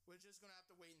 We're just going to have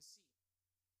to wait and see.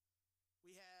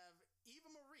 We have Eva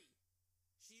Marie.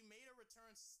 She made a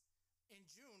return in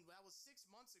June. That was 6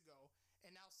 months ago.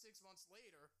 And now 6 months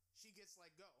later, she gets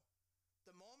let go.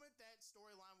 The moment that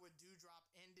storyline with Doudrop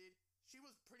ended, she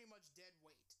was pretty much dead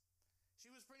weight. She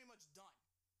was pretty much done.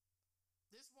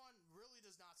 This one really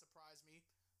does not surprise me.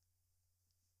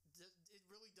 It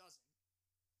really doesn't.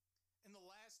 In the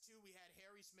last 2, we had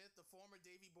Harry Smith, the former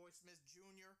Davey Boy Smith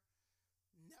Jr.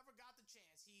 Never got the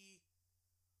chance. He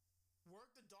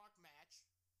worked the dark match,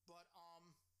 but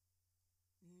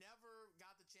never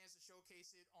got the chance to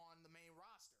showcase it on the main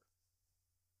roster.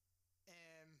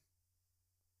 And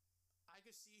I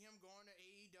could see him going to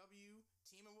AEW,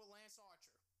 teaming with Lance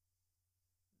Archer.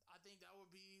 I think that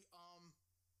would be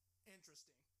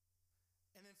interesting.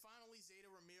 And then finally, Zeta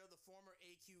Ramiro, the former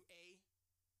AQA,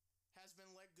 has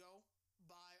been let go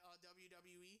by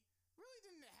WWE. Really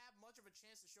didn't have much of a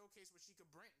chance to showcase what she could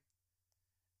bring.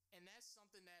 And that's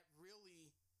something that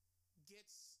really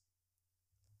gets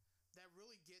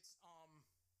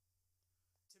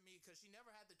to me, because she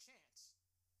never had the chance.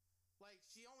 Like,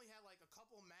 she only had like a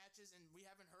couple matches, and we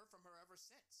haven't heard from her ever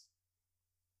since.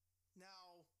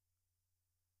 Now,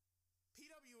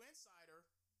 PW Insider,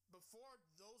 before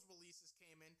those releases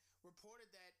came in, reported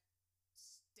that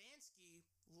Stansky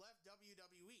left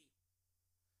WWE.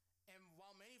 And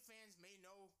while many fans may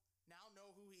now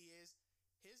know who he is,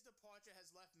 his departure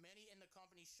has left many in the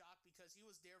company shocked, because he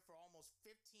was there for almost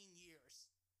 15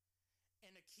 years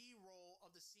in a key role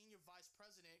of the Senior Vice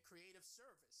President Creative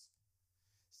Service.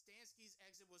 Stansky's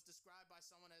exit was described by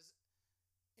someone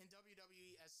in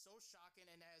WWE as so shocking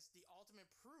and as the ultimate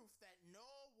proof that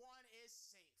no one is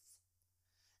safe.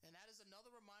 And that is another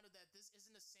reminder that this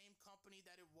isn't the same company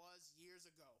that it was years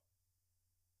ago.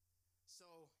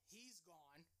 So he's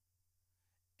gone.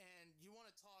 And you want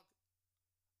to talk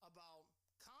about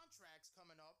contracts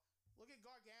coming up. Look at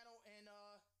Gargano and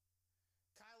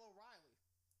Kyle O'Reilly.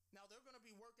 Now they're going to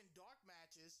be working dark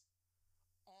matches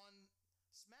on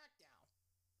SmackDown.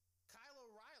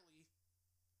 Kyle O'Reilly,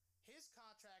 his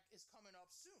contract is coming up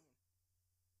soon.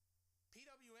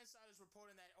 PW Insider is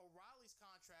reporting that O'Reilly's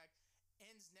contract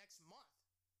ends next month,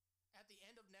 at the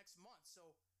end of next month.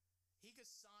 So he could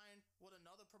sign with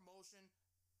another promotion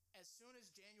as soon as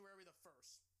January the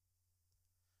 1st.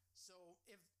 So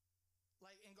if,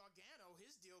 like in Gargano,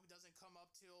 his deal doesn't come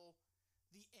up till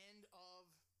the end of,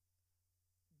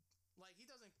 like, it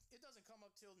doesn't come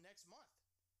up till next month.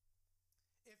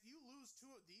 If you lose 2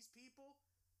 of these people,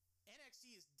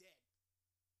 NXT is dead.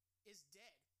 It's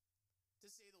dead, to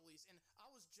say the least. And I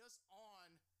was just on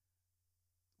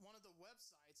one of the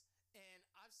websites, and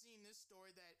I've seen this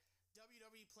story that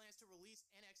WWE plans to release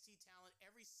NXT talent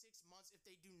every 6 months if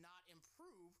they do not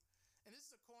improve. And this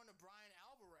is according to Brian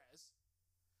Alvarez.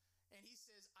 And he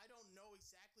says, I don't know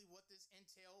exactly what this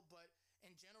entails, but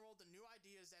in general, the new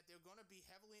idea is that they're going to be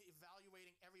heavily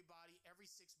evaluating everybody every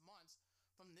 6 months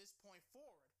from this point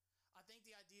forward. I think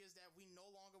the idea is that we no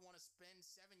longer want to spend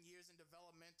 7 years in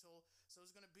developmental. So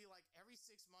it's going to be like every 6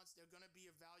 months, they're going to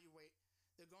evaluate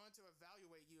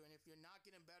you. And if you're not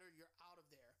getting better, you're out of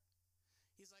there.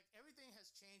 He's like, everything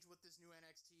has changed with this new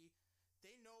NXT.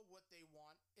 They know what they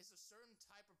want. It's a certain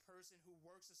type of person who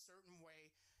works a certain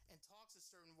way, and talks a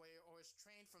certain way or is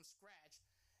trained from scratch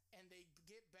and they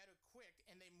get better quick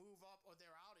and they move up or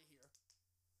they're out of here.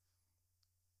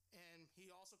 And he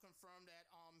also confirmed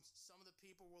that some of the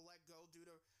people were let go due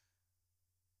to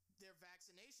their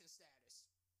vaccination status.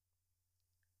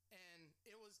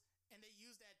 And they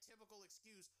used that typical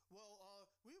excuse,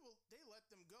 they let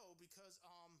them go because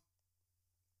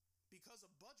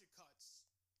of budget cuts.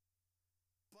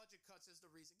 Budget cuts is the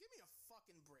reason. Give me a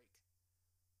fucking break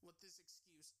with this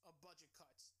excuse of budget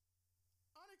cuts.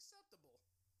 Unacceptable.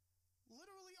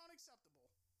 Literally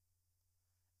unacceptable.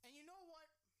 And you know what?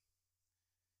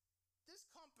 This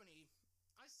company,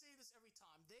 I say this every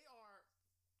time, they are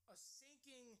a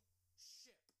sinking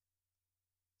ship.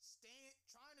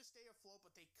 Trying to stay afloat,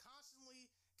 but they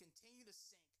constantly continue to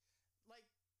sink. Like,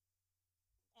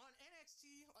 on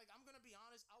NXT, like, I'm gonna be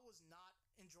honest, I was not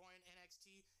enjoying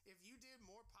NXT. If you did,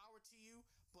 more power to you.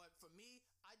 But for me,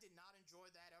 I did not enjoy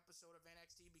that episode of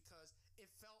NXT because it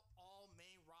felt all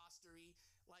main rostery.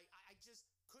 Like, I just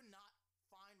could not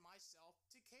find myself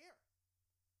to care.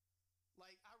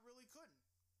 Like, I really couldn't.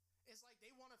 It's like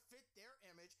they want to fit their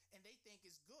image and they think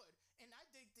it's good. And I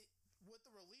think that with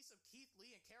the release of Keith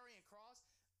Lee and Karrion Kross,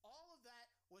 all of that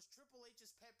was Triple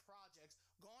H's pet projects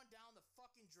going down the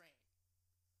fucking drain.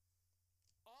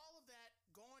 All of that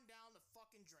going down the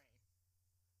fucking drain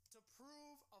to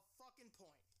prove a fucking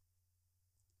point.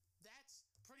 That's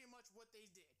pretty much what they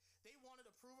did. They wanted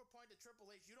to prove a point to Triple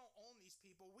H. You don't own these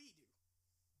people, we do.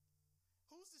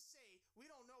 Who's to say we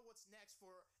don't know what's next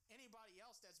for anybody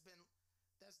else that's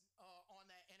on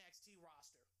that NXT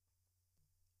roster?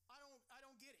 I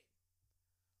don't get it.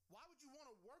 Why would you want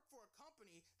to work for a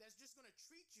company that's just going to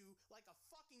treat you like a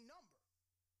fucking number?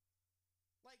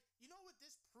 Like, you know what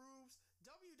this proves?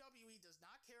 WWE does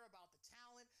not care about the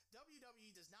talent.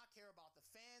 WWE does not care about the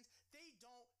fans. They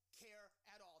don't care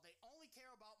at all. They only care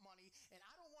about money. And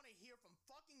I don't want to hear from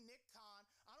fucking Nick Khan.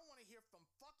 I don't want to hear from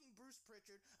fucking Bruce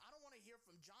Pritchard. I don't want to hear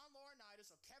from John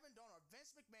Laurinaitis or Kevin Dunn or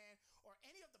Vince McMahon or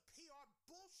any of the PR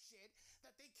bullshit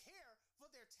that they care for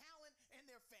their talent and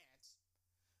their fans.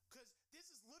 Because this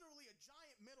is literally a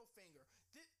giant middle finger.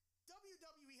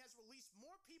 WWE has released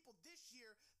more people this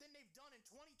year than they've done in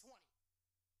 2020.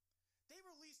 They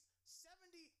released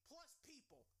 70 plus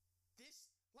people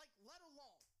let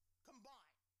alone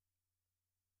combined.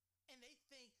 And they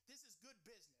think this is good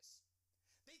business.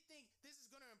 They think this is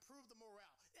going to improve the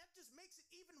morale. That just makes it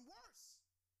even worse.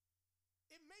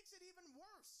 It makes it even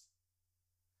worse.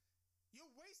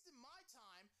 You're wasting my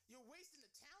time. You're wasting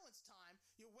the talent's time.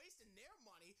 You're wasting their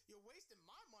money. You're wasting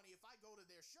my money if I go to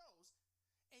their shows.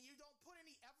 And you don't put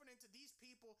any effort into these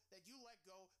people that you let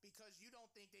go because you don't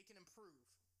think they can improve.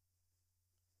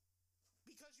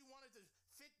 Because you wanted to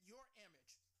fit your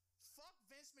image. Fuck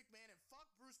Vince McMahon and fuck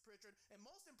Bruce Pritchard. And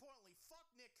most importantly, fuck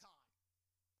Nick Khan.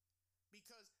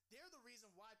 Because they're the reason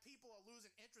why people are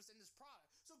losing interest in this product.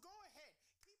 So go ahead.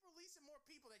 Keep releasing more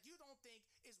people that you don't think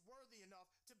is worthy enough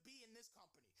to be in this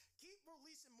company. Keep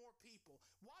releasing more people.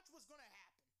 Watch what's going to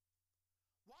happen.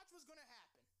 Watch what's going to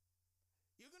happen.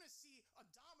 You're going to see a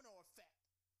domino effect.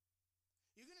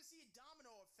 You're going to see a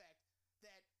domino effect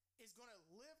that is going to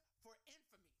live for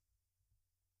infamy.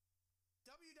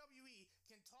 WWE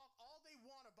can talk all they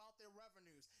want about their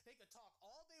revenues. They can talk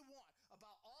all they want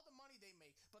about all the money they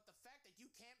make. But the fact that you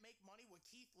can't make money with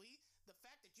Keith Lee, the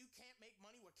fact that you can't make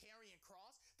money with Karrion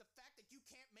Kross, the fact that you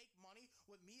can't make money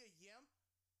with Mia Yim,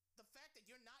 the fact that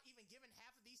you're not even giving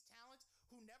half of these talents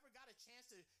who never got a chance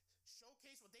to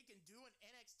showcase what they can do in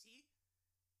NXT,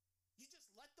 you just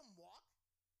let them walk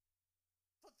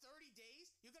for 30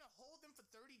 days? You're going to hold them for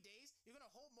 30 days? You're going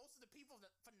to hold most of the people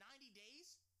for 90 days?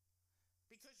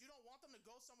 Because you don't want them to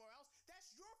go somewhere else?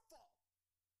 That's your fault.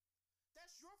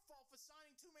 That's your fault for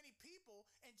signing too many people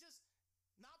and just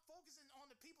not focusing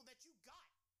on the people that you got.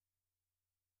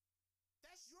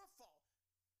 That's your fault.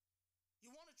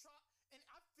 You want to try, and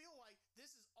I feel like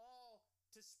this is all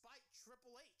to spite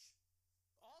Triple H.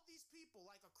 All these people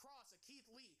like a Cross, a Keith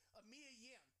Lee, a Mia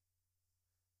Yim,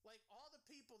 like all the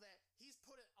people that he's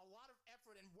put a lot of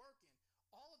effort and work in,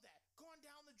 all of that going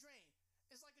down the drain.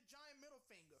 It's like a giant middle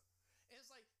finger. And it's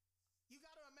like, you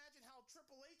got to imagine how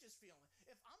Triple H is feeling.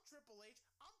 If I'm Triple H,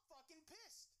 I'm fucking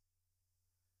pissed.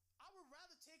 I would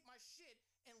rather take my shit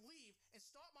and leave and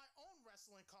start my own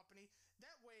wrestling company.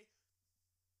 That way,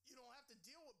 you don't have to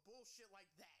deal with bullshit like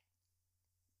that.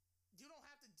 You don't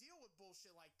have to deal with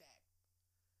bullshit like that.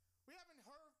 We haven't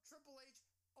heard Triple H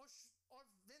or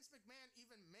Vince McMahon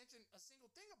even mention a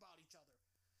single thing about each other.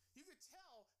 You could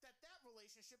tell that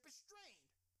relationship is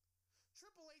strained.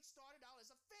 Triple H started out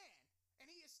as a fan, and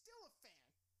he is still a fan.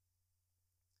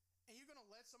 And you're going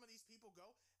to let some of these people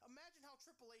go? Imagine how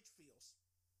Triple H feels.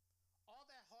 all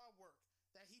that hard work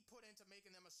that he put into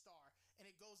making them a star, and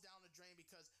it goes down the drain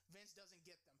because Vince doesn't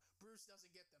get them, Bruce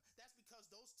doesn't get them. That's because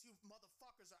those two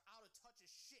motherfuckers are out of touch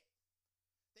as shit.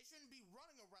 They shouldn't be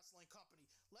running a wrestling company,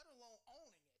 let alone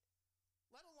owning it.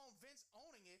 Let alone Vince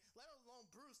owning it, let alone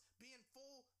Bruce being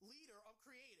full leader of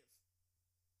creative.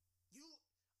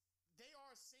 They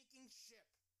are a sinking ship.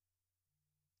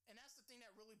 And that's the thing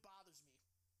that really bothers me.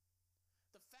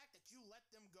 The fact that you let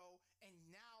them go and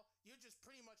now you're just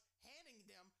pretty much handing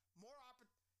them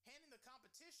handing the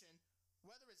competition,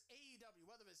 whether it's AEW,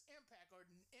 whether it's Impact or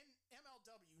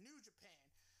MLW, New Japan,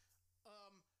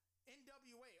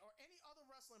 NWA, or any other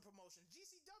wrestling promotion.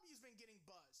 GCW's been getting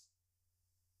buzz.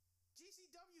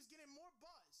 GCW's getting more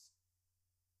buzz.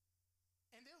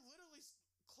 And they're literally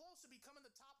close to becoming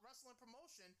the top wrestling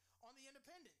promotion on the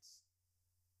independents.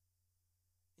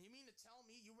 You mean to tell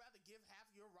me you'd rather give half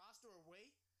your roster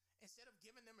away instead of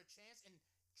giving them a chance and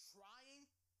trying?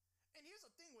 And here's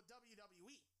the thing with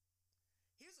WWE.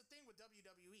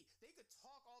 They could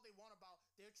talk all they want about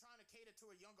they're trying to cater to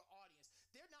a younger audience.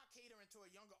 They're not catering to a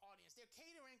younger audience. They're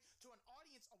catering to an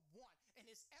audience of one. And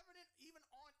it's evident even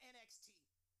on NXT.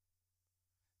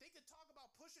 They could talk about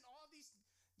pushing all these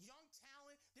young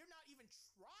talent. They're not even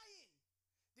trying.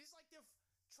 It's like they're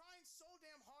trying so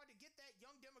damn hard to get that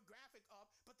young demographic up,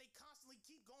 but they constantly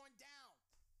keep going down.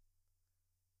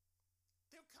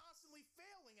 They're constantly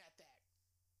failing at that.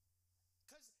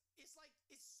 Because it's like,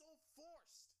 it's so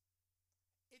forced.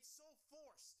 It's so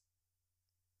forced.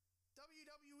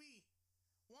 WWE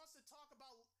wants to talk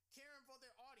about caring for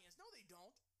their audience. No, they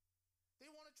don't. They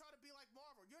want to try to be like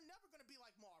Marvel. You're never going to be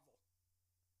like Marvel.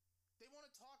 They want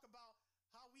to talk about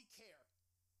how we care.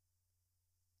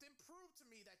 Then prove to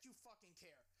me that you fucking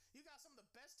care. You got some of the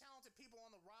best talented people on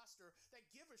the roster that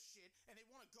give a shit, and they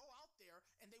want to go out there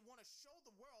and they want to show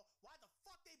the world why the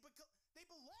fuck they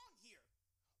belong here.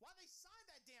 Why they signed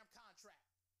that damn contract.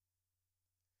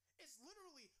 It's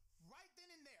literally right then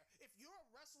and there. If you're a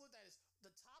wrestler that is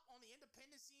the top on the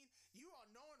independent scene, you are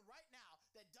knowing right now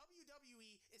that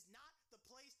WWE is not the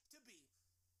place to be.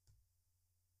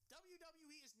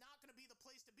 WWE is not going to be the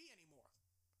place to be anymore.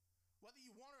 Whether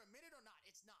you want to admit it or not,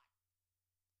 it's not.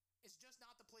 It's just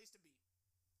not the place to be.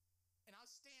 And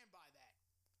I'll stand by that.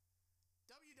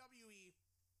 WWE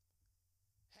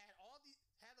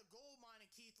had a gold mine in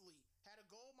Keith Lee, had a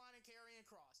gold mine in Karrion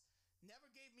Kross,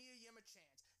 never gave Mia Yim a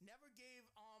chance, never gave,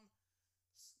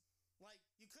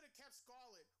 you could have kept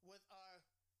Scarlett with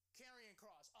Karrion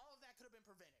Kross. All of that could have been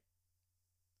prevented.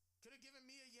 Could have given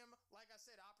Mia Yim, like I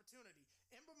said, opportunity.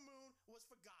 Ember Moon was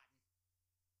forgotten.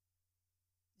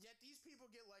 Yet these people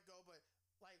get let go, but,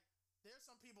 there's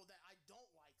some people that I don't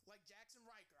like Jackson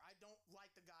Riker. I don't like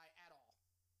the guy at all.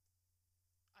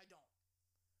 I don't.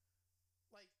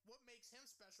 What makes him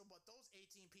special, but those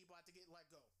 18 people have to get let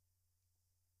go?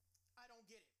 I don't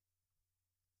get it.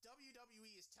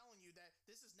 WWE is telling you that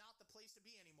this is not the place to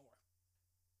be anymore.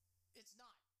 It's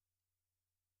not.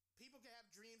 People can have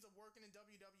dreams of working in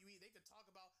WWE. They could talk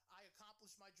about, I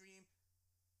accomplished my dream.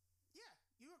 Yeah,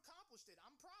 you accomplished it.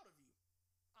 I'm proud of you.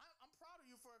 I'm proud of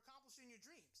you for accomplishing your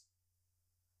dreams.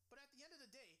 But at the end of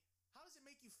the day, how does it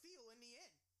make you feel in the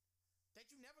end? That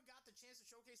you never got the chance to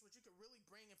showcase what you could really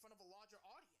bring in front of a larger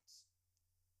audience.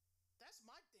 That's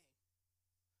my thing.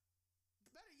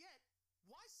 Better yet,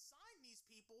 why sign these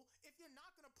people if you're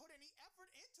not going to put any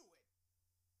effort into it?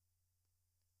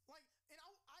 And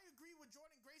I agree with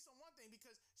Jordynne Grace on one thing,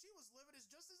 because she was livid as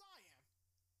just as I am.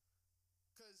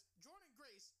 Because Jordynne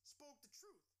Grace spoke the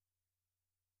truth.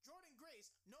 Jordynne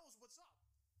Grace knows what's up.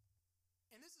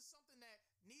 And this is something that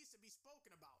needs to be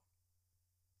spoken about.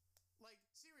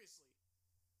 Seriously.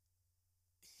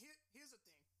 Here's the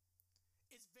thing.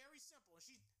 It's very simple. And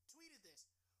she tweeted this.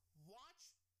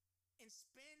 Watch and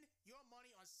spend your money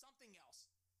on something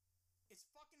else. It's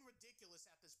fucking ridiculous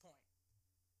at this point.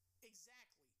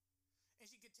 Exactly. And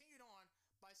she continued on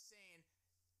by saying,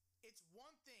 it's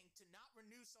one thing to not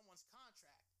renew someone's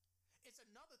contract. It's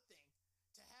another thing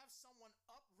to have someone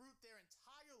uproot their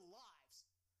entire lives,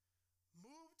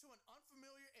 move to an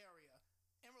unfamiliar area,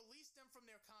 and release them from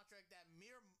their contract that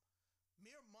mere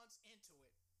months into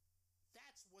it.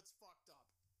 That's what's fucked up.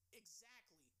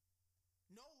 Exactly.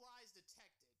 No lies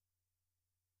detected.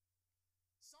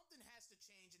 Something has to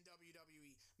change in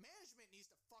WWE. Management needs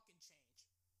to fucking change.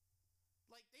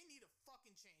 They need to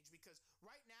fucking change, because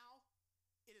right now,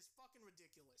 it is fucking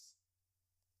ridiculous.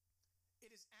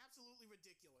 It is absolutely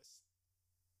ridiculous.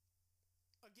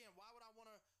 Again, why would I want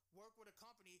to work with a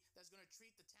company that's going to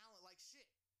treat the talent like shit?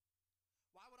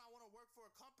 Why would I want to work for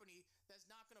a company that's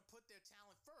not going to put their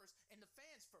talent first and the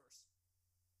fans first?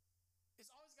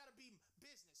 It's always got to be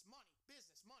business, money,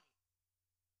 business, money.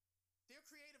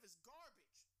 creative is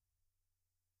garbage.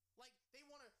 Like, they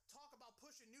want to talk about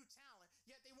pushing new talent,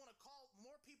 yet they want to call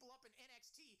more people up in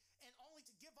NXT and only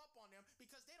to give up on them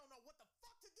because they don't know what the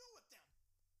fuck to do with them.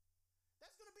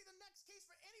 That's going to be the next case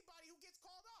for anybody who gets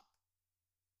called up.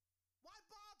 Why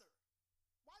bother?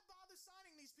 Why bother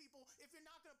signing these people if you're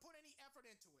not going to put any effort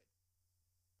into it?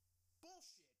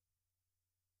 Bullshit.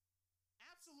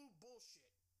 Absolute bullshit.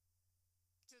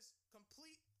 Just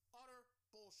complete, utter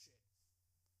bullshit.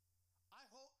 I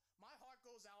hope my heart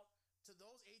goes out to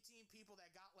those 18 people that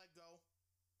got let go.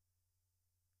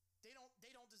 They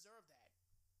don't deserve that.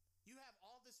 You have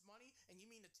all this money and you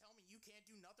mean to tell me you can't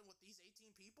do nothing with these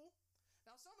 18 people?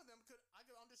 Now, some of them I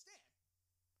could understand.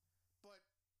 But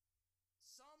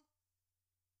some,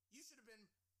 you should have been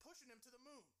pushing them to the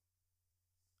moon.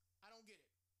 I don't get it.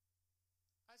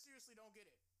 I seriously don't get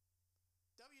it.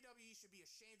 WWE should be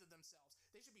ashamed of themselves.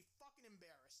 They should be fucking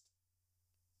embarrassed.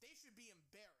 They should be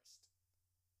embarrassed.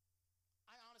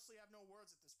 I honestly have no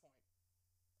words at this point.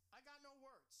 I got no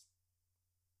words.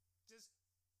 Just,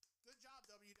 good job,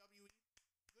 WWE.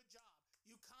 Good job.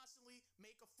 You constantly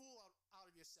make a fool out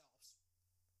of yourselves.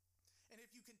 And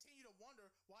if you continue to wonder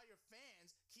why your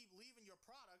fans keep leaving your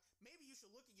product, maybe you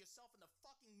should look at yourself in the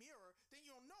fucking mirror, then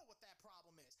you'll know what that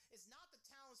problem is. It's not the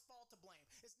talent's fault to blame.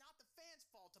 It's not the fans'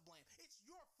 fault to blame. It's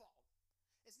your fault.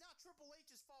 It's not Triple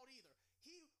H's fault either.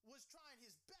 He was trying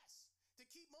his best to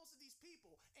keep most of these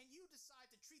people, and you decide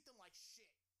to treat them like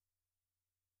shit.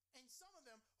 And some of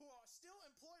them who are still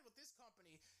employed with this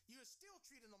company, you're still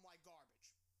treating them like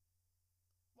garbage.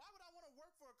 Why would I want to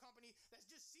work for a company that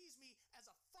just sees me as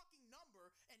a fucking number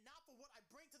and not for what I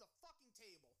bring to the fucking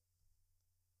table?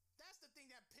 That's the thing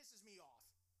that pisses me off.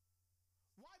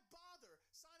 Why bother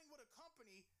signing with a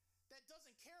company that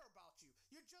doesn't care about you?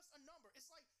 You're just a number.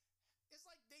 It's like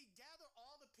they gather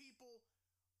all the people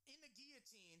in the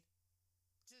guillotine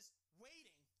just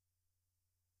waiting,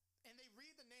 and they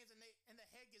read the names and the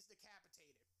head gets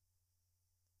decapitated.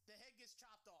 The head gets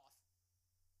chopped off.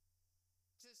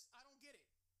 Just, I don't get it.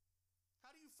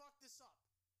 How do you fuck this up?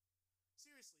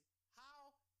 Seriously,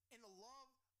 how in the love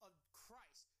of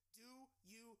Christ do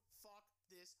you fuck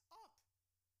this up?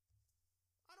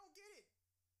 I don't get it.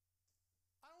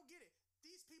 I don't get it.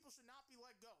 These people should not be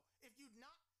let go. If you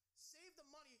not save the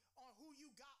money on who you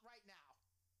got right now.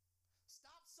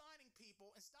 Stop signing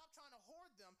people and stop trying to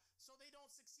hoard them so they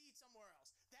don't succeed somewhere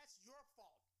else. That's your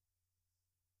fault.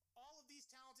 All of these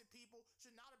talented people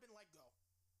should not have been let go.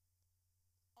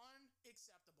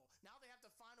 Unacceptable. Now they have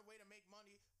to find a way to make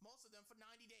money, most of them for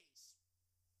 90 days.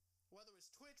 Whether it's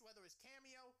Twitch, whether it's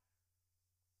Cameo.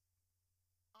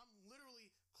 I'm literally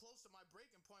close to my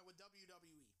breaking point with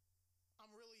WWE. I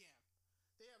really am.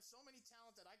 They have so many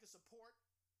talent that I could support,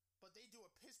 but they do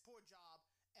a piss poor job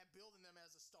at building them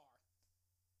as a star.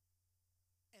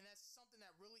 And that's something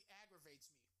that really aggravates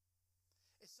me.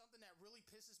 It's something that really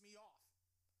pisses me off.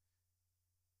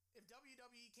 If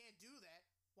WWE can't do that,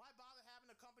 why bother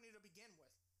having a company to begin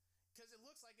with? Because it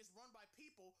looks like it's run by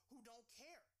people who don't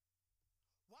care.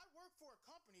 Why work for a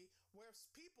company where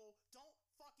people don't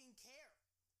fucking care?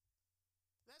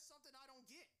 That's something I don't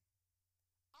get.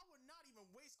 I would not even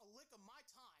waste a lick of my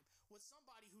time with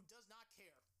somebody who does not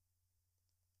care.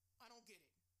 I don't get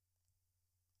it.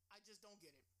 I just don't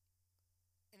get it.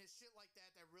 And it's shit like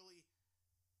that that really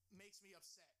makes me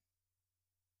upset.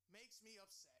 Makes me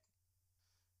upset.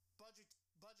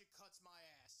 Budget cuts my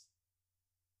ass.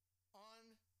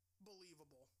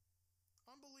 Unbelievable.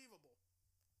 Unbelievable.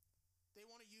 They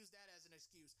want to use that as an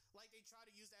excuse. Like they try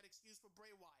to use that excuse for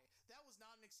Bray Wyatt. That was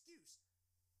not an excuse.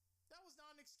 That was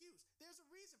not an excuse. There's a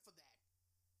reason for that.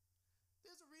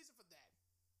 There's a reason for that.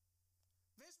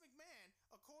 Vince McMahon,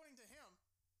 according to him,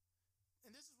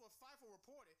 and this is what Fightful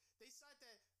reported, they cite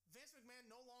that Vince McMahon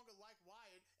no longer liked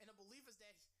Wyatt, and the belief is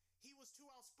that he was too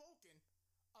outspoken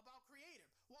about creative.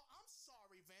 Well, I'm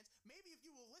sorry, Vince. Maybe if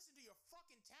you will listen to your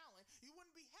fucking talent, you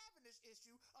wouldn't be having this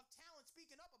issue of talent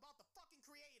speaking up about the fucking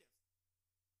creative.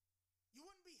 You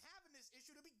wouldn't be having this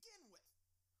issue to begin with.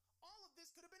 All of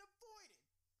this could have been avoided.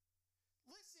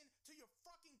 Listen to your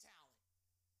fucking talent.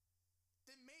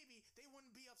 Then maybe they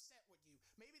wouldn't be upset with you.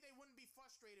 Maybe they wouldn't be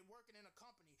frustrated working in a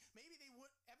company. Maybe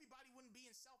everybody wouldn't be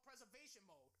in self-preservation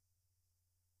mode.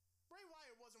 Bray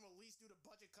Wyatt wasn't released due to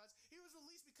budget cuts. He was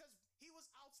released because he was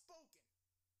outspoken.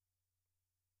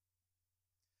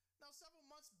 Now, several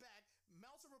months back,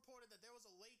 Meltzer reported that there was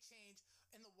a late change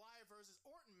in the Wyatt versus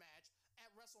Orton match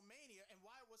at WrestleMania, and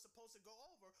Wyatt was supposed to go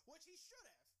over, which he should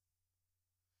have.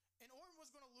 And Orton was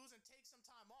going to lose and take some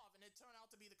time off, and it turned out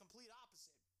to be the complete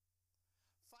opposite.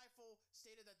 Fightful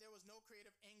stated that there was no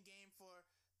creative end game for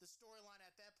the storyline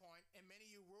at that point, and many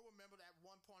of you will remember that at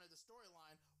one point of the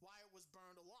storyline, Wyatt was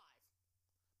burned alive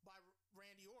by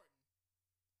Randy Orton.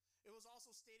 It was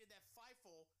also stated that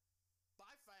Fightful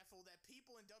that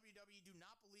people in WWE do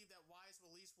not believe that Wyatt's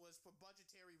release was for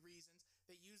budgetary reasons.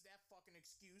 They use that fucking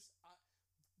excuse.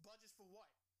 Budgets for what?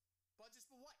 Budgets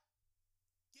for what?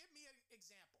 Give me an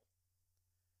example.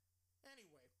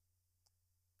 Anyway,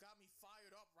 got me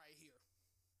fired up right here.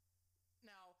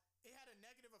 Now, it had a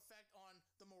negative effect on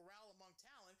the morale among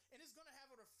talent, and it's going to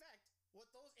have an effect with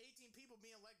those 18 people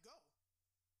being let go.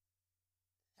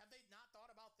 Have they not thought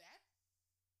about that?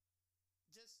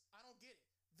 I don't get it.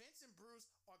 Vince and Bruce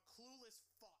are clueless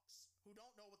fucks who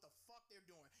don't know what the fuck they're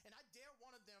doing. And I dare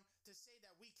one of them to say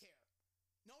that we care.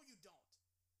 No, you don't.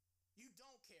 You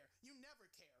don't care. You never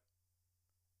care.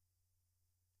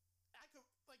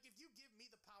 If you give me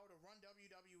the power to run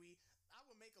WWE, I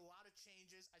would make a lot of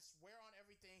changes. I swear on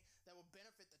everything that will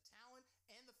benefit the talent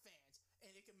and the fans.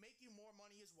 And it can make you more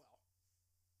money as well.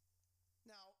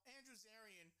 Now, Andrew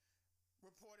Zarian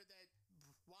reported that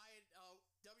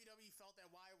WWE felt that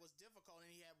Wyatt was difficult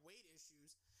and he had weight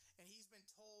issues. And he's been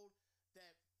told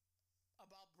that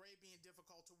about Bray being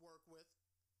difficult to work with.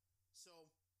 So,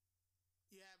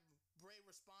 you have Bray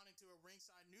responding to a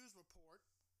Ringside News report.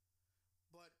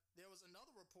 But there was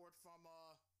another report from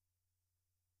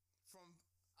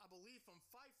I believe from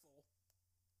Fightful.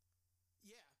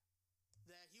 Yeah.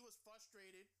 That he was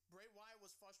frustrated. Bray Wyatt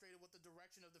was frustrated with the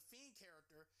direction of the Fiend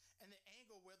character and the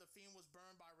angle where the Fiend was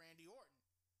burned by Randy Orton.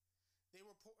 They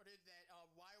reported that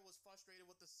Wyatt was frustrated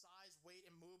with the size, weight,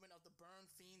 and movement of the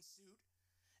burned Fiend suit.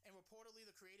 And reportedly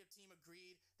the creative team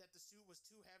agreed that the suit was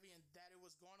too heavy and that it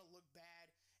was going to look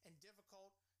bad and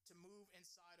difficult to move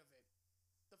inside of it.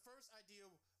 The first idea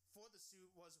for the suit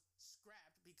was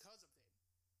scrapped because of it.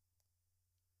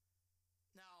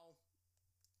 Now,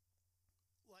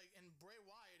 in Bray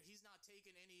Wyatt, he's not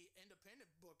taking any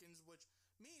independent bookings, which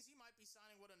means he might be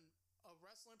signing with a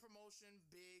wrestling promotion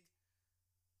big,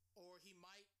 or he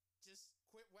might just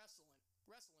quit wrestling.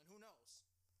 Who knows?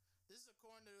 This is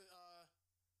according to,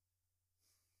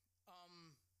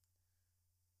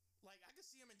 I could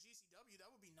see him in GCW.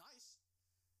 That would be nice.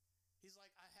 He's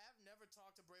like, I have never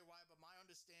talked to Bray Wyatt, but my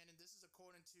understanding, this is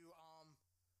according to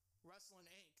Wrestling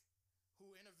Inc.,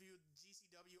 who interviewed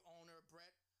GCW owner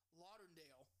Brett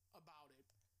Lauderdale about it.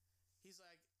 He's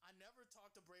like, I never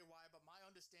talked to Bray Wyatt, but my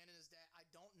understanding is that I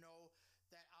don't know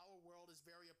that our world is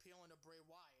very appealing to Bray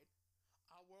Wyatt.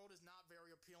 Our world is not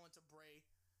very appealing to Bray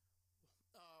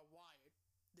Wyatt.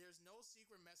 There's no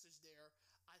secret message there.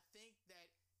 I think that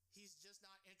he's just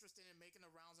not interested in making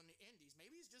the rounds on the indies.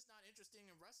 Maybe he's just not interested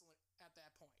in wrestling at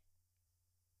that point.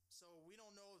 So we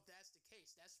don't know if that's the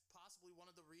case. That's possibly one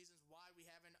of the reasons why we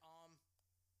haven't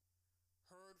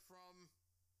heard from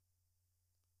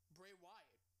Bray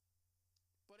Wyatt.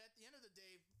 But at the end of the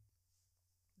day,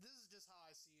 this is just how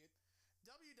I see it.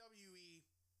 WWE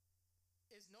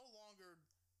is no longer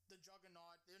the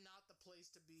juggernaut. They're not the place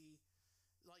to be.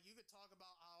 Like, you could talk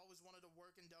about, I always wanted to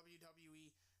work in WWE,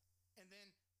 and then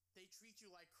they treat you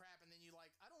like crap, and then you're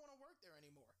like, I don't want to work there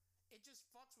anymore. It just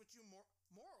fucks with you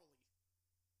morally.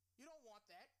 You don't want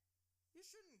that. You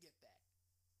shouldn't get that.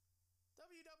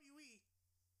 WWE,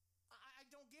 I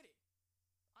don't get it.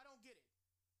 I don't get it.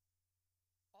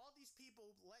 All these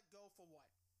people let go for what?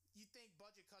 You think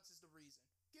budget cuts is the reason?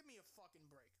 Give me a fucking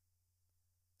break.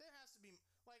 There has to be,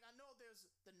 I know there's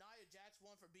the Nia Jax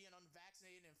one for being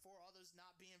unvaccinated and 4 others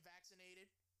not being vaccinated.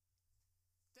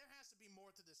 There has to be more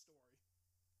to this story.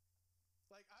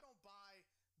 I don't buy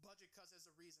budget cuts as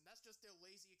a reason. That's just their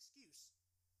lazy excuse.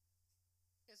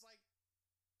 It's like,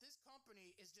 this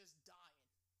company is just dying.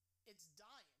 It's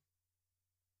dying.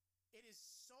 It is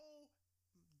so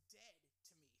dead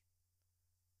to me.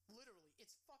 Literally,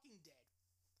 it's fucking dead.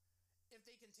 If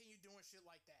they continue doing shit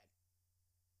like that.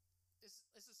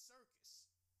 It's a circus.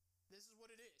 This is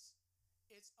what it is.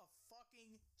 It's a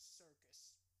fucking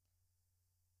circus.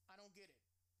 I don't get it.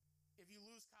 If you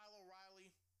lose Kyle O'Reilly,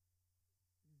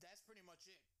 that's pretty much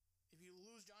it. If you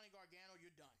lose Johnny Gargano,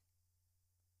 you're done.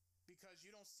 Because you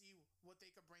don't see what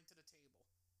they could bring to the table.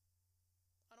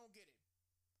 I don't get it.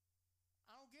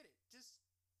 I don't get it. Just,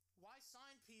 why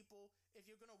sign people if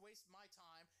you're going to waste my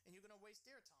time and you're going to waste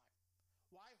their time?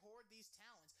 Why hoard these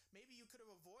talents? Maybe you could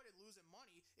have avoided losing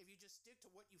money if you just stick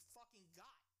to what you fucking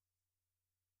got.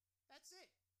 That's it.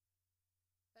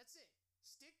 That's it.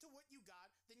 Stick to what you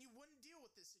got, then you wouldn't deal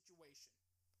with this situation.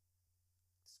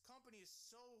 This company is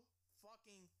so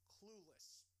fucking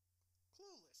clueless.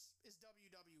 Clueless is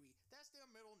WWE. That's their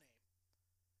middle name.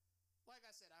 Like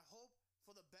I said, I hope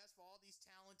for the best for all these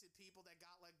talented people that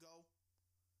got let go.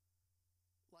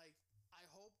 I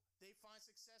hope they find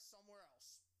success somewhere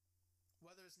else.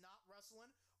 Whether it's not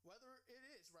wrestling whether it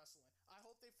is wrestling. I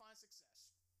hope they find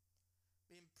success.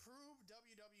 And prove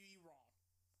WWE wrong.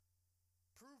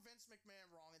 Prove Vince McMahon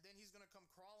wrong, and then he's going to come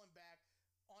crawling back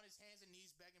on his hands and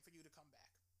knees begging for you to come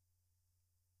back.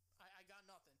 I got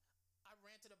nothing. I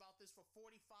ranted about this for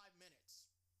 45 minutes.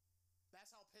 That's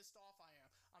how pissed off I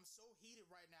am. I'm so heated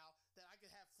right now that I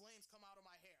could have flames come out of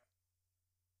my hair.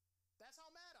 That's how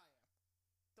mad I am.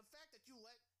 The fact that you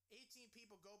let 18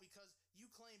 people go because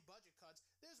you claim budget cuts,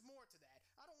 there's more to that.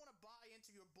 I don't want to buy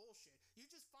into your bullshit. You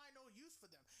just find no use for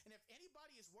them. And if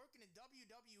anybody is working in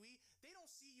WWE, they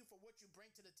don't see you for what you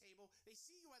bring to the table. They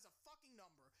see you as a fucking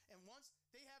number. And once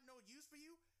they have no use for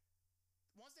you,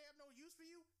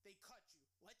 they cut you,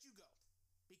 let you go.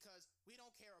 Because we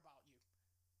don't care about you.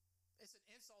 It's an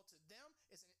insult to them.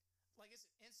 It's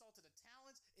an insult to the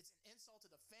talents. It's an insult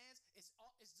to the fans. It's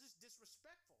just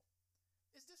disrespectful.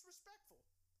 It's disrespectful.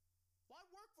 Why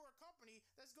work for a company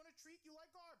that's going to treat you like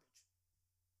garbage?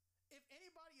 If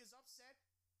anybody is upset,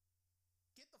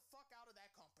 get the fuck out of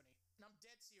that company. And I'm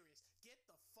dead serious. Get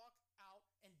the fuck out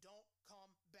and don't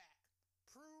come back.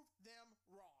 Prove them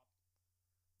wrong.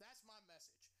 That's my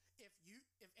message.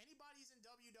 If anybody's in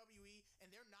WWE and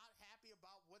they're not happy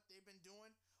about what they've been doing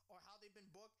or how they've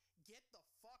been booked, get the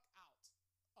fuck out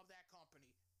of that company.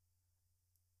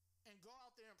 And go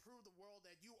out there and prove the world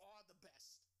that you are the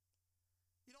best.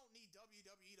 You don't need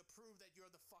WWE to prove that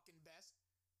you're the fucking best.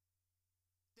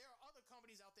 There are other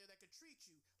companies out there that could treat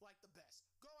you like the best.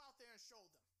 Go out there and show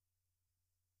them.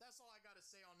 That's all I got to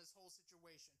say on this whole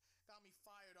situation. Got me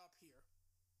fired up here.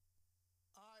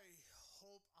 I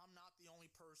hope I'm not the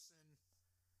only person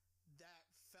that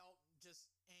felt just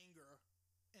anger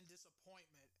and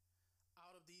disappointment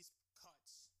out of these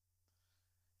cuts.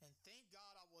 And thank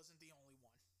God I wasn't the only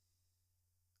one.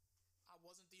 I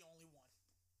wasn't the only one.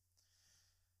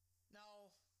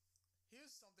 Now,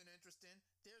 here's something interesting.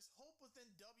 There's hope within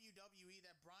WWE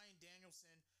that Bryan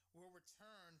Danielson will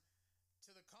return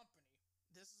to the company.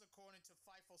 This is according to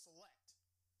Fightful Select.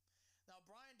 Now,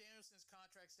 Bryan Danielson's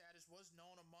contract status was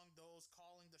known among those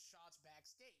calling the shots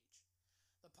backstage.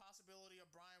 The possibility of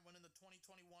Bryan winning the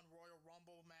 2021 Royal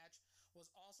Rumble match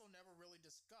was also never really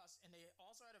discussed, and they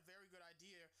also had a very good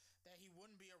idea that he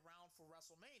wouldn't be around for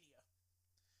WrestleMania.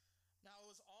 Now,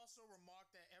 it was also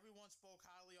remarked that everyone spoke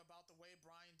highly about the way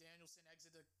Bryan Danielson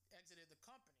exited the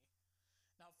company.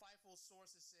 Now, Fightful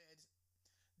sources said,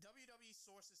 WWE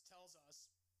sources tells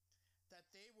us that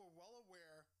they were well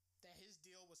aware that his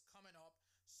deal was coming up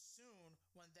soon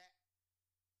when that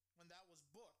was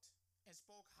booked, and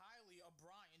spoke highly of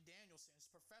Bryan Danielson's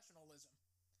professionalism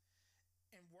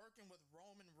in working with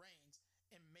Roman Reigns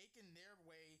and making their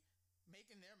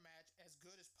match as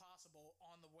good as possible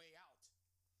on the way out.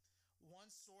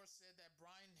 One source said that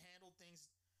Bryan handled things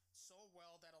so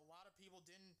well that a lot of people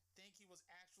didn't think he was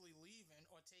actually leaving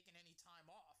or taking any time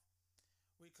off.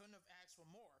 We couldn't have asked for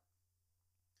more.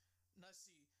 Let's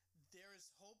see. There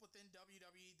is hope within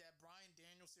WWE that Bryan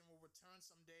Danielson will return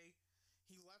someday.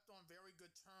 He left on very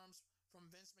good terms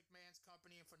from Vince McMahon's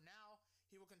company, and for now,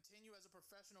 he will continue as a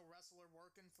professional wrestler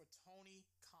working for Tony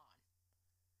Khan.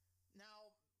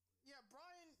 Now, yeah,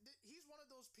 Bryan, he's one of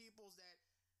those people that,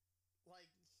 like,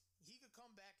 he could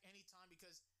come back anytime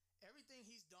because everything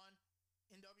he's done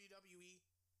in WWE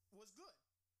was good.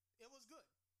 It was good.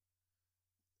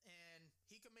 And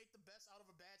he could make the best out of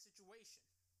a bad situation.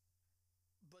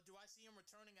 But do I see him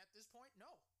returning at this point?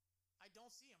 No. I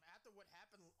don't see him. After what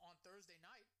happened on Thursday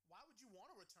night, why would you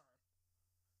want to return?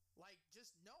 Like,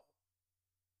 just no.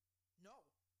 No.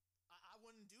 I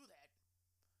wouldn't do that.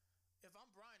 If I'm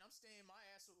Bryan, I'm staying my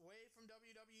ass away from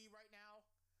WWE right now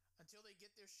until they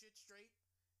get their shit straight.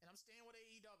 And I'm staying with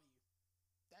AEW.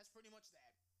 That's pretty much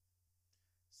that.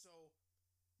 So,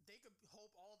 they could hope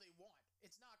all they want.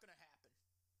 It's not going to happen.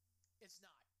 It's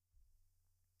not.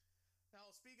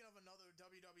 Now, speaking of another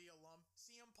WWE alum,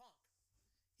 CM Punk.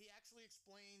 He actually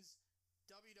explains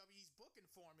WWE's booking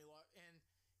formula, and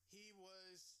he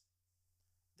was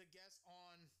the guest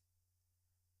on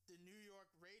the New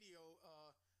York radio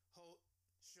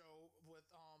show with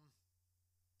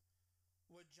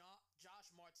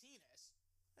Josh Martinez.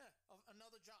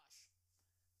 Another Josh.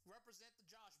 Represent the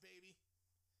Josh, baby.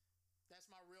 That's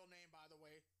my real name, by the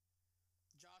way.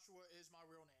 Joshua is my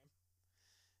real name.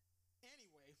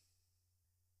 Anyway,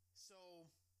 so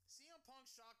CM Punk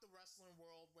shocked the wrestling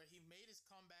world where he made his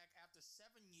comeback after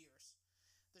 7 years.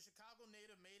 The Chicago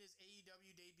native made his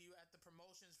AEW debut at the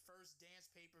promotion's first dance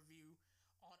pay-per-view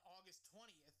on August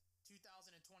 20th,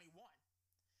 2021.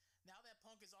 Now that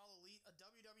Punk is all elite, a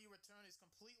WWE return is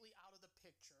completely out of the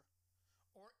picture.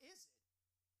 Or is it?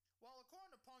 Well,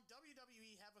 according to Punk,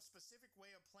 WWE have a specific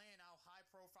way of playing out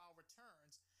high-profile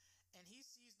returns, and he he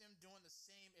sees them doing the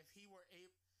same if he were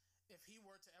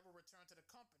to ever return to the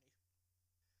company.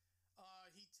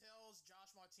 He tells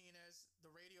Josh Martinez, the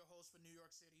radio host for New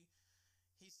York City,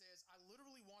 he says, I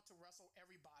literally want to wrestle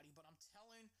everybody, but I'm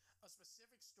telling a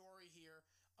specific story here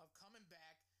of coming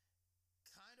back,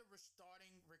 kind of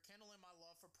restarting, rekindling my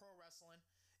love for pro wrestling.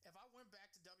 If I went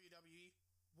back to WWE,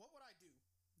 what would I do?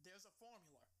 There's a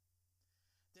formula.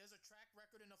 There's a track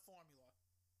record in a formula.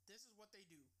 This is what they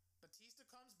do. Batista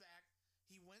comes back.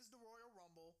 He wins the Royal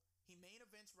Rumble. He main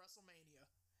events WrestleMania.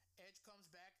 Edge comes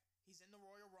back. He's in the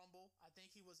Royal Rumble. I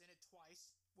think he was in it twice,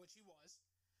 which he was.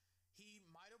 He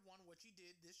might have won, which he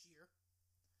did this year.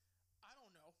 I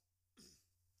don't know.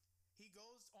 He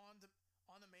goes on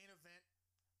the main event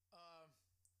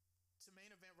to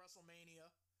main event WrestleMania.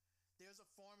 There's a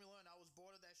formula, and I was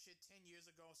bored of that shit 10 years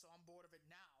ago, so I'm bored of it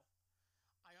now.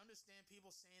 I understand people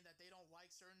saying that they don't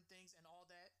like certain things and all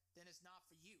that, then it's not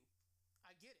for you.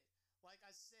 I get it. Like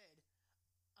I said,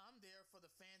 I'm there for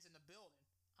the fans in the building.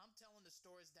 I'm telling the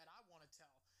stories that I want to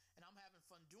tell, and I'm having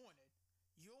fun doing it.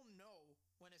 You'll know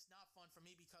when it's not fun for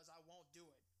me because I won't do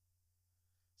it.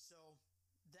 So,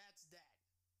 that's that.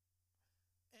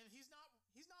 And he's not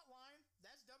lying.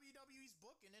 That's WWE's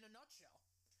booking in a nutshell.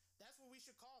 That's what we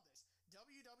should call this.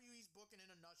 WWE's booking in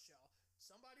a nutshell.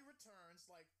 Somebody returns,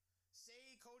 like,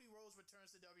 say Cody Rhodes returns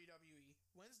to WWE,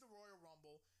 wins the Royal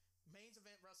Rumble, main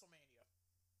event WrestleMania.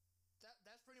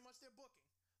 That's pretty much their booking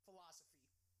philosophy.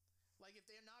 Like, if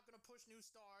they're not going to push new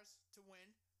stars to win,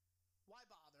 why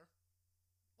bother?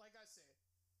 Like I said,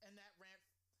 and that rant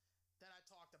that I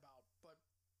talked about, but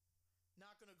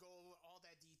not going to go over all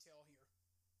that detail here.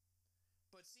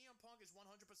 But CM Punk is 100%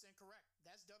 correct.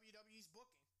 That's WWE's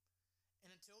booking. And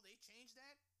until they change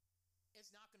that, it's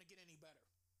not going to get any better.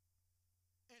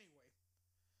 Anyway.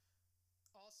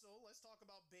 Also, let's talk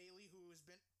about Bayley, who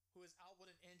is out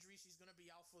with an injury. She's going to be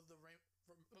out for the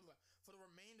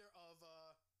remainder of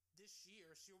this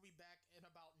year. She'll be back in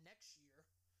about next year.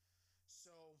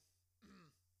 So,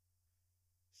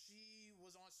 she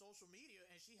was on social media,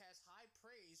 and she has high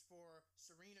praise for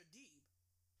Serena Deeb.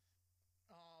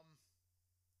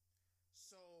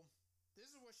 So, this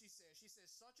is what she says. She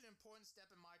says, such an important step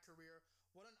in my career.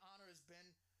 What an honor it's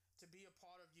been to be a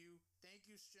part of you. Thank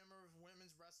you, Shimmer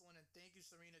Women's Wrestling, and thank you,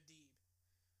 Serena Deeb.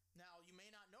 Now, you may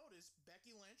not notice,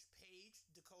 Becky Lynch, Paige,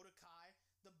 Dakota Kai,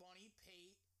 The Bunny,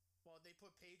 Paige, well, they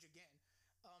put Paige again,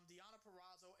 Deonna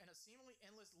Purrazzo, and a seemingly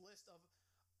endless list of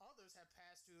others have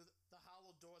passed through the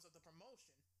hallowed doors of the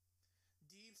promotion.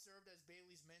 Deeb served as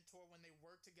Bayley's mentor when they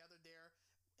worked together there,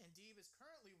 and Deeb is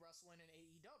currently wrestling in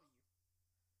AEW.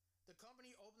 The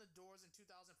company opened the doors in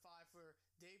 2005 for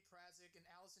Dave Prazik, and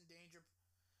Allison Danger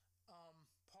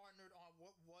partnered on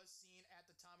what was seen at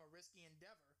the time a risky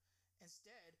endeavor.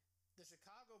 Instead, the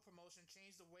Chicago promotion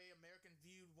changed the way Americans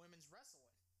viewed women's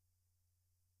wrestling.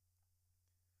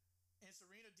 And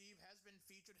Serena Deeb has been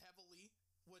featured heavily,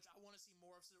 which I want to see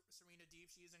more of Serena Deeb.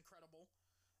 She is incredible.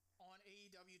 On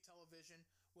AEW television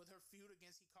with her feud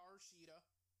against Hikaru Shida.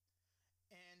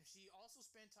 And she also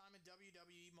spent time in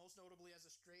WWE, most notably as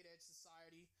a Straight Edge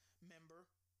Society member.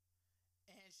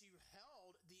 And she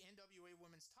held the NWA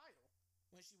Women's title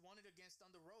when she won it against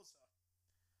Thunder Rosa.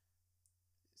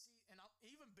 See, and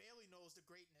even Bayley knows the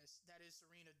greatness that is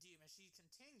Serena Deeb, and she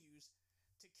continues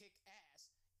to kick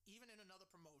ass even in another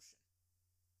promotion.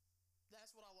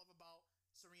 That's what I love about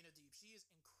Serena Deeb. She is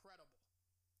incredible.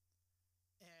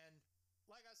 And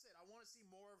like I said, I want to see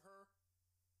more of her.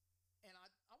 And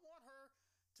I want her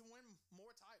to win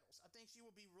more titles. I think she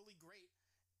will be really great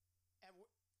at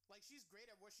she's great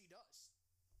at what she does.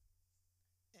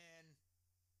 And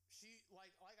she,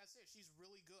 like I said, she's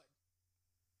really good.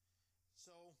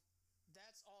 So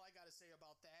that's all I got to say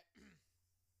about that.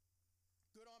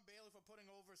 Good on Bayley for putting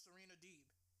over Serena Deeb.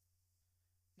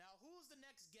 Now, who's the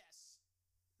next guest?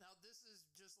 Now, this is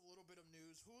just a little bit of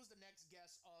news. Who's the next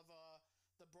guest of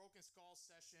the Broken Skull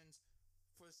sessions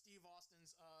for Steve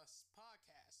Austin's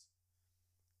podcast?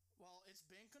 Well, it's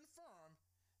been confirmed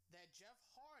that Jeff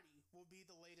Hardy will be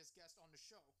the latest guest on the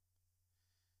show.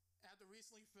 After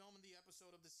recently filming the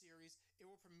episode of the series, it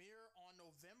will premiere on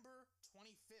November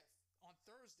 25th, on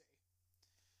Thursday.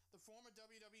 The former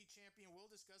WWE champion will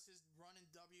discuss his run in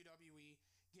WWE,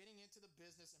 getting into the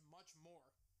business, and much more.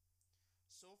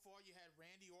 So far, you had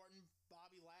Randy Orton,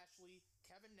 Bobby Lashley,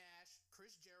 Kevin Nash,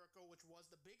 Chris Jericho, which was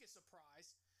the biggest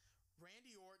surprise.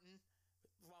 Randy Orton,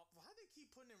 well, why do they keep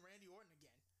putting in Randy Orton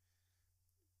again?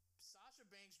 Sasha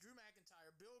Banks, Drew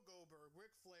McIntyre, Bill Goldberg,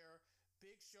 Ric Flair,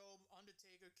 Big Show,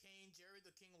 Undertaker, Kane, Jerry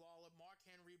the King Lawler, Mark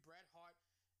Henry, Bret Hart,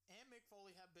 and Mick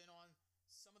Foley have been on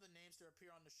some of the names to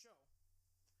appear on the show.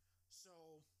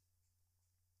 So,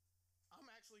 I'm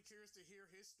actually curious to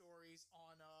hear his stories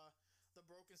on the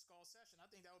Broken Skull session. I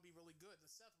think that would be really good.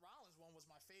 The Seth Rollins one was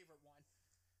my favorite one,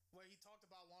 where he talked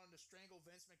about wanting to strangle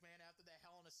Vince McMahon after that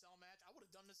Hell in a Cell match. I would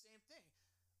have done the same thing.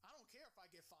 I don't care if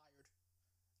I get fired.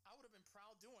 I would have been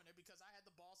proud doing it because I had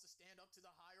the balls to stand up to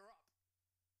the higher up.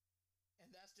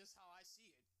 And that's just how I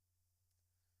see it.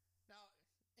 Now,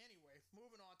 anyway,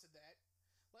 moving on to that.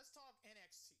 Let's talk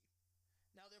NXT.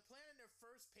 Now, they're planning their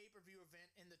first pay-per-view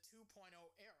event in the 2.0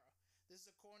 era. This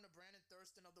is according to Brandon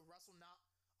Thurston of the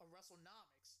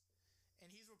WrestleNomics. And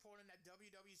he's reporting that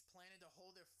WWE's planning to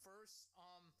hold their first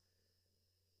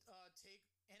take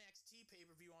NXT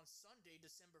pay-per-view on Sunday,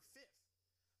 December 5th.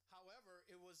 However,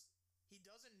 he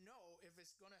doesn't know if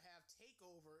it's going to have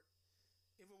TakeOver,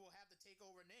 if it will have the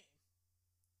TakeOver name.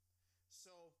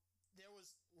 So,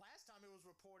 last time it was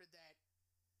reported that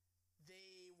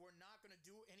they were not going to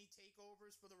do any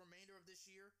takeovers for the remainder of this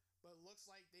year, but it looks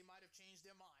like they might have changed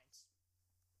their minds.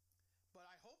 But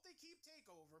I hope they keep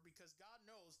TakeOver because God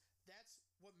knows that's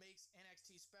what makes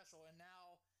NXT special. And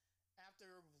now,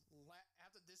 after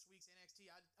this week's NXT,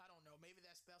 I don't know. Maybe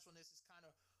that specialness is kind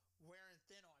of wearing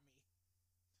thin on me.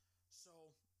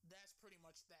 So that's pretty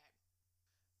much that.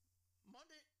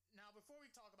 Now, before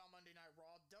we talk about Monday Night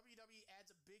Raw, WWE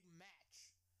adds a big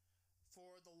match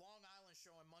for the Long Island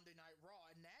show on Monday Night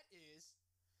Raw, and that is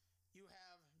you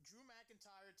have Drew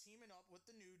McIntyre teaming up with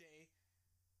the New Day,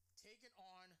 taking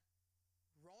on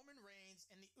Roman Reigns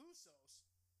and the Usos.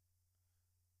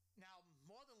 Now,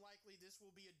 more than likely, this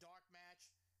will be a dark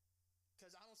match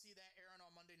because I don't see that airing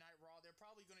on Monday Night Raw. They're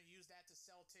probably going to use that to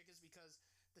sell tickets because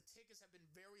the tickets have been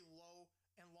very low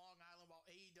in Long Island while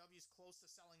AEW is close to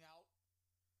selling out.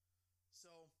 So,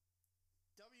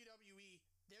 WWE,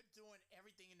 they're doing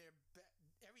everything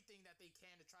everything that they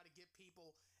can to try to get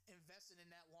people invested in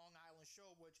that Long Island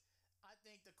show, which I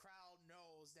think the crowd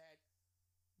knows that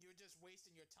you're just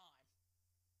wasting your time.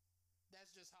 That's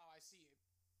just how I see it.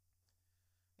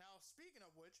 Now, speaking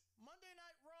of which, Monday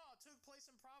Night Raw took place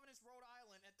in Providence, Rhode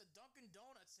Island at the Dunkin'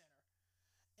 Donuts Center.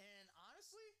 And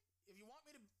honestly, if you want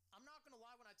me to, I'm not going to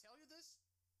lie when I tell you this,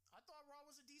 I thought Raw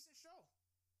was a decent show.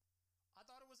 I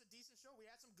thought it was a decent show. We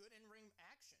had some good in-ring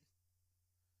action.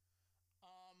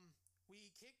 We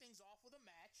kicked things off with a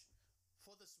match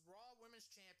for the Raw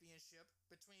Women's Championship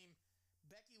between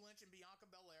Becky Lynch and Bianca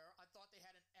Belair. I thought they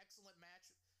had an excellent match,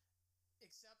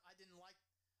 except I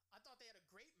thought they had a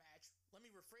great match. Let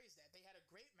me rephrase that. They had a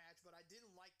great match, but I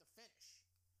didn't like the finish.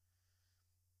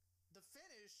 The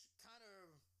finish kind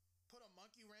of put a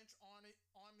monkey wrench on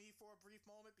me for a brief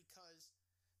moment because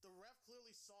the ref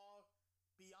clearly saw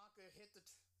Bianca hit the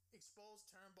exposed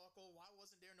turnbuckle. Why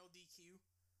wasn't there no DQ?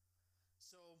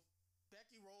 So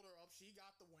Becky rolled her up. She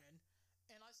got the win.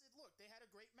 And I said, look, they had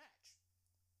a great match.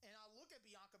 And I look at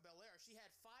Bianca Belair. She had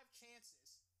 5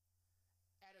 chances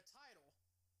at a title,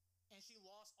 and she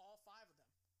lost all 5 of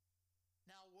them.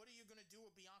 Now, what are you going to do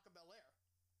with Bianca Belair?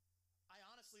 I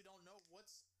honestly don't know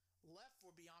what's left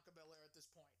for Bianca Belair at this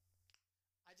point.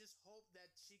 I just hope that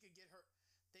they could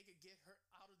get her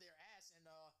out of their ass and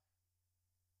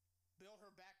build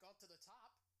her back up to the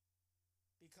top,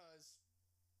 because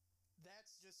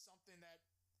that's just something that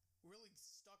really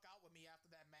stuck out with me after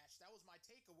that match. That was my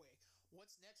takeaway.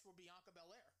 What's next for Bianca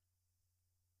Belair?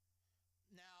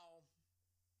 Now,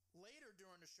 later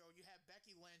during the show, you have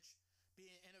Becky Lynch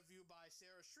being interviewed by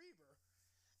Sarah Schreiber,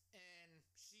 and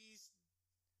she's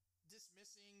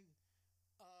dismissing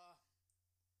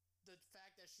the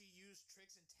fact that she used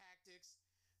tricks and tactics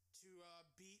to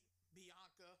beat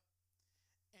Bianca,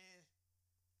 and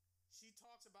she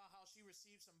talks about how she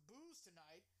received some boos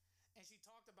tonight, and she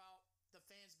talked about the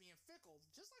fans being fickle,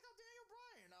 just like how Daniel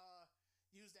Bryan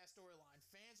used that storyline.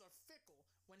 Fans are fickle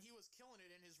when he was killing it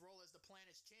in his role as the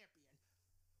Planet's champion.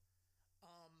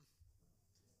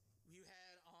 You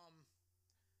had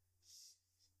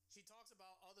she talks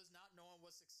about others not knowing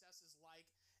what success is like,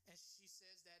 and she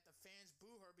says that the fans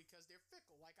boo her because they're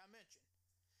fickle, like I mentioned,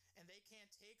 and they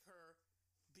can't take her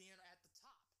being at the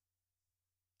top.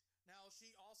 Now,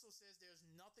 she also says there's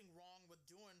nothing wrong with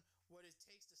doing what it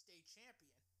takes to stay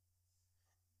champion.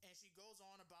 And she goes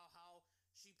on about how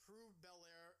she proved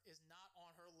Belair is not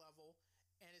on her level,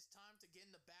 and it's time to get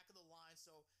in the back of the line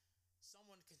so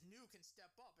someone new can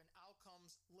step up, and out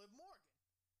comes Liv Morgan.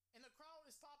 And the crowd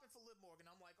is popping for Liv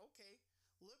Morgan. I'm like, okay,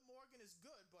 Liv Morgan is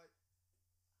good, but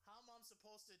how am I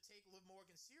supposed to take Liv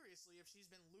Morgan seriously if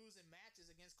she's been losing matches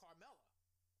against Carmella?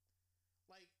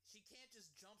 Like, she can't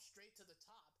just jump straight to the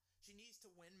top. She needs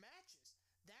to win matches.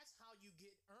 That's how you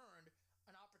get earned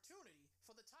an opportunity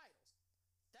for the titles.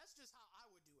 That's just how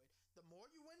I would do it. The more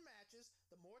you win matches,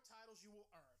 the more titles you will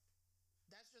earn.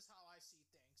 That's just how I see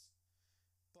things.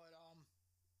 But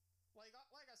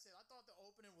said, I thought the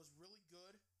opening was really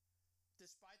good.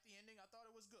 Despite the ending, I thought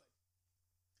it was good.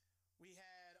 We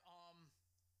had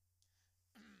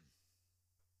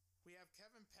we have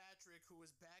Kevin Patrick, who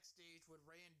was backstage with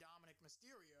Rey and Dominic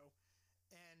Mysterio,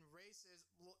 and Rey says,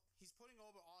 look, he's putting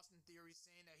over Austin Theory,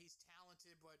 saying that he's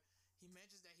talented, but he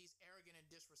mentions that he's arrogant and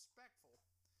disrespectful.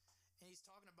 And he's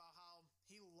talking about how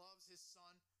he loves his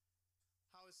son,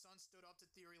 how his son stood up to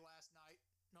Theory last night.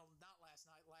 No, not last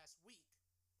night, last week.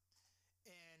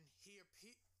 And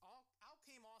out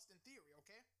came Austin Theory,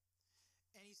 okay?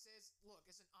 And he says, look,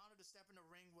 it's an honor to step in the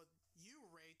ring with you,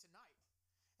 Rey, tonight.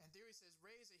 And Theory says,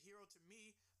 Rey is a hero to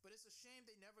me, but it's a shame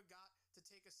they never got to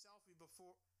take a selfie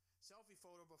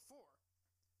photo before.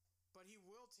 But he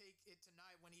will take it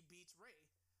tonight when he beats Rey,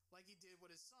 like he did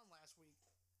with his son last week.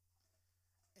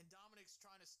 And Dominic's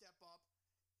trying to step up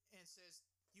and says,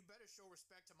 you better show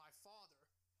respect to my father.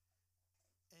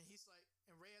 And he's like,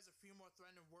 and Rey has a few more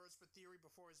threatening words for Theory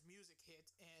before his music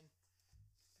hits, and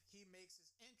he makes his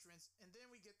entrance. And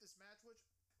then we get this match, which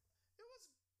it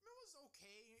was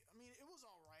okay. I mean, it was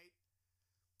all right.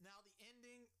 Now the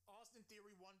ending, Austin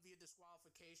Theory won via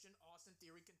disqualification. Austin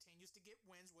Theory continues to get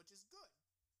wins, which is good.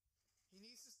 It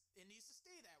needs to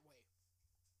stay that way.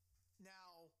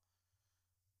 Now,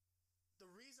 the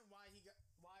reason why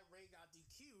Rey got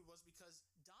DQ'd was because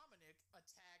Dominic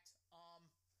attacked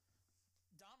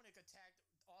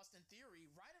Austin Theory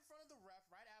right in front of the ref,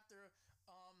 right after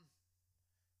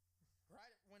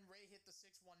right when Rey hit the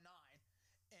 619,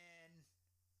 and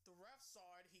the ref saw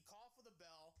it. He called for the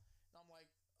bell, and I'm like,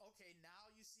 okay,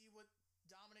 now you see what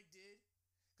Dominic did,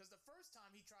 because the first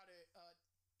time he tried to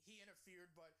he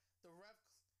interfered, but the ref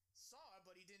saw it,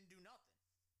 but he didn't do nothing.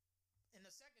 And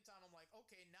the second time, I'm like,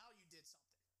 okay, now you did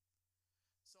something.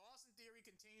 So Austin Theory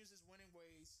continues his winning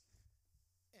ways,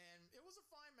 and it was a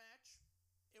fine match.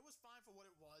 It was fine for what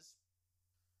it was.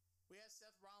 We had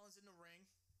Seth Rollins in the ring.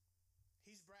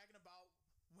 He's bragging about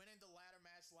winning the ladder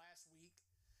match last week,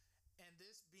 and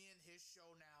this being his show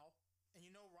now. And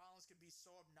you know Rollins can be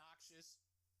so obnoxious.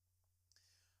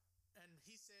 And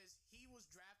he says he was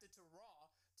drafted to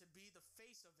Raw to be the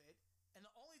face of it, and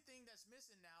the only thing that's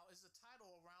missing now is the title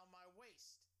around my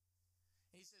waist.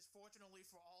 And he says, fortunately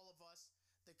for all of us,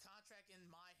 the contract in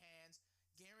my hands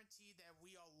guaranteed that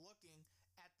we are looking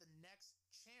at the next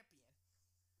champion.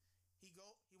 He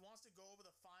wants to go over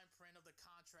the fine print of the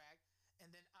contract, and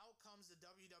then out comes the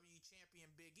WWE champion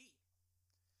Big E.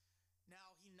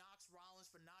 Now he knocks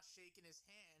Rollins for not shaking his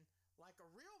hand like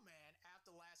a real man after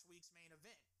last week's main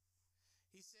event.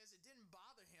 He says it didn't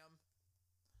bother him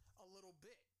a little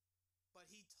bit, but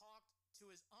he talked to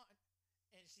his aunt,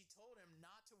 and she told him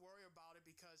not to worry about it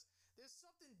because there's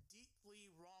something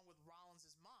deeply wrong with Rollins'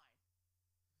 mind.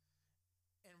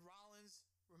 And Rollins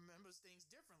remembers things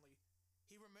differently.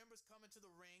 He remembers coming to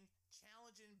the ring,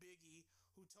 challenging Big E,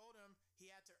 who told him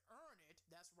he had to earn it,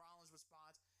 that's Rollins'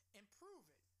 response, and prove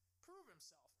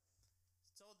himself.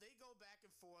 So they go back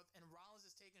and forth, and Rollins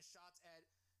is taking shots at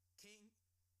King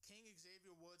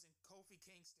Xavier Woods and Kofi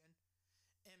Kingston,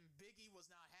 and Big E was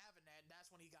not having that, and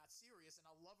that's when he got serious, and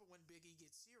I love it when Big E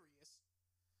gets serious.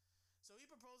 So he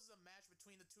proposes a match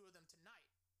between the two of them tonight,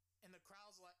 and the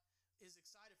crowd is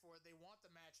excited for it. They want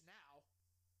the match now,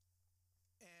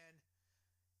 and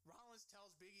Rollins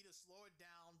tells Big E to slow it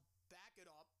down, back it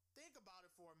up, think about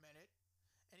it for a minute,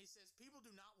 and he says people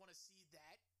do not want to see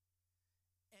that,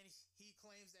 and he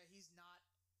claims that he's not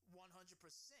 100%.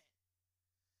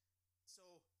 So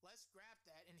let's scrap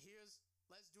that, and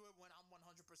let's do it when I'm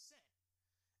 100%.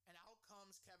 And out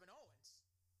comes Kevin Owens.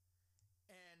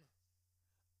 And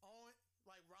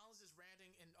Rollins is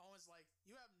ranting, and Owens like,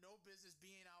 you have no business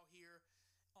being out here.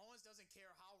 Owens doesn't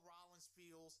care how Rollins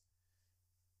feels.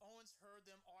 Owens heard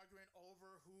them arguing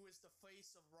over who is the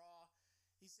face of Raw.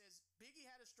 He says Big E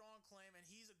had a strong claim, and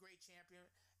he's a great champion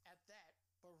at that,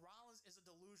 but Rollins is a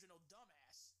delusional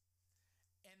dumbass.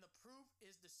 And the proof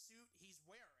is the suit he's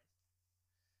wearing.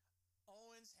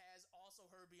 Owens has also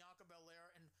heard Bianca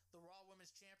Belair and the Raw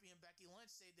Women's Champion Becky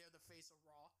Lynch say they're the face of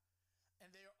Raw,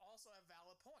 and they also have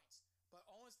valid points. But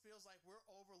Owens feels like we're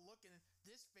overlooking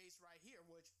this face right here,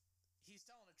 which he's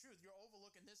telling the truth. You're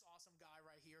overlooking this awesome guy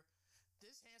right here.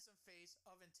 This handsome face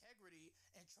of integrity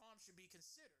and charm should be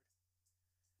considered.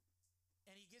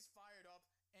 And he gets fired up,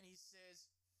 and he says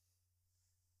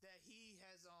that he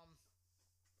has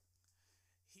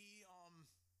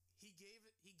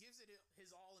he gives it his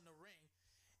all in the ring,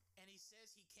 and he says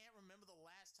he can't remember the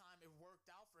last time it worked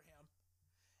out for him,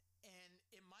 and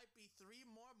it might be 3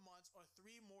 more months or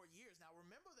 3 more years. Now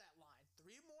remember that line,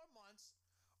 3 more months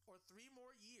or 3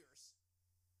 more years.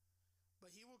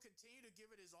 But he will continue to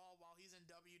give it his all while he's in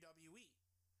WWE.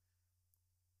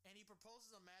 And he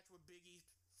proposes a match with Big E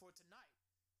for tonight,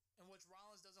 in which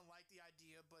Rollins doesn't like the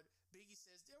idea, but Big E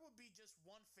says there will be just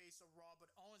one face of Raw, but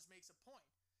Owens makes a point.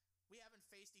 We haven't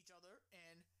faced each other,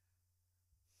 and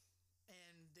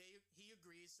he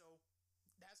agrees, so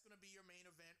that's going to be your main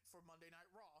event for Monday Night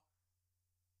Raw.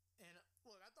 And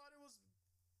look, I thought it was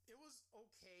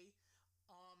okay.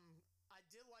 I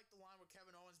did like the line where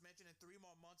Kevin Owens mentioned in 3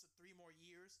 more months or 3 more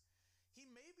years. He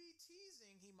may be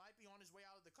teasing he might be on his way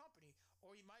out of the company,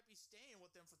 or he might be staying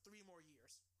with them for 3 more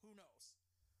years. Who knows?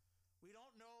 We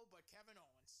don't know, but Kevin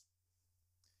Owens.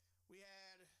 We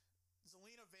had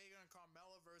Zelina Vega and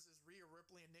Carmella versus Rhea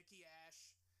Ripley and Nikki Ash.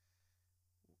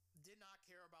 Did not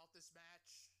care about this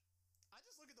match. I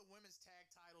just look at the women's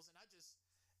tag titles and I just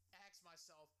ask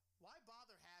myself, why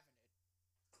bother having it?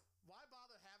 Why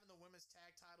bother having the women's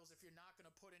tag titles if you're not going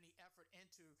to put any effort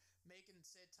into making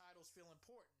said titles feel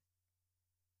important?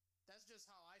 That's just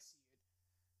how I see it.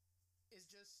 It's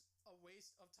just a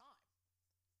waste of time.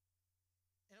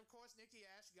 And of course, Nikki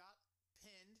Ash got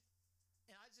pinned.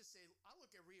 And I just say, I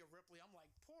look at Rhea Ripley, I'm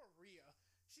like, poor Rhea.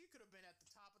 She could have been at the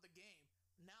top of the game.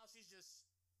 Now she's just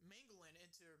mingling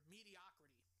into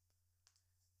mediocrity.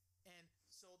 And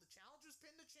so the challengers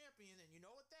pin the champion, and you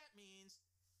know what that means.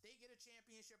 They get a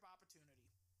championship opportunity.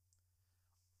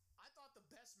 I thought the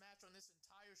best match on this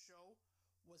entire show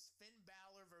was Finn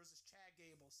Balor versus Chad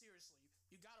Gable. Seriously,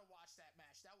 you gotta watch that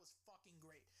match. That was fucking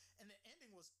great. And the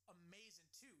ending was amazing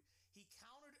too. He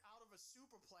countered out of a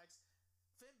superplex.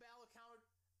 Finn Balor countered,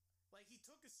 like he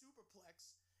took a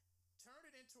superplex, turned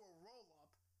it into a roll-up,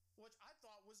 which I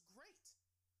thought was great.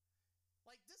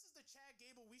 Like, this is the Chad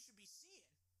Gable we should be seeing.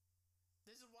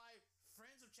 This is why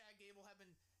friends of Chad Gable have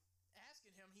been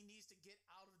asking him he needs to get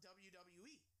out of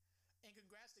WWE. And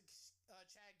congrats to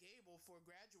Chad Gable for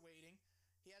graduating.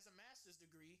 He has a master's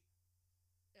degree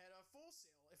at Full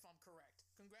Sail, if I'm correct.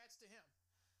 Congrats to him.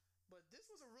 But this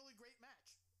was a really great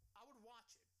match. I would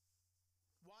watch it.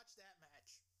 Watch that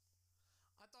match.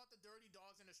 I thought the Dirty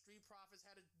Dogs and the Street Profits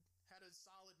had a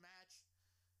solid match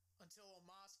until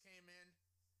Omos came in.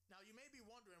 Now, you may be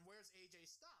wondering, where's AJ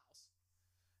Styles?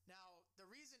 Now, the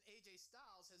reason AJ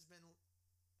Styles has been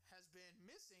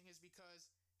missing is because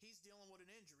he's dealing with an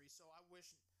injury. So I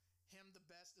wish him the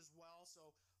best as well.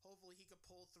 So hopefully he could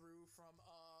pull through from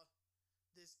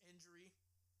this injury.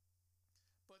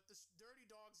 But the Dirty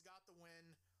Dogs got the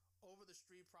win over the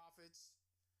Street Profits.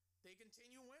 They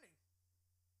continue winning.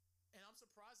 And I'm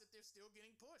surprised that they're still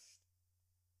getting pushed.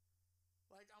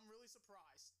 Like, I'm really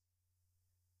surprised.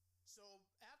 So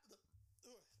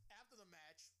after the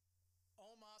match,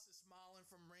 Omos is smiling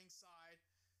from ringside.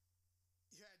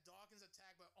 You had Dawkins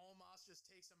attack, but Omos just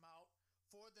takes him out.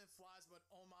 Ford then flies, but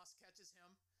Omos catches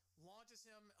him, launches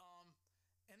him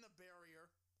in the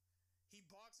barrier. He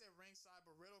balks at ringside,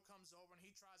 but Riddle comes over and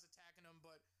he tries attacking him,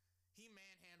 but he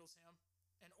manhandles him.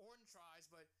 And Orton tries,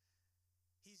 but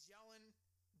he's yelling.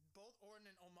 Both Orton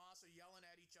and Omos are yelling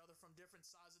at each other from different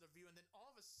sides of the view, and then all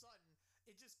of a sudden,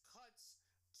 it just cuts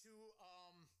to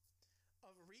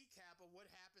a recap of what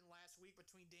happened last week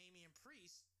between Damian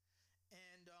Priest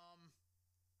and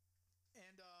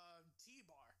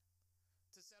T-Bar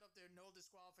to set up their no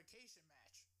disqualification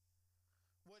match,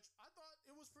 which I thought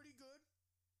it was pretty good.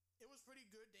 It was pretty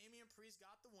good. Damian Priest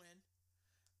got the win,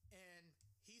 and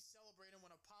he's celebrating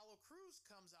when Apollo Crews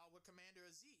comes out with Commander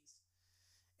Aziz,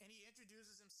 and he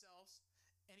introduces himself,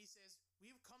 and he says,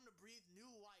 "We've come to breathe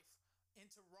new life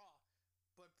into Raw,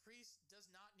 but Priest does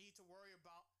not need to worry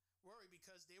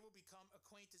because they will become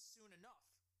acquainted soon enough.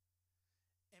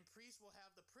 And Priest will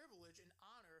have the privilege and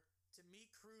honor to meet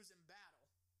Crews in battle.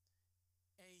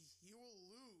 And you will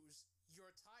lose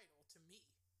your title to me."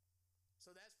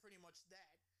 So that's pretty much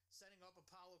that. Setting up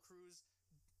Apollo Crews,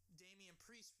 Damian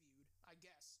Priest feud, I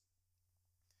guess.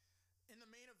 In the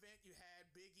main event, you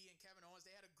had Big E and Kevin Owens.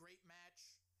 They had a great match.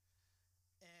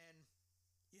 And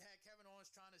you had Kevin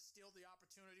Owens trying to steal the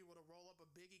opportunity with a roll-up,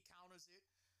 but Big E counters it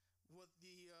with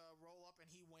the roll-up, and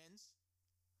he wins.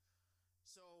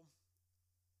 So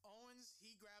Owens,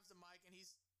 he grabs the mic, and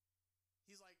he's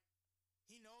like,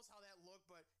 he knows how that looked,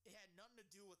 but it had nothing to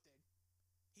do with it.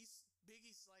 Big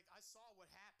E's like, I saw what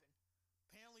happened.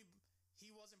 Apparently, he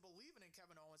wasn't believing in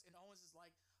Kevin Owens, and Owens is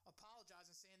like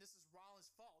apologizing, saying this is Rollins'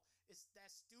 fault. It's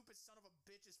that stupid son of a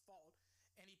bitch's fault.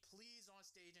 And he pleads on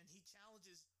stage, and he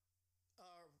challenges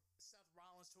Seth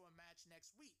Rollins to a match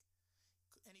next week.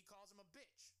 And he calls him a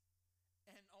bitch.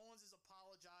 And Owens is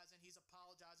apologizing. He's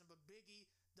apologizing, but Big E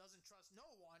doesn't trust no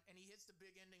one, and he hits the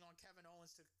big ending on Kevin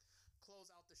Owens to close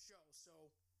out the show.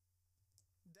 So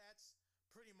that's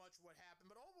pretty much what happened.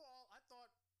 But overall, I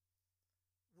thought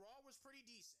Raw was pretty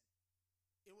decent.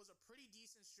 It was a pretty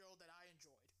decent show that I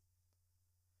enjoyed.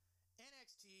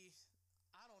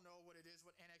 know what it is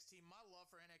with NXT. My love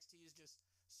for NXT is just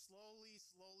slowly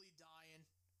dying.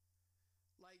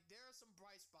 Like, there are some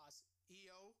bright spots.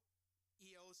 EO's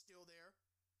still there.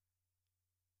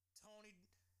 Tony,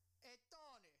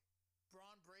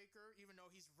 Braun Breaker, even though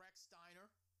he's Rex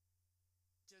Steiner.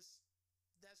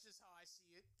 That's just how I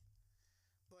see it.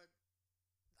 But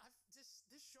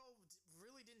this show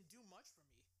really didn't do much for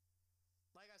me.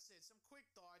 Like I said, some quick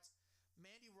thoughts.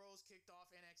 Mandy Rose kicked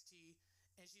off NXT,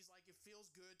 and she's like, it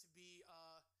feels good to be,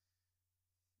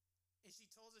 and she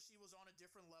told us she was on a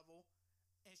different level,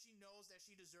 and she knows that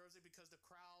she deserves it because the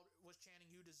crowd was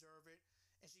chanting, you deserve it,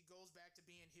 and she goes back to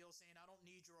being heel, saying, I don't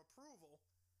need your approval.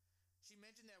 She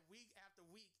mentioned that week after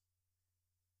week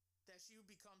that she would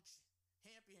become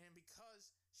champion, and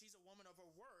because she's a woman of her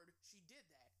word, she did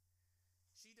that.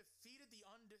 She defeated the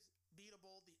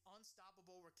unbeatable, the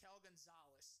unstoppable Raquel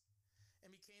Gonzalez and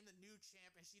became the new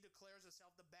champ, and she declares herself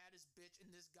the baddest bitch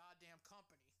in this goddamn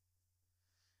company.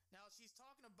 Now, she's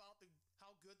talking about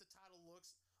how good the title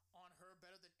looks on her,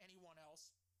 better than anyone else.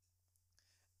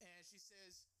 And she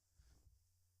says,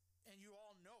 and you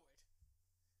all know it.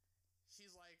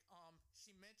 She's like,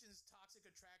 she mentions Toxic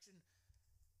Attraction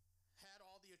had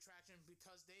all the attraction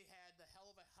because they had the hell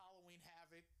of a Halloween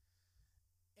Havoc,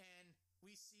 and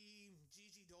we see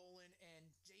Gigi Dolan and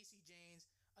JC James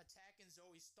attacking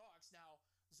Zoe Starks. Now,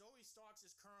 Zoe Starks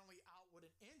is currently out with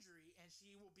an injury, and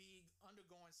she will be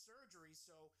undergoing surgery,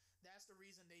 so that's the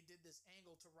reason they did this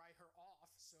angle, to write her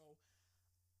off. So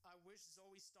I wish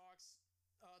Zoe Starks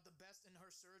the best in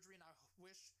her surgery, and I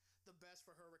wish the best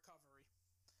for her recovery.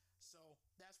 So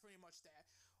that's pretty much that.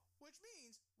 Which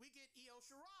means we get Io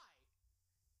Shirai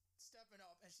stepping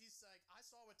up, and she's like, I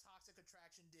saw what Toxic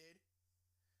Attraction did.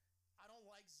 I don't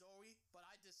like Zoe, but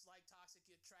I dislike Toxic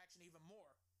Attraction even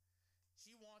more.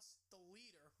 She wants the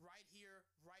leader right here,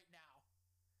 right now.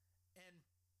 And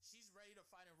she's ready to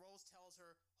fight, and Rose tells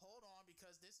her, hold on,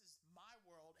 because this is my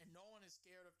world, and no one is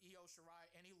scared of Io Shirai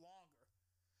any longer.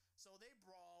 So they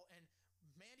brawl, and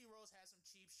Mandy Rose has some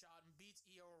cheap shot and beats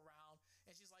Io around,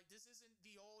 and she's like, this isn't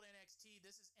the old NXT,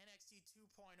 this is NXT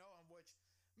 2.0, in which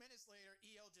minutes later,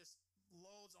 Io just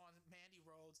loads on Mandy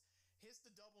Rose, hits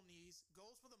the double knees,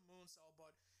 goes for the moonsault,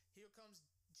 but here comes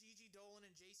Gigi Dolan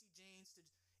and JC James to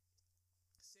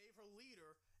save her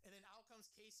leader, and then out comes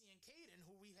Casey and Kaden,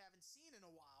 who we haven't seen in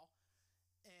a while,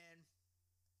 and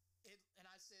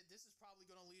I said, this is probably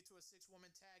going to lead to a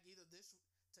 6-woman tag either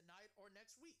tonight or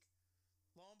next week.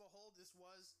 Lo and behold, this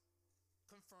was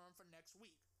confirmed for next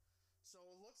week. So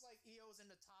it looks like Io is in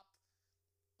the top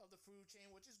of the food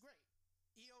chain, which is great.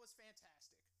 Io is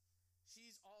fantastic.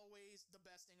 She's always the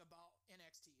best thing about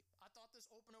NXT. I thought this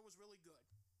opener was really good.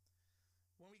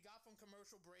 When we got from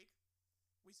commercial break,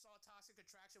 we saw Toxic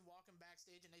Attraction walking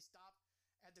backstage, and they stopped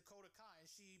at Dakota Kai, and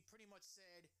she pretty much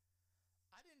said,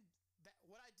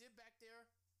 what I did back there,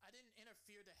 I didn't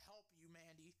interfere to help you,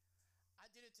 Mandy. I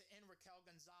did it to end Raquel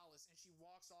Gonzalez, and she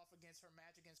walks off against her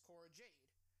match against Cora Jade,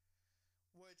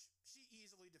 which she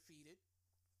easily defeated,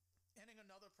 ending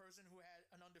another person who had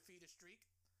an undefeated streak.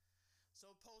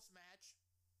 So post-match,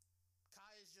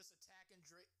 Kai is just attacking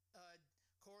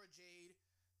Cora Jade,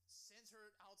 sends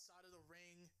her outside of the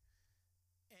ring,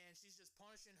 and she's just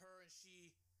punishing her, and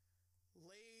she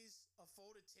lays a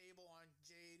folded table on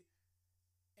Jade,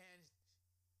 and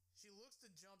she looks to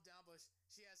jump down, but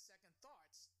she has second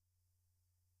thoughts.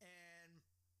 And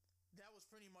that was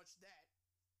pretty much that,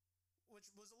 which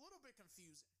was a little bit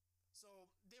confusing. So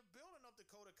they're building up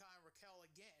Dakota Kai and Raquel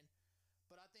again,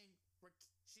 but I think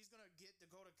she's going to get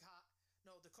Dakota Kai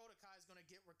is going to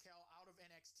get Raquel out of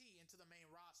NXT into the main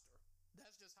roster.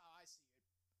 That's just how I see it.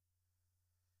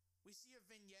 We see a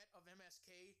vignette of MSK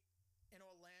in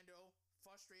Orlando,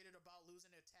 frustrated about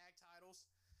losing their tag titles,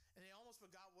 and they almost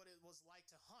forgot what it was like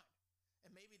to hunt.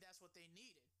 And maybe that's what they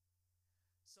needed.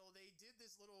 So they did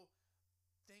this little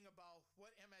thing about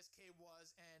what MSK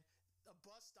was, and a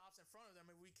bus stops in front of them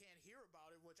and we can't hear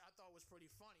about it, which I thought was pretty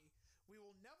funny. We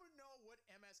will never know what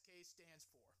MSK stands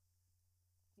for,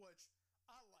 which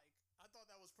I like. I thought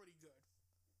that was pretty good.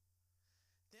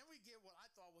 Then we get what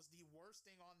I thought was the worst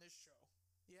thing on this show.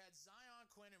 You had Zion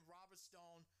Quinn and Robert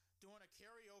Stone doing a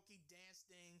karaoke dance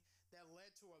thing that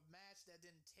led to a match that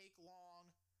didn't take long.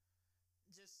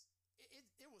 Just,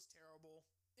 it was terrible.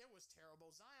 It was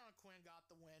terrible. Zion Quinn got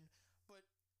the win, but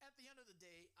at the end of the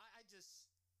day, I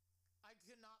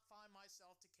could not find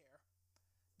myself to care.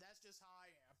 That's just how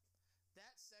I am.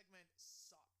 That segment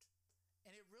sucked,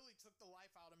 and it really took the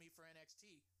life out of me for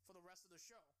NXT for the rest of the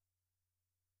show.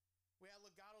 We had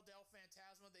Legado del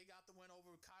Fantasma. They got the win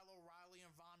over Kyle O'Reilly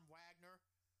and Von Wagner.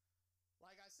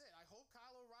 Like I said, I hope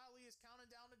Kyle O'Reilly is counting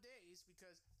down the days,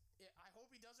 because I hope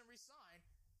he doesn't resign.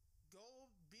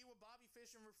 go be with Bobby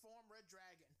Fish and reform Red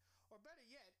Dragon. Or better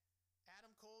yet,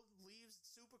 Adam Cole leaves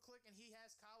Super Click and he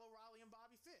has Kyle O'Reilly and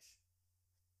Bobby Fish.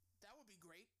 That would be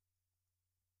great.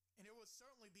 And it would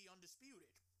certainly be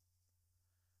undisputed.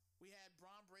 We had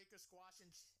Braun Breaker squashing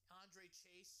Andre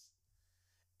Chase.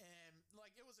 And,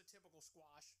 like, it was a typical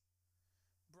squash.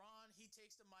 Braun, he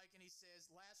takes the mic and he says,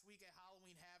 last week at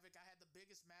Halloween Havoc, I had the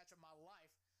biggest match of my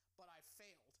life, but I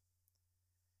failed.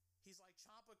 He's like,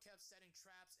 Ciampa kept setting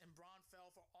traps and Braun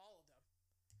fell for all of them.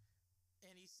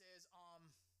 And he says,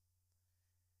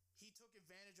 he took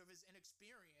advantage of his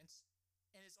inexperience,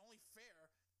 and it's only fair.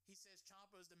 He says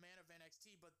Ciampa is the man of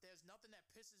NXT, but there's nothing that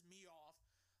pisses me off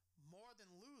more than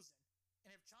losing. And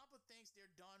if Ciampa thinks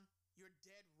they're done, you're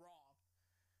dead wrong.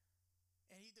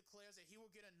 And he declares that he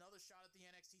will get another shot at the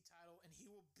NXT title, and he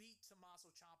will beat Tommaso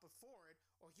Ciampa for it,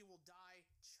 or he will die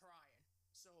trying.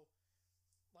 So,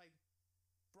 like,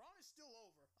 Braun is still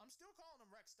over. I'm still calling him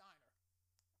Rex Steiner.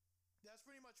 That's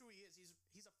pretty much who he is.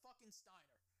 He's a fucking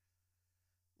Steiner.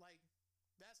 Like,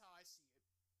 that's how I see it.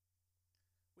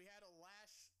 We had a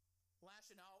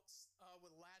lashing out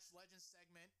with Lash Legends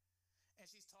segment, and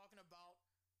she's talking about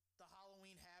the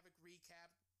Halloween Havoc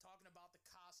recap, talking about the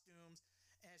costumes,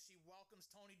 and she welcomes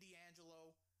Tony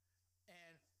D'Angelo,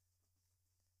 and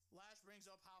Lash brings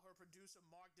up how her producer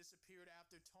Mark disappeared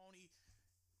after telling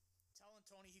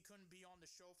Tony he couldn't be on the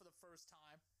show for the first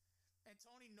time. And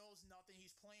Tony knows nothing.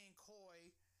 He's playing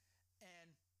coy,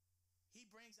 and he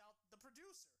brings out the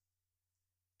producer.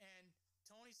 And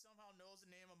Tony somehow knows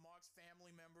the name of Mark's family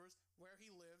members, where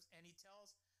he lives, and he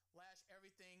tells Lash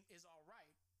everything is all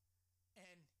right.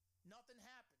 And nothing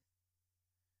happened.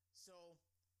 So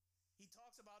he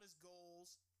talks about his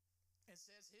goals and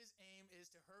says his aim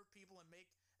is to hurt people and make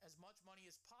as much money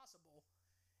as possible.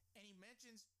 And he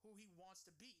mentions who he wants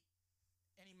to beat.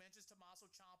 And he mentions Tommaso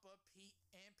Ciampa, Pete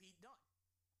Dunne.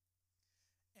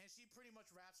 And she pretty much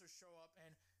wraps her show up,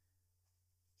 and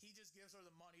he just gives her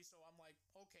the money. So I'm like,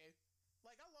 okay.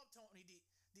 Like, I love Tony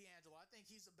D'Angelo. I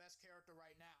think he's the best character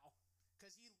right now,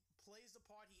 because he plays the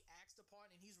part, he acts the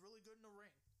part, and he's really good in the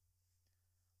ring.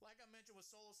 Like I mentioned with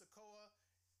Solo Sikoa,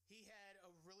 he had a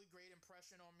really great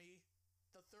impression on me.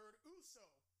 The third Uso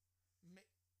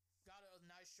got a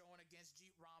nice showing against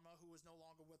Jeet Rama, who is no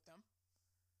longer with them.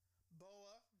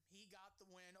 Boa, he got the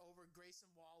win over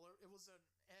Grayson Waller. It was an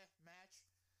match,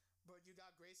 but you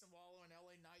got Grayson Waller and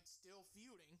LA Knight still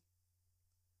feuding.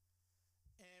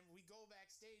 And we go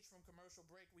backstage from commercial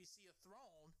break. We see a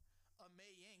throne of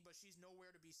Mei Ying, but she's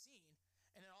nowhere to be seen.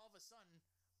 And then all of a sudden,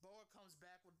 Boa comes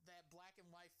back with that black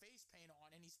and white face paint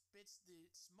on, and he spits the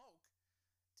smoke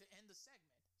to end the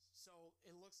segment. So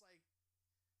it looks like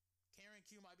Karen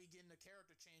Q might be getting a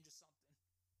character change or something.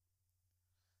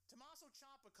 Tommaso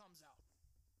Ciampa comes out.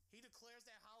 He declares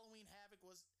that Halloween Havoc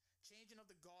was changing of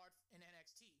the guard in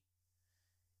NXT.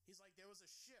 He's like, there was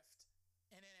a shift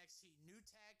in NXT. New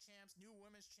tag champs, new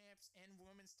women's champs, and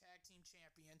women's tag team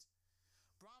champions.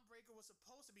 Braun Breaker was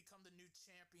supposed to become the new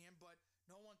champion, but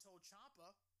no one told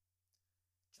Ciampa.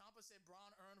 Ciampa said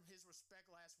Braun earned his respect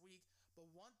last week,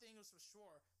 but one thing was for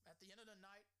sure. At the end of the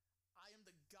night, I am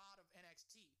the god of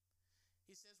NXT.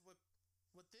 He says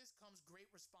with this comes great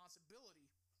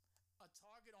responsibility. A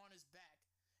target on his back,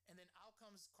 and then out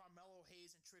comes Carmelo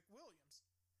Hayes and Trick Williams.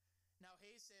 Now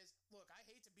Hayes says, look, I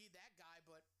hate to be that guy,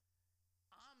 but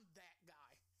I'm that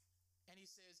guy. And he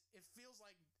says, it feels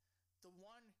like the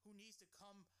one who needs to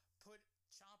come put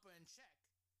Ciampa in check.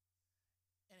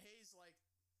 And Hayes like,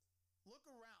 look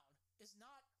around. It's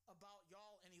not about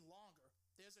y'all any longer.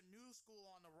 There's a new school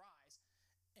on the rise,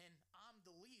 and I'm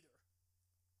the leader.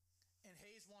 And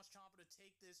Hayes wants Ciampa to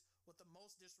take this with the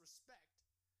most disrespect.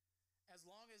 As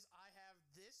long as I have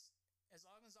this, as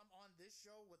long as I'm on this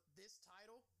show with this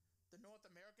title, the North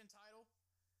American title,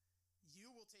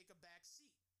 you will take a back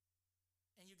seat.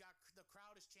 And you got the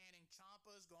crowd is chanting,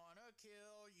 Ciampa's gonna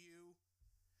kill you.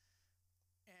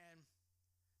 And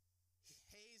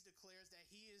Hayes declares that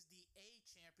he is the A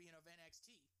champion of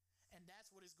NXT. And that's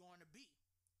what it's going to be.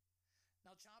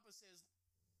 Now Ciampa says,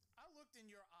 I looked in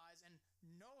your eyes and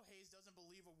no, Hayes doesn't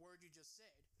believe a word you just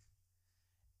said.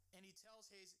 And he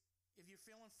tells Hayes, if you're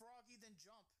feeling froggy, then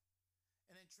jump.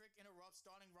 And then Trick interrupts,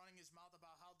 starting running his mouth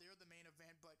about how they're the main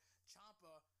event, but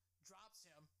Ciampa drops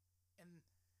him, and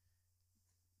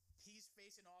he's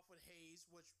facing off with Hayes,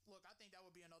 which, look, I think that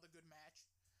would be another good match.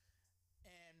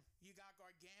 And you got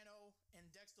Gargano and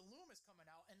Dexter Lumis coming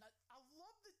out, and I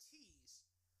love the tease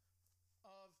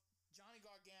of Johnny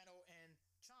Gargano and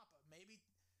Ciampa. Maybe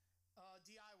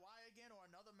DIY again or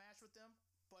another match with them,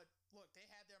 but look, they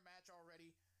had their match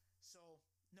already, so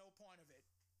no point of it.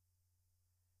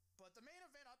 But But the main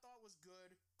event I thought was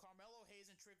good. Carmelo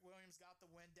Hayes and Trick Williams got the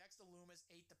win. Dexter Lumis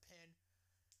ate the pin.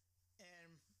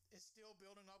 And is still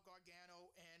building up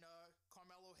Gargano and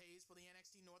Carmelo Hayes for the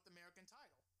NXT North American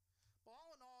title. But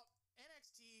all in all,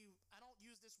 NXT, I don't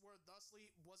use this word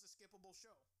thusly, was a skippable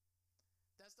show.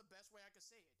 That's the best way I could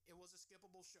say it. It was a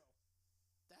skippable show.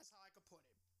 That's how I could put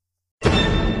it.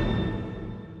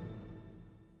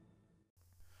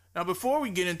 Now, before we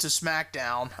get into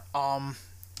SmackDown,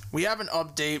 we have an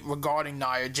update regarding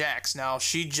Nia Jax. Now,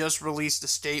 she just released a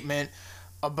statement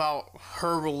about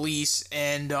her release,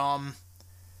 and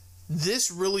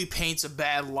this really paints a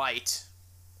bad light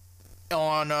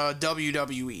on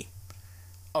WWE.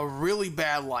 A really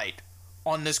bad light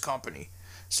on this company.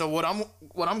 So what I'm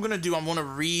gonna do, I'm gonna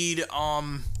read,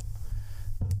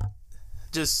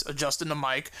 just adjusting the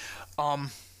mic.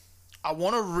 I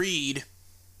want to read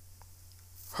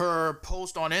her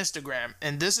post on Instagram,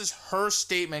 and this is her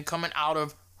statement coming out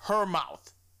of her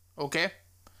mouth. Okay?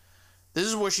 This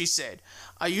is what she said.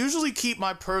 I usually keep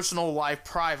my personal life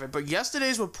private, but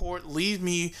yesterday's report leaves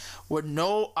me with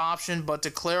no option but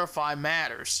to clarify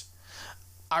matters.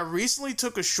 I recently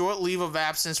took a short leave of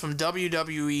absence from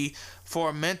WWE for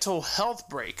a mental health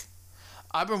break.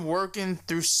 I've been working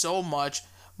through so much,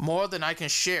 more than I can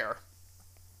share.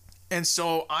 And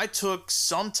so I took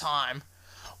some time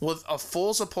with a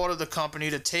full support of the company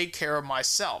to take care of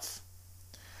myself.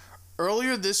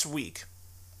 Earlier this week,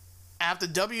 after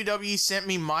WWE sent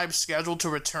me my schedule to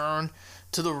return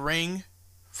to the ring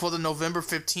for the November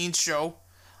 15th show,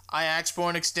 I asked for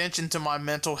an extension to my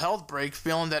mental health break,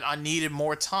 feeling that I needed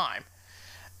more time,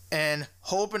 and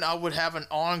hoping I would have an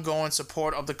ongoing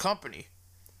support of the company.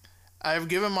 I have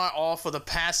given my all for the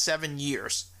past 7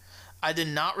 years. I did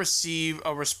not receive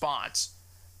a response.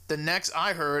 The next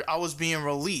I heard, I was being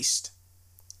released.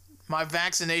 My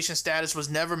vaccination status was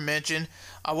never mentioned.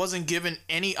 I wasn't given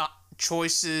any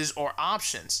choices or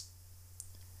options.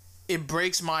 It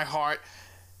breaks my heart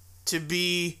to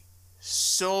be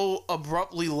so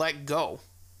abruptly let go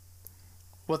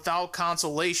without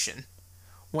consolation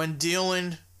when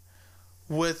dealing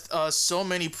with so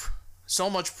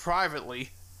much privately.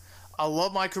 I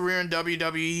love my career in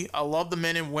WWE. I love the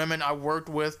men and women I worked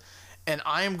with, and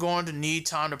I am going to need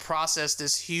time to process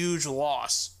this huge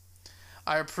loss.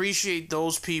 I appreciate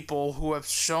those people who have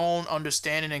shown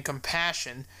understanding and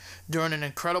compassion during an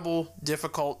incredible,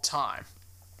 difficult time.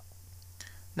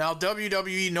 Now,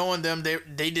 WWE, knowing them,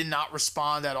 they did not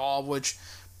respond at all, which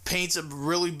paints a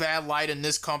really bad light in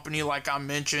this company, like I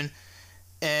mentioned.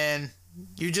 And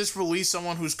you just release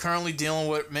someone who's currently dealing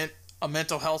with a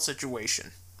mental health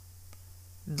situation.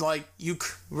 Like, you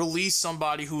release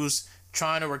somebody who's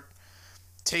trying to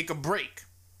take a break.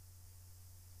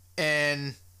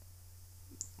 And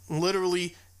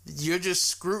literally, you're just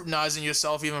scrutinizing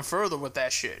yourself even further with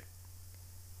that shit.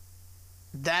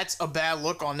 That's a bad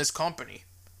look on this company.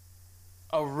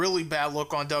 A really bad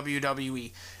look on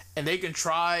WWE. And they can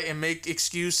try and make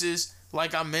excuses,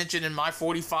 like I mentioned in my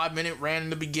 45-minute rant in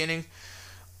the beginning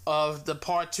of the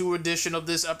part 2 edition of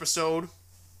this episode,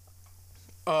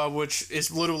 which is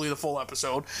literally the full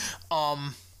episode.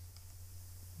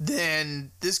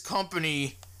 Then this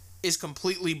company is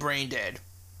completely brain dead.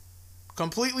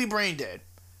 Completely brain dead.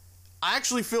 I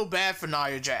actually feel bad for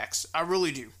Nia Jax. I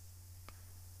really do.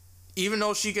 Even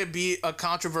though she could be a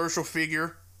controversial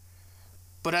figure.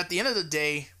 But at the end of the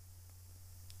day,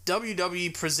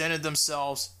 WWE presented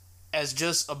themselves as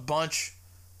just a bunch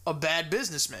of bad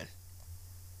businessmen.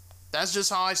 That's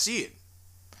just how I see it.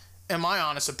 In my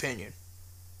honest opinion.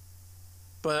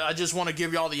 But I just want to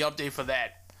give y'all the update for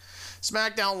that.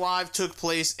 SmackDown Live took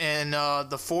place in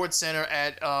the Ford Center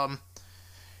at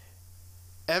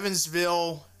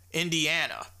Evansville,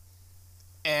 Indiana.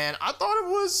 And I thought it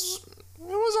was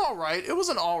alright. It was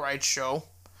an alright show.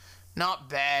 Not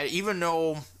bad, even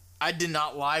though I did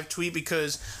not live tweet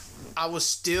because I was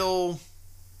still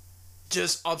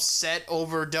just upset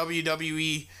over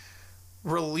WWE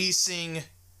releasing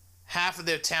half of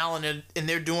their talent and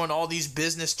they're doing all these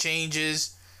business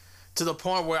changes to the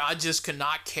point where I just could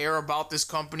not care about this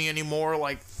company anymore.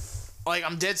 Like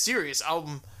I'm dead serious.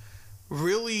 I'm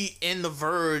really in the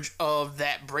verge of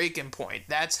that breaking point.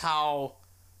 That's how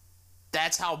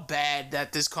bad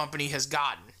that this company has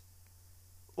gotten.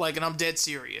 Like, and I'm dead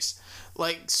serious.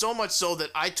 Like, so much so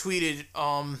that I tweeted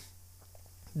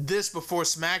this before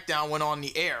SmackDown went on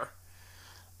the air.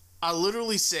 I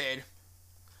literally said,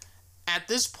 at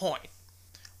this point,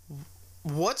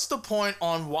 what's the point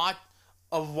of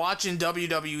watching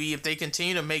WWE if they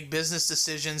continue to make business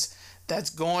decisions that's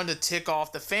going to tick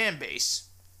off the fan base?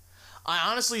 I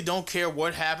honestly don't care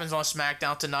what happens on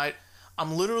SmackDown tonight.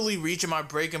 I'm literally reaching my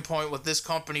breaking point with this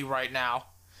company right now,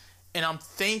 and I'm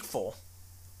thankful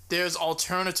there's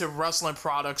alternative wrestling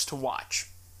products to watch.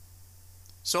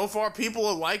 So far, people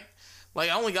are like I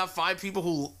only got 5 people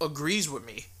who agrees with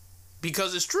me,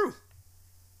 because it's true.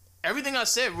 Everything I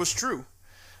said was true.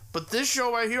 But this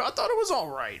show right here, I thought it was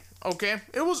alright, okay?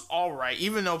 It was alright,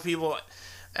 even though people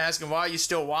asking why are you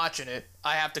still watching it,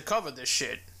 I have to cover this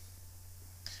shit.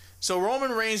 So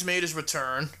Roman Reigns made his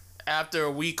return after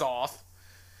a week off,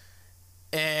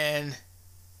 and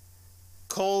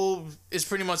Cole is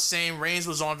pretty much saying Reigns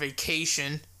was on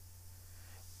vacation,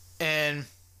 and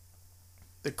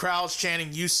the crowd's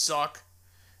chanting, "You suck,"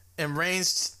 and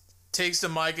Reigns takes the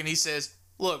mic and he says,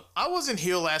 "Look, I wasn't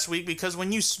here last week because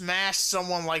when you smash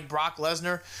someone like Brock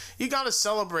Lesnar, you gotta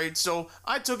celebrate, so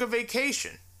I took a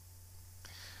vacation."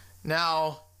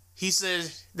 Now, he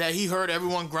said that he heard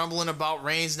everyone grumbling about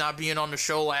Reigns not being on the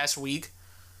show last week,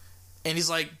 and he's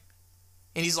like,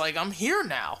 "I'm here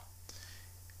now."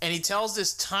 And he tells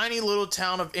this tiny little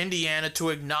town of Indiana to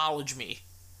acknowledge me.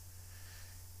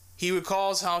 He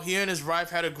recalls how he and his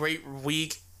wife had a great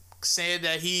week, saying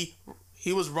that he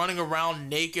was running around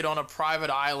naked on a private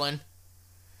island.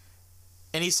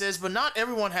 And he says, but not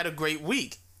everyone had a great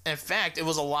week. In fact, it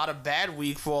was a lot of bad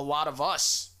week for a lot of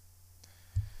us.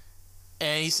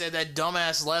 And he said that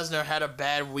dumbass Lesnar had a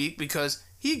bad week because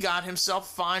he got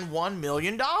himself fined $1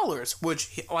 million,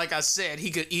 which, like I said, he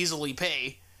could easily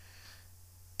pay,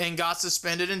 and got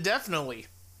suspended indefinitely.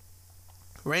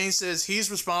 Reigns says he's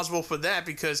responsible for that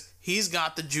because he's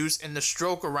got the juice and the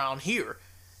stroke around here.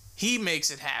 He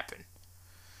makes it happen.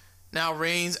 Now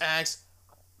Reigns asks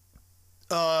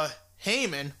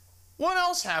Heyman, what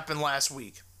else happened last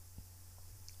week?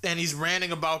 And he's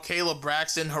ranting about Caleb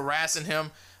Braxton harassing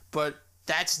him, but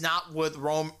that's not what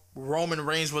Roman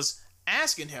Reigns was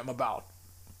asking him about.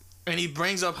 And he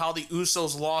brings up how the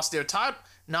Usos lost their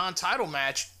non-title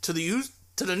match to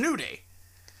the New Day.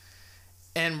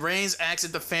 And Reigns acts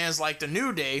if the fans like the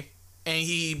New Day, and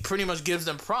he pretty much gives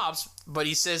them props, but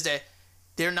he says that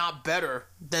they're not better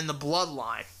than the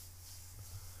Bloodline.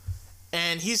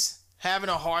 And he's having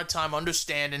a hard time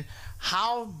understanding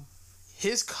how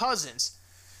his cousins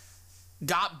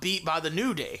got beat by the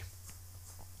New Day.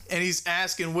 And he's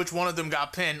asking which one of them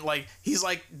got pinned. Like, he's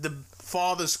like the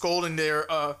father scolding their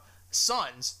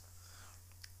sons.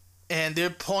 And they're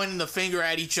pointing the finger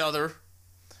at each other.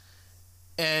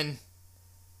 And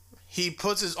he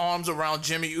puts his arms around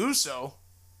Jimmy Uso,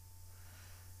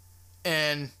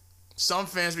 and some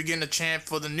fans begin to chant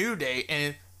for the New Day,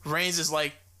 and Reigns is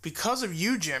like, because of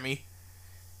you, Jimmy,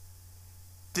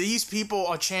 these people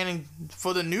are chanting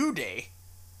for the New Day.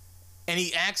 And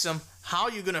he asks him, how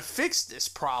are you going to fix this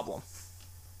problem?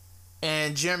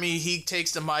 And Jimmy, he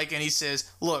takes the mic and he says,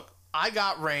 look, I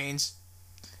got Reigns,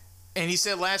 and he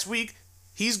said last week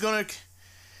he's going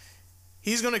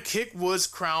to kick Woods'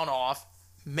 crown off,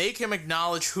 make him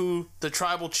acknowledge who the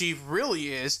tribal chief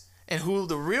really is, and who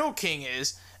the real king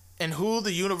is, and who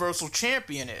the universal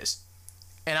champion is.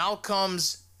 And out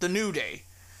comes the New Day,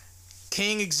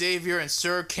 King Xavier and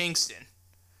Sir Kingston.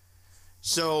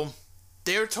 So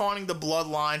they're taunting the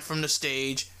Bloodline from the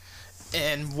stage,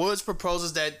 and Woods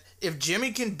proposes that if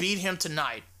Jimmy can beat him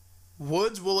tonight,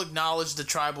 Woods will acknowledge the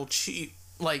tribal chief.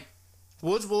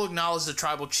 Woods will acknowledge the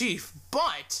tribal chief,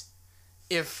 but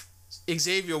if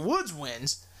Xavier Woods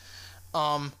wins,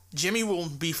 Jimmy will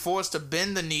be forced to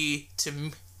bend the knee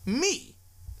to me,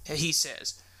 he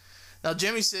says. Now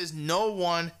Jimmy says no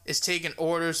one is taking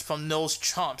orders from those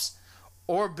chumps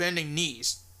or bending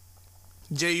knees.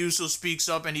 Jey Uso speaks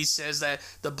up and he says that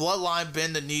the Bloodline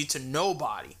bend the knee to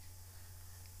nobody.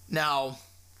 Now,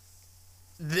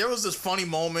 there was this funny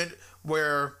moment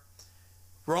where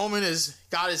Roman has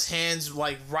got his hands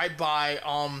like right by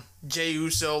Jey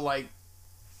Uso, like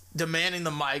demanding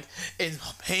the mic, and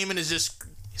Heyman is just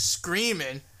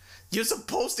screaming, "You're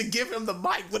supposed to give him the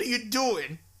mic. What are you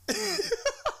doing?"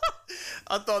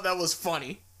 I thought that was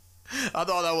funny.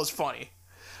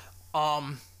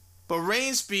 But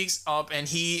Reigns speaks up and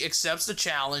he accepts the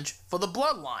challenge for the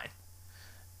Bloodline.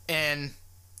 And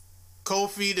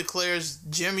Kofi declares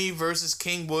Jimmy versus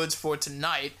King Woods for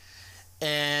tonight.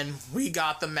 And we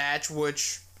got the match,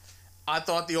 which I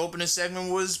thought the opening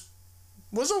segment was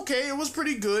okay. It was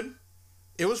pretty good.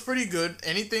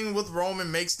 Anything with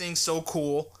Roman makes things so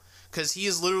cool, because he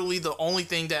is literally the only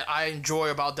thing that I enjoy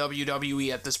about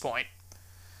WWE at this point.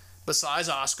 Besides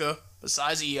Asuka,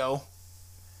 besides Io,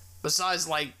 besides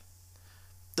like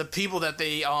the people that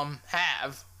they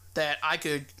have that I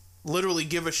could literally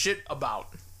give a shit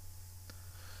about.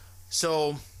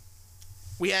 So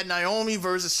we had Naomi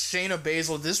versus Shayna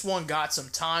Baszler. This one got some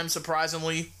time,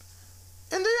 surprisingly.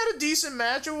 And they had a decent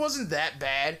match. It wasn't that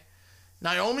bad.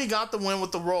 Naomi got the win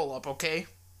with the roll-up, okay?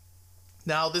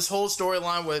 Now, this whole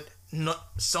storyline with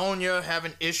Sonya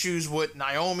having issues with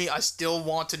Naomi, I still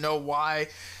want to know why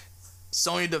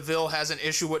Sonya Deville has an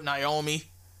issue with Naomi.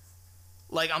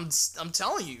 Like, I'm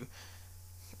telling you,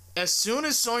 as soon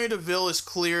as Sonya Deville is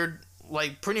cleared,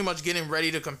 like, pretty much getting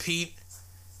ready to compete,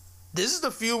 this is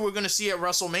the feud we're going to see at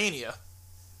WrestleMania.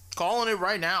 Calling it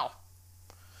right now.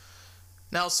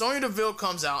 Now, Sonya Deville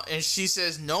comes out and she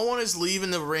says no one is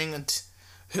leaving the ring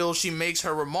until she makes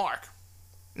her remark.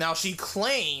 Now, she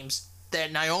claims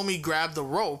that Naomi grabbed the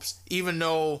ropes, even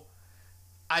though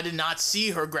I did not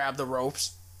see her grab the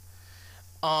ropes.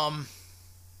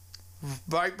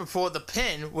 Right before the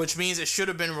pin, which means it should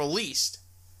have been released.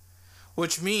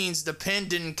 Which means the pin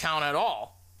didn't count at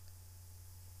all.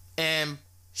 And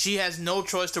she has no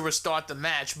choice to restart the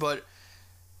match, but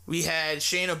we had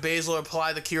Shayna Baszler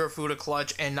apply the Kirifuda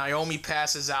clutch, and Naomi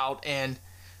passes out, and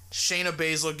Shayna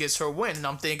Baszler gets her win. And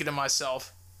I'm thinking to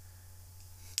myself,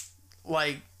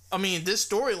 like, I mean, this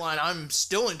storyline, I'm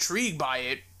still intrigued by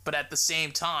it, but at the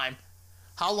same time,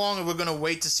 how long are we going to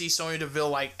wait to see Sonya Deville,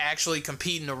 like, actually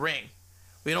compete in the ring?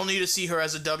 We don't need to see her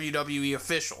as a WWE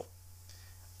official.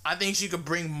 I think she could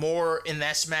bring more in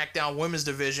that SmackDown Women's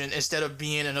division instead of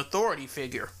being an authority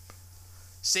figure.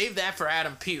 Save that for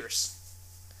Adam Pearce.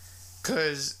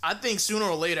 Because I think sooner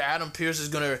or later, Adam Pearce is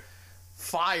going to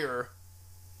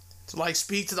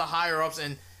speak to the higher-ups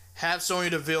and have Sonya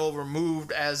Deville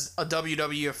removed as a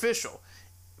WWE official.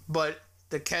 But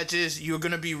the catch is, you're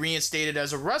going to be reinstated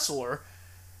as a wrestler,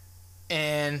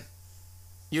 and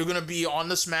you're going to be on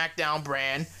the SmackDown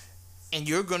brand, and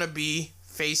you're going to be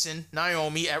facing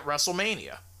Naomi at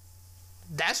WrestleMania.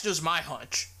 That's just my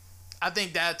hunch. I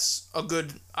think that's a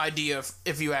good idea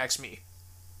if you ask me.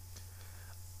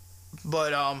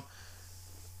 But I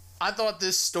thought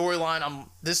this storyline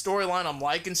I'm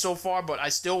liking so far, but I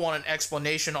still want an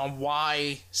explanation on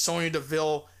why Sonya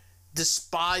Deville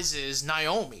despises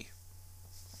Naomi.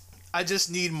 I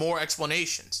just need more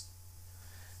explanations.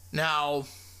 Now,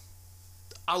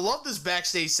 I love this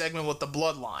backstage segment with the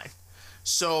Bloodline.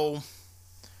 So,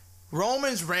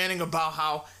 Roman's ranting about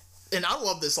how, and I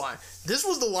love this line. This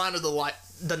was the line of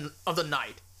the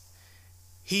night.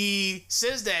 He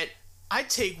says that I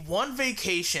take one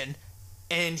vacation,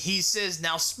 and he says,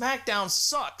 now SmackDown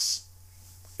sucks.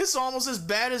 It's almost as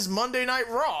bad as Monday Night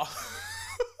Raw.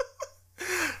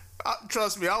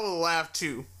 Trust me, I will laugh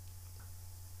too.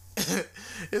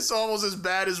 It's almost as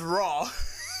bad as Raw.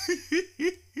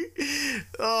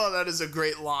 Oh, that is a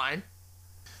great line.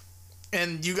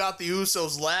 And you got the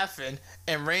Usos laughing,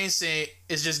 and Reigns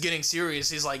is just getting serious.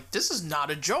 He's like, this is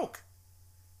not a joke.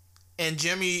 And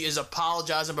Jimmy is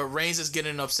apologizing, but Reigns is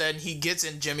getting upset, and he gets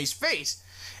in Jimmy's face.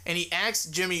 And he asks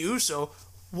Jimmy Uso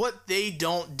what they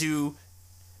don't do.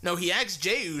 No, he asks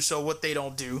Jey Uso what they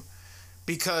don't do,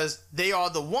 because they are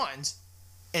the ones.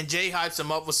 And Jey hypes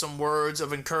him up with some words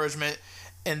of encouragement,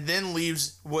 and then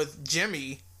leaves with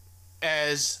Jimmy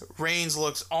as Reigns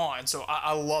looks on. So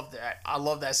I love that. I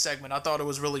love that segment. I thought it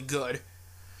was really good.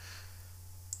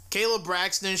 Kayla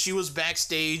Braxton, she was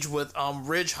backstage with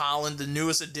Ridge Holland, the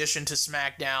newest addition to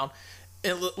SmackDown.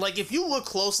 Like, if you look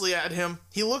closely at him,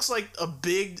 he looks like a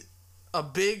big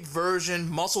version,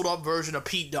 muscled up version of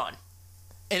Pete Dunne.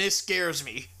 And it scares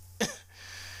me.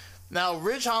 Now,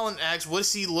 Ridge Holland asks,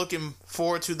 what's he looking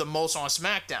forward to the most on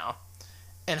SmackDown?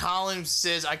 And Holland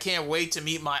says, I can't wait to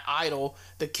meet my idol,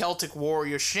 the Celtic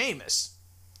warrior Sheamus.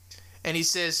 And he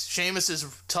says Sheamus is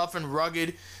tough and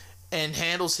rugged and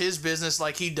handles his business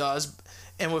like he does,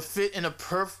 and would fit in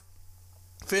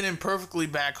perfectly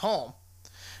back home.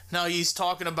 Now, he's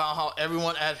talking about how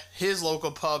everyone at his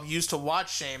local pub used to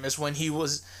watch Sheamus when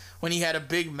he had a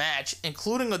big match,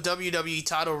 including a WWE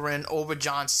title win over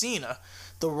John Cena,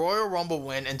 the Royal Rumble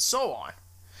win, and so on.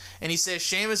 And he says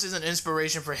Sheamus is an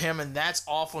inspiration for him, and that's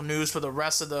awful news for the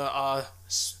rest of the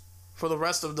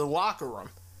locker room.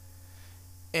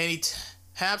 And he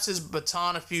taps his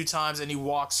baton a few times and he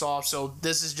walks off. So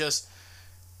this is just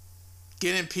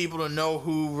getting people to know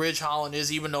who Ridge Holland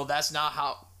is, even though that's not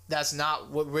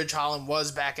what Ridge Holland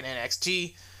was back in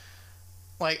NXT.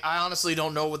 Like, I honestly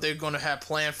don't know what they're going to have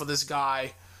planned for this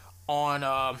guy on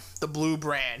the Blue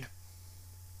brand.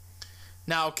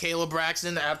 Now, Kayla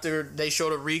Braxton, after they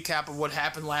showed a recap of what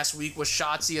happened last week with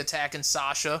Shotzi attacking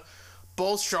Sasha,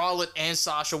 both Charlotte and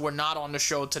Sasha were not on the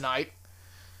show tonight.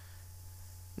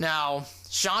 Now,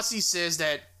 Shotzi says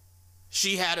that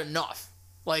she had enough.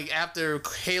 Like, after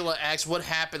Kayla asks what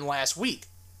happened last week.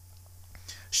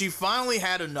 She finally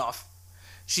had enough.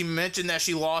 She mentioned that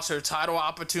she lost her title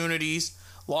opportunities,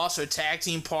 lost her tag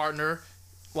team partner,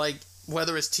 like,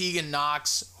 whether it's Tegan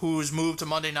Nox, who's moved to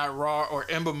Monday Night Raw, or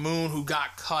Ember Moon, who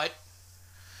got cut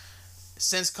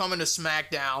since coming to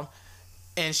SmackDown,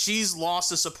 and she's lost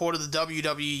the support of the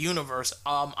WWE Universe.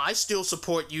 I still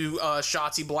support you,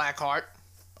 Shotzi Blackheart.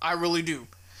 I really do.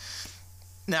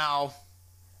 Now,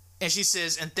 and she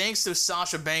says, and thanks to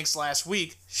Sasha Banks last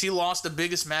week, she lost the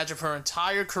biggest match of her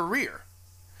entire career.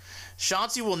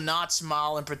 Shotzi will not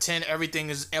smile and pretend everything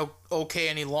is okay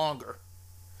any longer.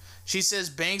 She says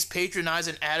Banks'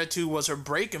 patronizing attitude was her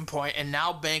breaking point, and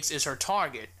now Banks is her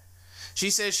target. She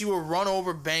says she will run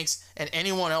over Banks and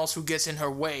anyone else who gets in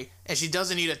her way, and she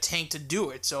doesn't need a tank to do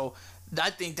it. So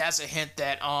I think that's a hint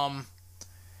that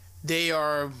they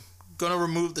are going to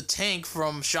remove the tank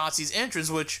from Shotzi's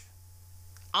entrance, which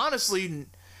honestly,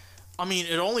 I mean,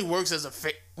 it only works as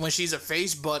when she's a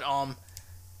face, but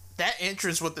that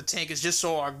entrance with the tank is just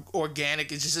so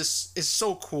organic. It's just it's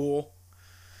so cool.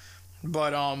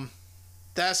 But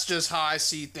that's just how I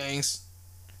see things.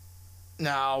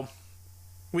 Now,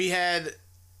 we had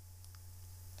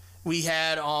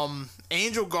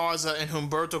Angel Garza and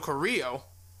Humberto Carrillo,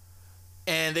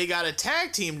 and they got a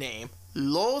tag team name,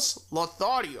 Los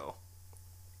Lothario.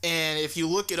 And if you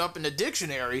look it up in the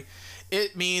dictionary,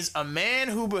 it means a man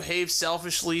who behaves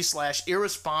selfishly /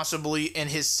 irresponsibly in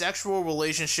his sexual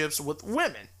relationships with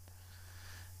women.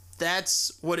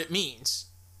 That's what it means.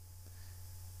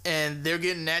 And they're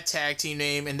getting that tag team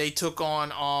name, and they took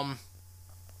on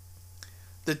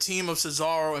the team of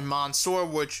Cesaro and Mansoor,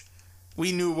 which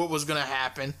we knew what was going to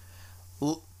happen.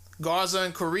 Garza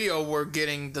and Carrillo were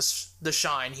getting the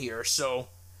shine here, so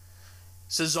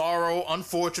Cesaro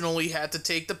unfortunately had to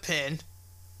take the pin.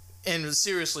 And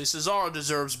seriously, Cesaro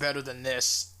deserves better than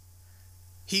this.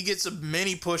 He gets a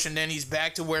mini push and then he's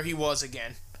back to where he was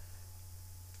again.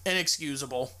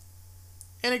 Inexcusable.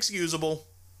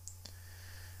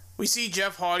 We see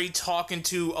Jeff Hardy talking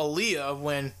to Aaliyah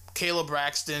when Kayla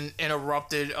Braxton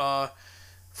interrupted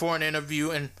for an interview,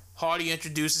 and Hardy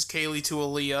introduces Kaylee to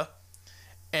Aaliyah.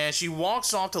 And she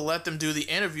walks off to let them do the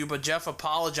interview, but Jeff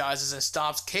apologizes and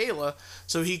stops Kayla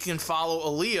so he can follow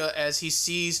Aaliyah as he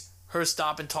sees her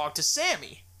stop and talk to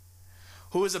Sammy,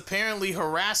 who is apparently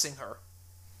harassing her.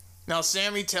 Now,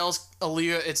 Sammy tells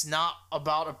Aaliyah it's not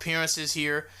about appearances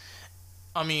here.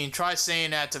 I mean, try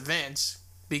saying that to Vince,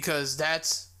 because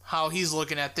that's how he's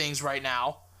looking at things right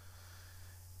now.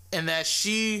 And that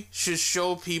she should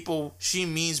show people she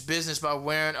means business by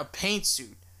wearing a paint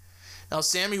suit. Now,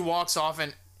 Sammy walks off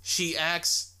and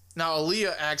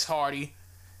Aaliyah asks Hardy,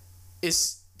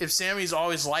 if Sammy's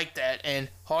always like that, and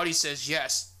Hardy says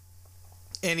yes.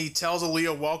 And he tells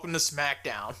Aaliyah, welcome to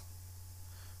SmackDown.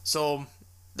 So,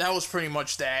 that was pretty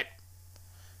much that.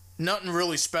 Nothing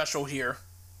really special here.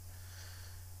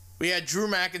 We had Drew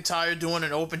McIntyre doing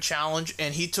an open challenge,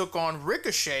 and he took on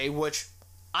Ricochet, which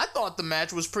I thought the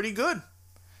match was pretty good.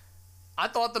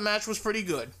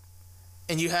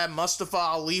 And you had Mustafa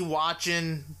Ali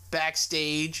watching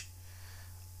backstage.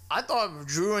 I thought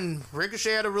Drew and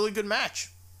Ricochet had a really good match.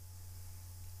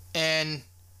 And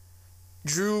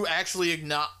Drew actually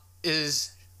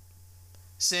is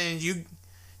saying,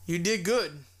 you did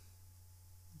good.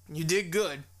 You did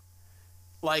good.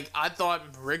 Like, I thought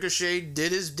Ricochet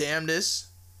did his damnedest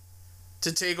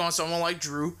to take on someone like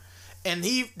Drew. And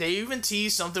they even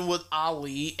teased something with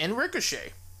Ali and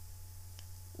Ricochet.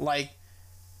 Like,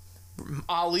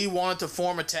 Ali wanted to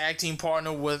form a tag team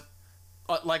partner with,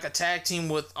 like a tag team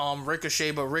with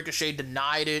Ricochet, but Ricochet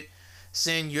denied it,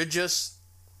 saying you're just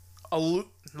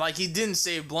like, he didn't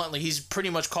say it bluntly. He's pretty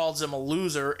much calls him a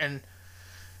loser, and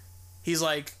he's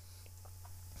like,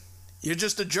 you're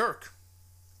just a jerk.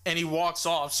 And he walks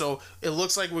off. So it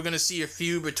looks like we're going to see a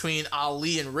feud between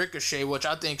Ali and Ricochet, which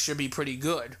I think should be pretty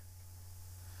good.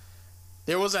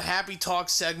 There was a happy talk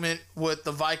segment with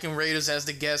the Viking Raiders as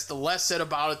the guest. The less said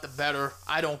about it, the better.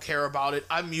 I don't care about it.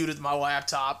 I muted my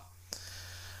laptop.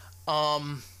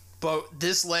 But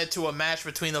this led to a match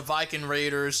between the Viking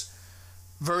Raiders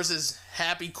versus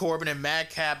Happy Corbin and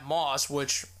Madcap Moss,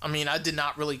 which, I mean, I did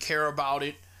not really care about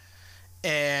it.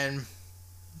 And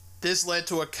this led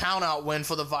to a count-out win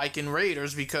for the Viking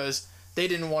Raiders because they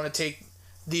didn't want to take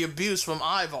the abuse from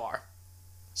Ivar.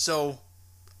 So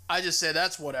I just said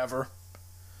that's whatever.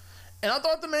 And I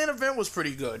thought the main event was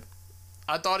pretty good.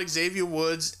 I thought Xavier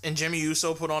Woods and Jimmy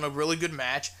Uso put on a really good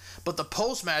match, but the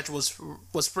post-match was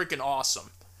freaking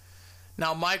awesome.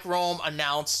 Now, Mike Rome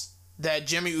announced that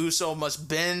Jimmy Uso must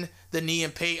bend the knee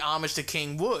and pay homage to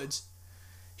King Woods.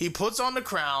 He puts on the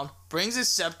crown, brings his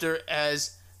scepter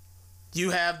as you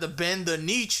have the bend the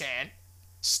knee chant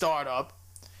start up.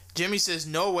 Jimmy says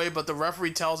no way, but the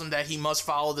referee tells him that he must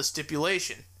follow the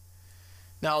stipulation.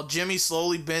 Now, Jimmy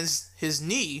slowly bends his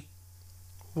knee,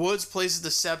 Woods places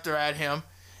the scepter at him,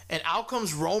 and out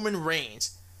comes Roman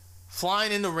Reigns,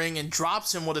 flying in the ring and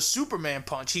drops him with a Superman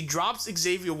punch. He drops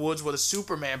Xavier Woods with a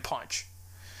Superman punch.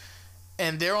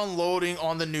 And they're unloading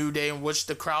on the New Day, in which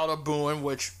the crowd are booing,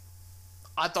 which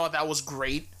I thought that was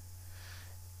great.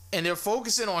 And they're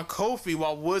focusing on Kofi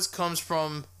while Woods comes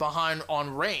from behind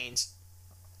on Reigns.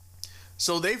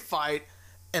 So they fight,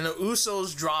 and the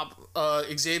Usos drop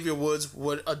Xavier Woods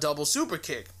with a double super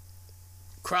kick.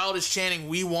 Crowd is chanting,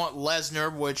 "We want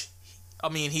Lesnar," which, I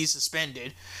mean, he's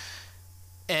suspended.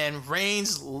 And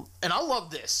Reigns, and I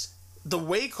love this, the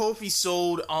way Kofi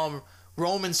sold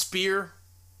Roman Spear,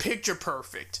 picture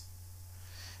perfect.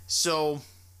 So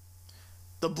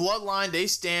the Bloodline, they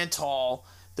stand tall.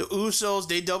 The Usos,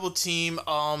 they double team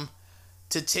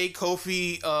to take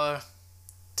Kofi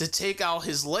to take out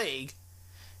his leg.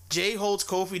 Jay holds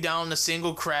Kofi down in a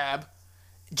single crab.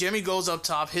 Jimmy goes up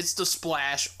top, hits the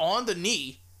splash on the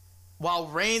knee, while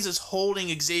Reigns is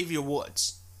holding Xavier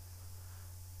Woods.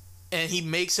 And he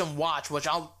makes him watch, which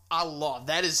I love.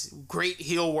 That is great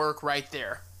heel work right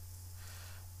there.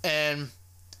 And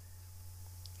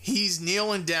he's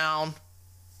kneeling down,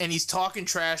 and he's talking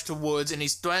trash to Woods, and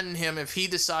he's threatening him if he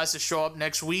decides to show up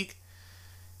next week.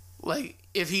 Like,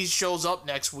 if he shows up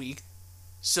next week.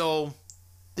 So,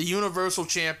 the Universal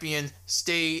Champion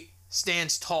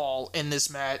stands tall in this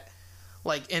match.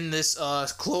 Like, in this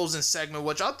closing segment,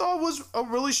 which I thought was a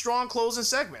really strong closing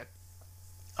segment.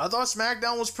 I thought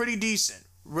SmackDown was pretty decent.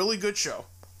 Really good show.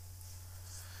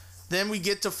 Then we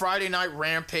get to Friday Night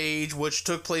Rampage, which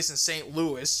took place in St.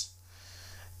 Louis.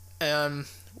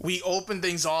 We opened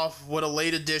things off with a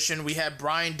late edition. We had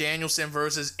Bryan Danielson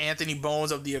versus Anthony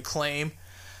Bowens of the Acclaim.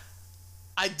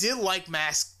 I did like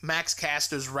Max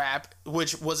Caster's rap,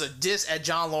 which was a diss at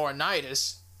John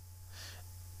Laurinaitis.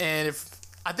 And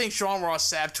I think Sean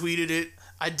Ross Sapp tweeted it.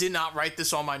 I did not write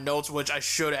this on my notes, which I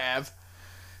should have,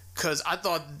 because I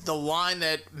thought the line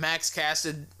that Max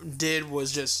Caster did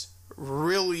was just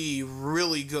really,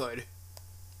 really good.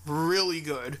 Really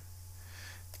good.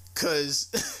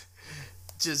 Because,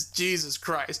 just Jesus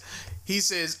Christ. He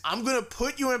says, "I'm going to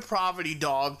put you in poverty,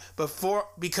 dog,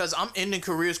 because I'm ending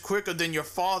careers quicker than your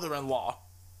father-in-law."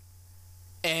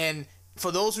 And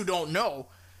for those who don't know,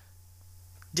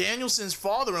 Danielson's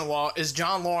father-in-law is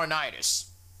John Laurinaitis.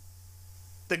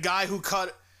 The guy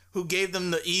who gave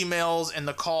them the emails and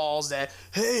the calls that,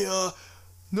 "Hey,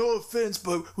 no offense,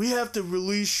 but we have to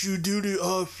release you due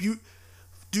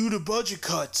to budget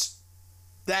cuts."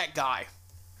 That guy.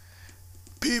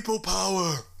 People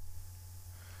power.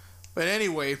 But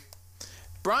anyway,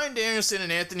 Bryan Danielson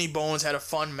and Anthony Bowens had a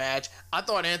fun match. I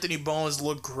thought Anthony Bowens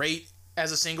looked great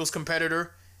as a singles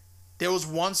competitor. There was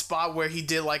one spot where he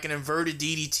did like an inverted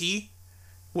DDT,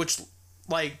 which,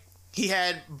 like, he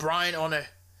had Bryan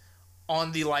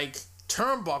on the like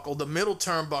turnbuckle, the middle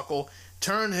turnbuckle,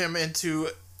 turned it into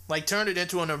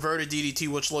an inverted DDT,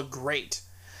 which looked great.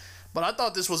 But I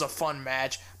thought this was a fun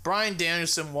match. Bryan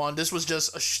Danielson won. This was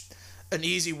just an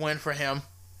easy win for him.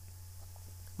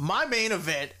 My main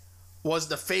event was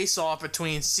the face-off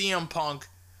between CM Punk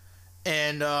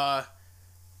and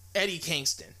Eddie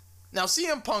Kingston. Now,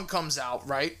 CM Punk comes out,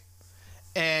 right?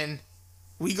 And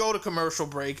we go to commercial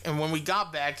break, and when we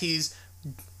got back, he's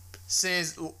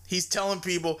telling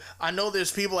people, "I know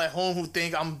there's people at home who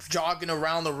think I'm jogging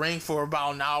around the ring for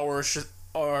about an hour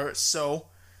or so.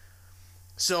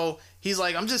 So he's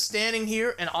like, I'm just standing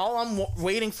here, and all I'm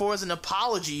waiting for is an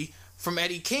apology from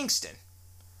Eddie Kingston."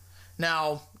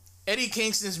 Now, Eddie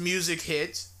Kingston's music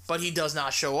hits, but he does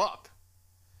not show up.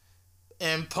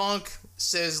 And Punk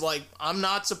says, like, "I'm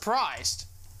not surprised."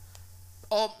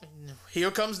 Oh,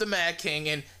 here comes the Mad King,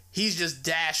 and he's just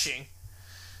dashing.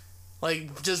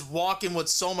 Like, just walking with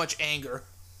so much anger.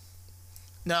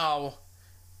 Now,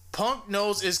 Punk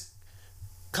knows it's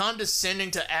condescending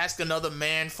to ask another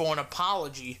man for an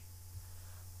apology,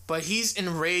 but he's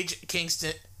enraged,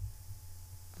 and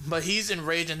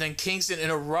then Kingston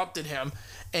interrupted him,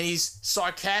 and he's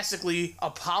sarcastically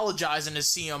apologizing to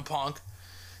CM Punk,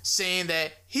 saying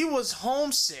that he was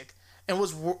homesick and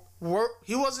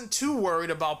he wasn't too worried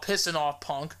about pissing off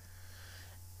Punk,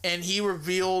 and he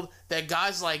revealed that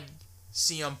guys like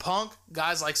CM Punk,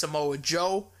 guys like Samoa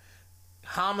Joe,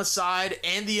 Homicide,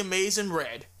 and the Amazing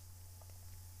Red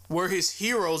were his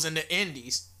heroes in the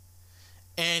indies.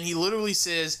 And he literally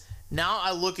says, "Now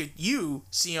I look at you,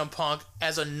 CM Punk,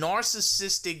 as a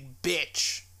narcissistic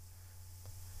bitch."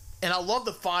 And I love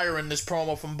the fire in this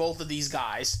promo from both of these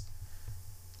guys.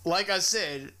 Like I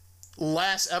said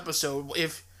last episode,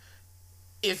 if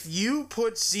you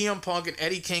put CM Punk and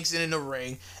Eddie Kingston in the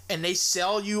ring and they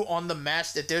sell you on the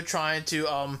match that they're trying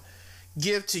to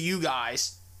give to you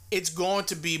guys, it's going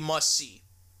to be must-see.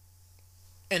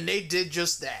 And they did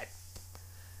just that.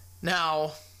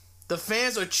 Now, the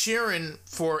fans are cheering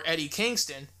for Eddie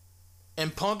Kingston,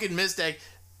 and Punk admits that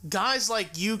guys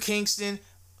like you, Kingston,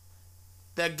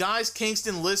 that guys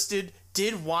Kingston listed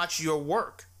did watch your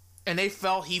work, and they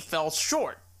felt he fell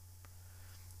short.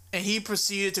 And he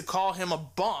proceeded to call him a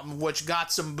bum, which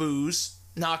got some boos.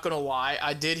 Not gonna lie,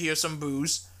 I did hear some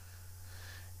boos.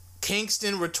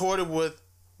 Kingston retorted with,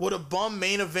 "Would a bum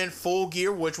main event Full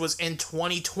Gear, which was in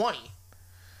 2020?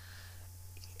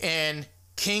 And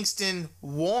Kingston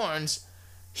warns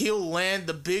he'll land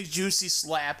the big juicy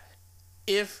slap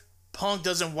if Punk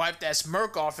doesn't wipe that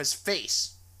smirk off his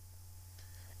face.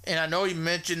 And I know he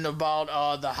mentioned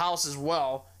about the house as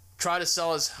well. Try to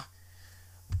sell his,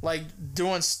 like,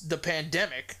 during the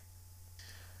pandemic.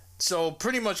 So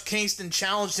pretty much Kingston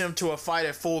challenged him to a fight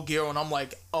at Full Gear, and I'm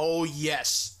like, oh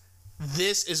yes,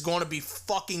 this is going to be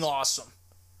fucking awesome.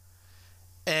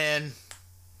 And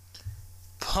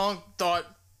Punk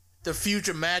thought the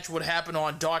future match would happen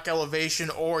on Dark Elevation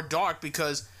or Dark,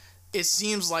 because it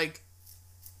seems like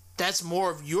that's more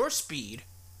of your speed.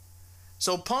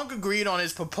 So Punk agreed on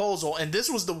his proposal, and this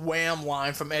was the wham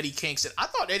line from Eddie Kingston. I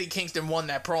thought Eddie Kingston won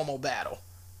that promo battle,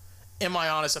 in my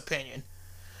honest opinion.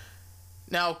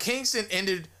 Now, Kingston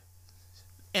ended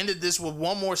this with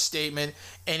one more statement,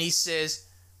 and he says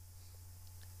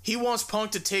he wants Punk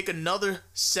to take another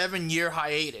 7-year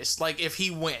hiatus, like if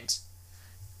he wins.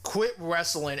 Quit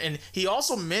wrestling. And he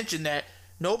also mentioned that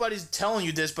nobody's telling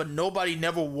you this, but nobody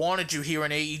never wanted you here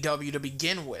in AEW to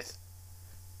begin with.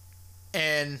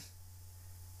 And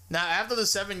now after the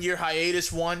 7-year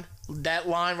hiatus one, that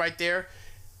line right there,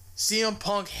 CM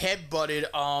Punk headbutted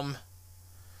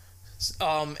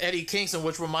Eddie Kingston,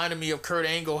 which reminded me of Kurt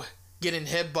Angle getting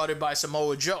headbutted by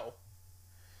Samoa Joe.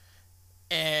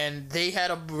 And they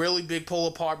had a really big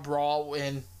pull-apart brawl,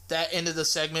 and that ended the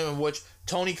segment, in which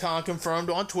Tony Khan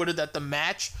confirmed on Twitter that the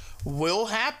match will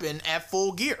happen at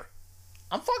Full Gear.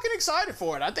 I'm fucking excited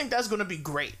for it. I think that's going to be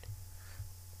great.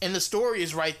 And the story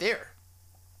is right there.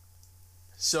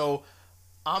 So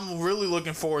I'm really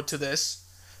looking forward to this.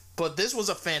 But this was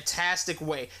a fantastic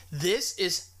way. This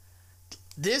is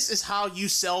how you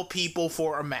sell people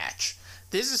for a match.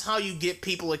 This is how you get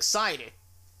people excited.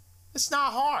 It's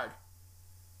not hard.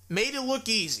 Made it look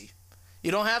easy.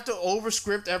 You don't have to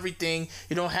overscript everything.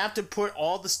 You don't have to put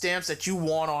all the stamps that you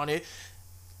want on it.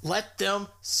 Let the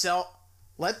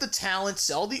talent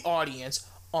sell the audience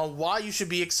on why you should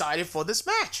be excited for this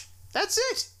match. That's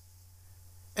it.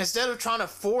 Instead of trying to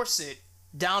force it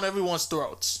down everyone's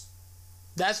throats.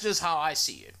 That's just how I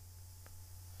see it.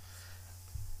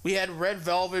 We had Red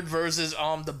Velvet versus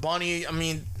the Bunny. I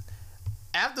mean,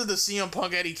 after the CM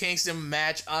Punk Eddie Kingston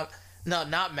match,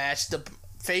 the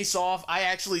face off, I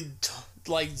actually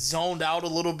zoned out a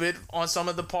little bit on some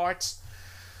of the parts.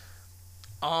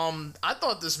 I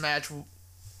thought this match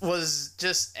was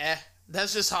just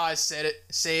That's just how I say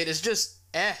it. It's just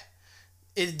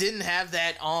It didn't have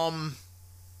that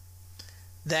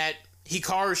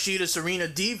Hikaru Shida Serena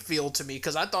Deeb feel to me,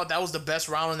 because I thought that was the best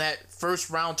round in that first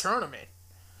round tournament.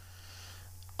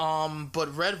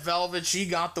 But Red Velvet, she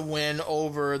got the win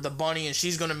over the Bunny, and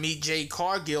she's going to meet Jade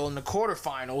Cargill in the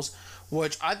quarterfinals,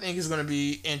 which I think is going to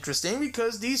be interesting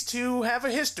because these two have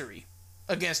a history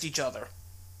against each other.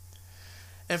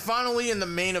 And finally, in the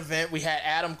main event, we had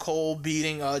Adam Cole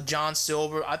beating John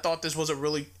Silver. I thought this was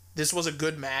a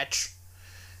good match.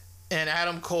 And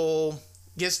Adam Cole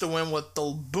gets the win with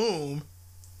the Boom,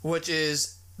 which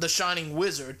is the Shining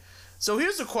Wizard. So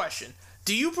here's the question.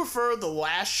 Do you prefer the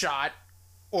Last Shot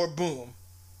or Boom?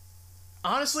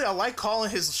 Honestly, I like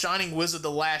calling his Shining Wizard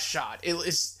the Last Shot.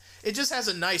 It just has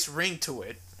a nice ring to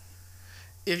it,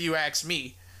 if you ask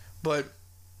me. But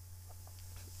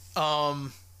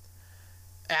Adam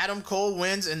Cole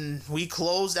wins, and we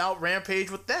closed out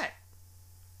Rampage with that.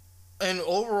 An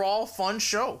overall fun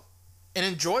show. An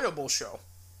enjoyable show.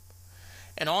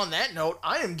 And on that note,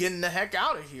 I am getting the heck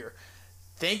out of here.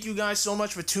 Thank you guys so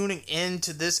much for tuning in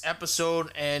to this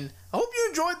episode, and I hope you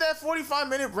enjoyed that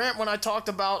 45-minute rant when I talked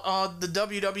about the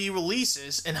WWE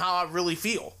releases and how I really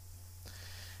feel.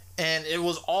 And it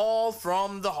was all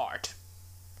from the heart.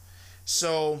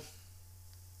 So,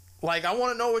 I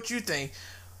want to know what you think.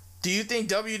 Do you think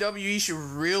WWE should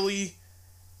really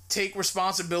take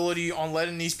responsibility on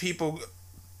letting these people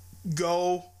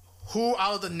go? Who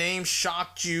out of the names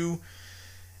shocked you?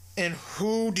 And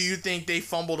who do you think they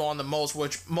fumbled on the most?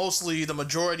 Which mostly the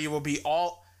majority will be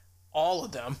all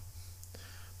of them.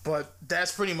 But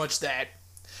that's pretty much that.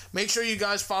 Make sure you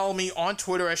guys follow me on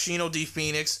Twitter at Shino D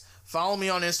Phoenix. Follow me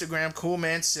on Instagram,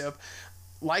 CoolManSip.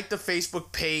 Like the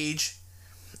Facebook page.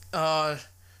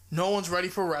 No One's Ready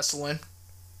for Wrestling.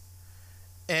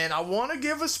 And I want to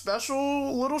give a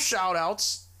special little shout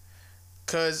outs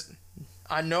because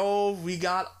I know we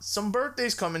got some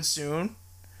birthdays coming soon.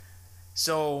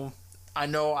 So I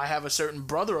know I have a certain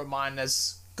brother of mine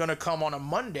that's going to come on a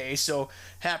Monday. So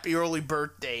happy early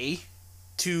birthday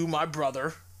to my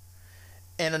brother.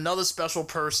 And another special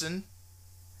person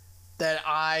that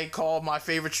I call my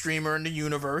favorite streamer in the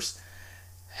universe.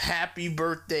 Happy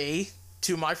birthday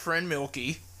to my friend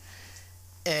Milky.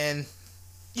 And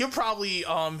you'll probably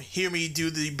hear me do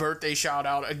the birthday shout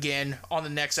out again on the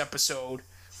next episode,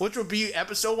 which will be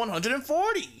episode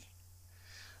 140.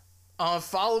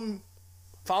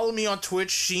 Follow me on Twitch,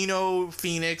 Shino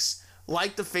Phoenix,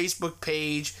 like the Facebook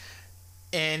page,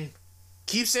 and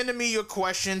keep sending me your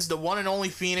questions, the one and only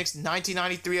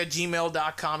Phoenix1993 at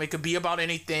gmail.com. It could be about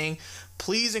anything.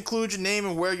 Please include your name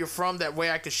and where you're from. That way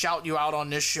I can shout you out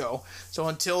on this show. So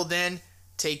until then,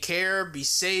 take care, be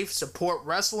safe, support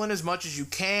wrestling as much as you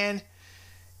can.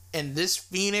 And this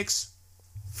Phoenix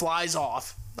flies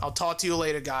off. I'll talk to you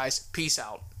later, guys. Peace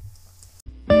out.